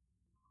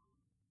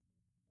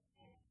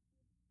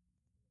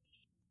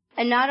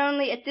 And not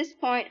only at this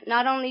point,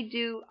 not only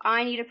do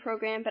I need a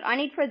program, but I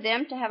need for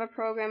them to have a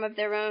program of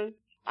their own.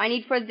 I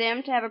need for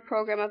them to have a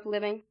program of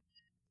living.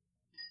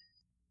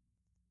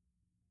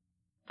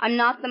 I'm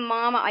not the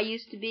mama I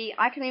used to be.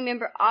 I can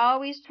remember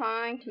always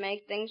trying to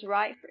make things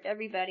right for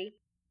everybody.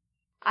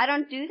 I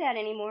don't do that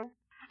anymore.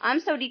 I'm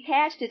so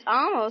detached it's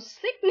almost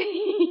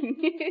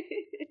sickening.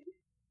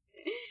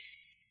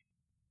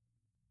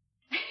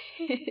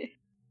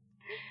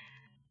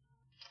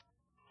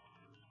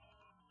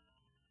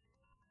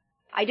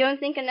 I don't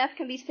think enough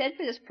can be said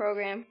for this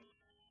program.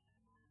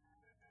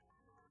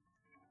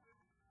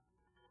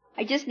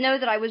 I just know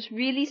that I was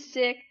really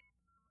sick.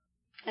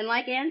 And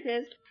like Ann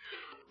says,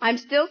 I'm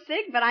still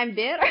sick, but I'm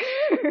better.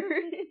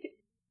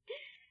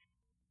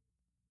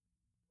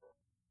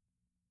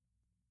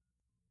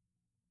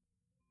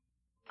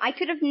 I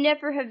could have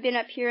never have been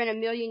up here in a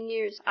million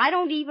years. I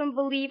don't even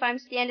believe I'm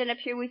standing up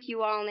here with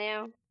you all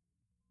now.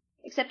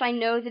 Except I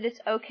know that it's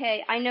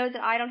okay. I know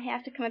that I don't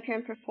have to come up here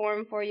and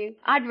perform for you.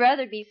 I'd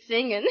rather be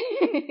singing.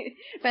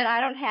 But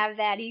I don't have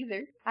that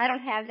either. I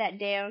don't have that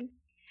down.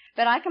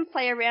 But I can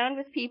play around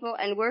with people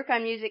and work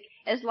on music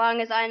as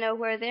long as I know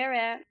where they're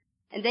at.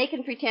 And they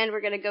can pretend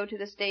we're going to go to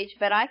the stage,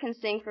 but I can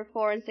sing for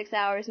 4 and 6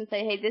 hours and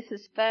say, hey, this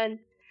is fun.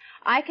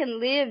 I can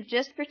live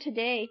just for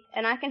today,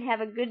 and I can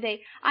have a good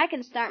day. I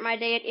can start my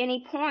day at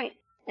any point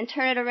and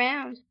turn it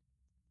around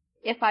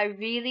if I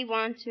really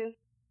want to.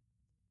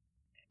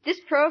 This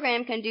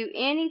program can do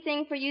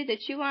anything for you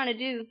that you want to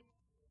do.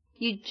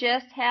 You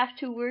just have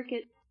to work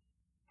it.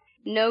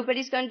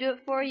 Nobody's going to do it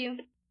for you.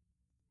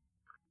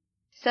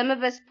 Some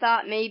of us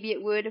thought maybe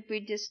it would if we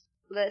just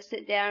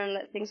sit down and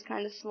let things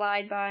kind of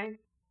slide by.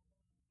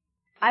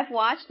 I've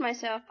watched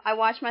myself. I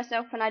watch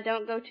myself when I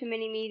don't go to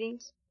many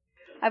meetings.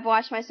 I've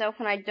watched myself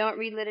when I don't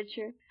read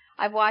literature.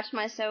 I've watched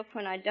myself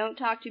when I don't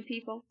talk to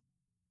people.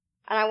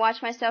 And I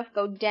watch myself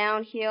go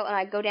downhill, and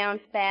I go down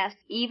fast,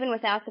 even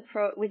without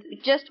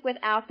just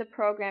without the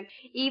program,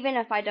 even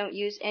if I don't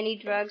use any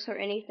drugs or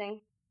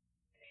anything.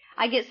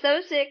 I get so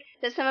sick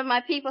that some of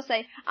my people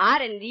say, I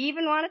didn't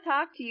even want to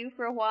talk to you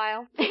for a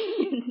while.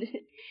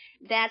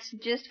 That's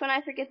just when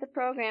I forget the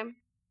program.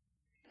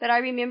 But I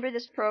remember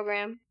this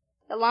program.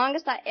 The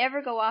longest I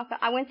ever go off,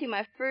 I went through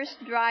my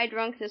first dry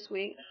drunk this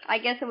week. I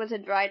guess it was a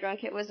dry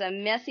drunk. It was a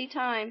messy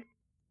time.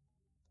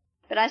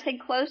 But I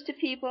stayed close to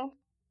people.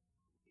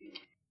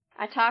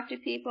 I talked to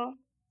people.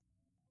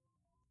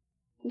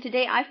 And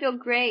today I feel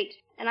great,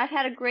 and I've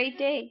had a great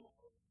day.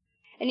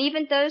 And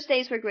even those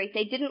days were great.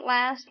 They didn't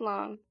last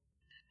long.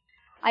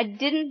 I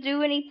didn't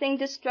do anything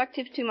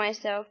destructive to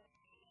myself.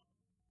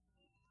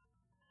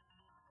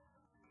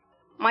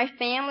 My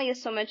family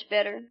is so much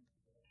better.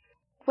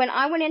 When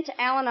I went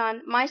into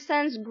Al-Anon, my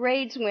son's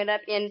grades went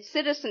up in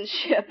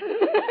citizenship.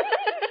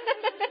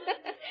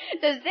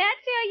 Does that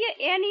tell you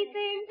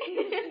anything?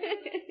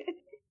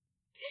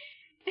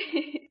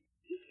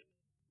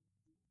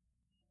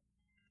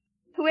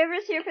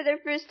 Whoever's here for their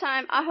first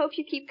time, I hope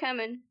you keep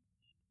coming.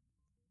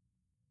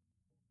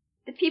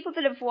 The people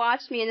that have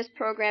watched me in this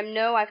program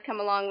know I've come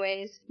a long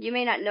ways. You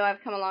may not know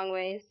I've come a long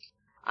ways.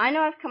 I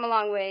know I've come a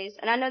long ways,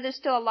 and I know there's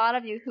still a lot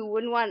of you who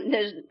wouldn't want,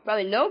 there's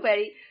probably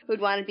nobody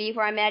who'd want to be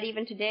where I'm at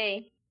even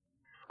today.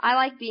 I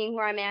like being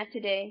where I'm at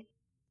today.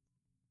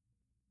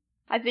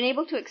 I've been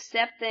able to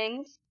accept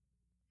things.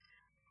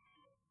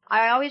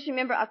 I always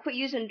remember I quit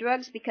using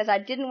drugs because I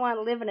didn't want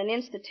to live in an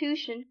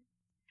institution.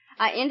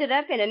 I ended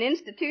up in an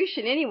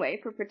institution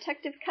anyway for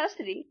protective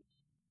custody.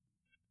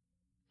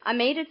 I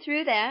made it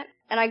through that,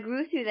 and I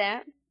grew through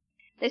that.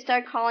 They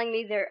started calling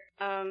me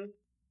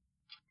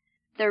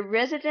their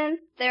resident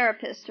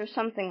therapist or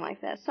something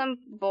like that, some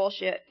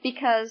bullshit,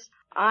 because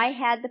I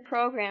had the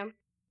program.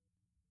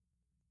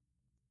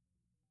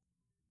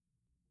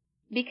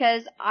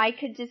 Because I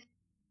could just,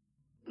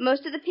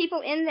 most of the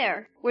people in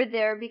there were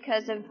there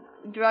because of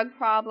drug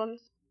problems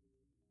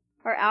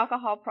or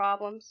alcohol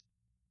problems.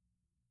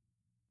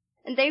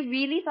 And they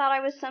really thought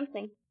I was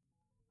something.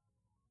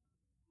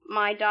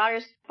 My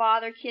daughter's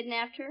father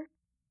kidnapped her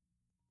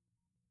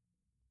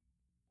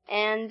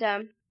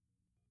and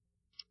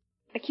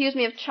accused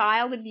me of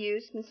child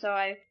abuse, and so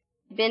I've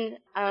been,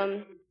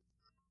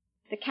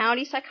 the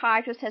county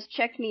psychiatrist has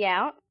checked me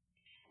out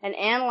and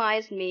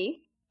analyzed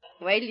me.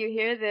 Wait till you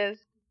hear this.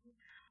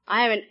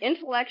 I am an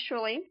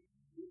intellectually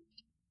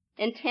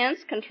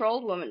intense,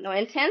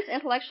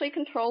 intellectually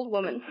controlled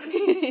woman.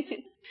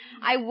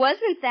 I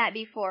wasn't that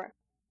before.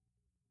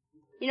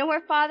 You know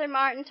where Father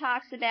Martin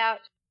talks about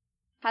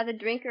how the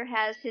drinker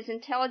has his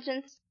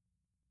intelligence?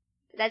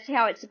 That's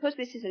how it's supposed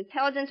to be, his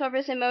intelligence over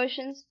his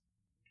emotions.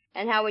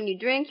 And how when you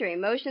drink, your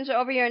emotions are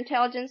over your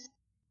intelligence.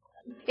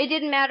 It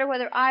didn't matter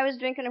whether I was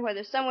drinking or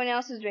whether someone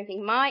else was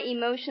drinking. My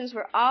emotions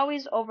were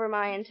always over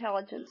my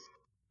intelligence.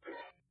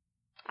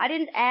 I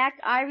didn't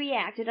act, I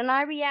reacted, and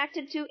I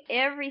reacted to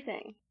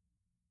everything.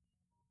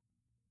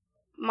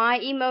 My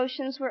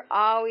emotions were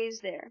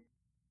always there.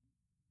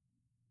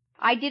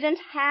 I didn't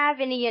have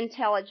any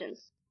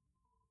intelligence.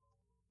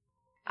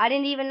 I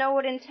didn't even know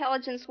what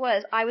intelligence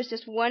was. I was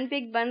just one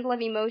big bundle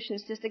of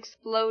emotions just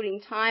exploding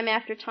time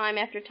after time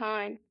after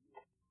time.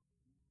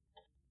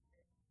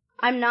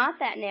 I'm not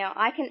that now.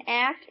 I can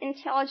act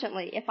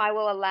intelligently if I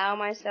will allow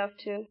myself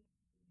to.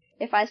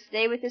 If I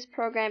stay with this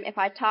program, if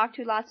I talk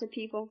to lots of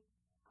people,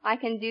 I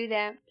can do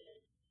that.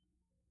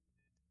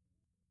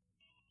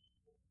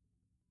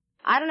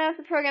 I don't know if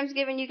the program's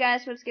given you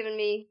guys what it's given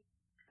me.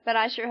 but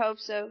I sure hope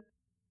so.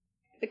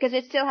 Because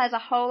it still has a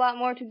whole lot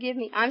more to give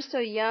me. I'm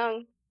still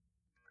young.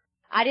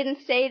 I didn't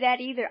say that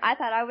either. I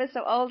thought I was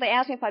so old. They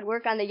asked me if I'd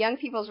work on the young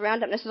people's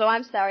roundup, and I said, oh,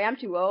 I'm sorry, I'm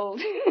too old.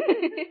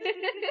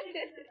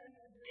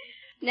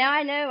 Now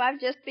I know I've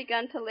just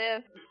begun to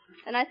live,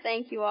 and I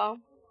thank you all.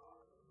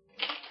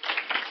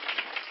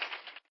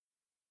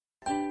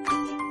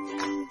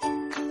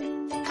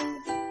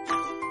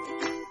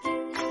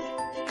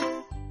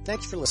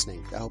 Thanks for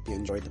listening. I hope you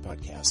enjoyed the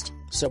podcast.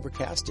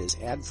 Sobercast is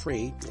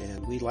ad-free,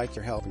 and we'd like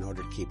your help in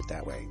order to keep it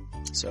that way.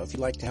 So if you'd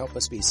like to help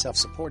us be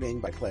self-supporting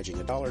by pledging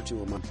 $1 or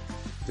 $2 a month,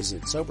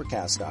 visit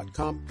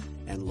Sobercast.com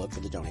and look for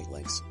the donate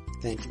links.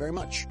 Thank you very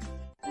much.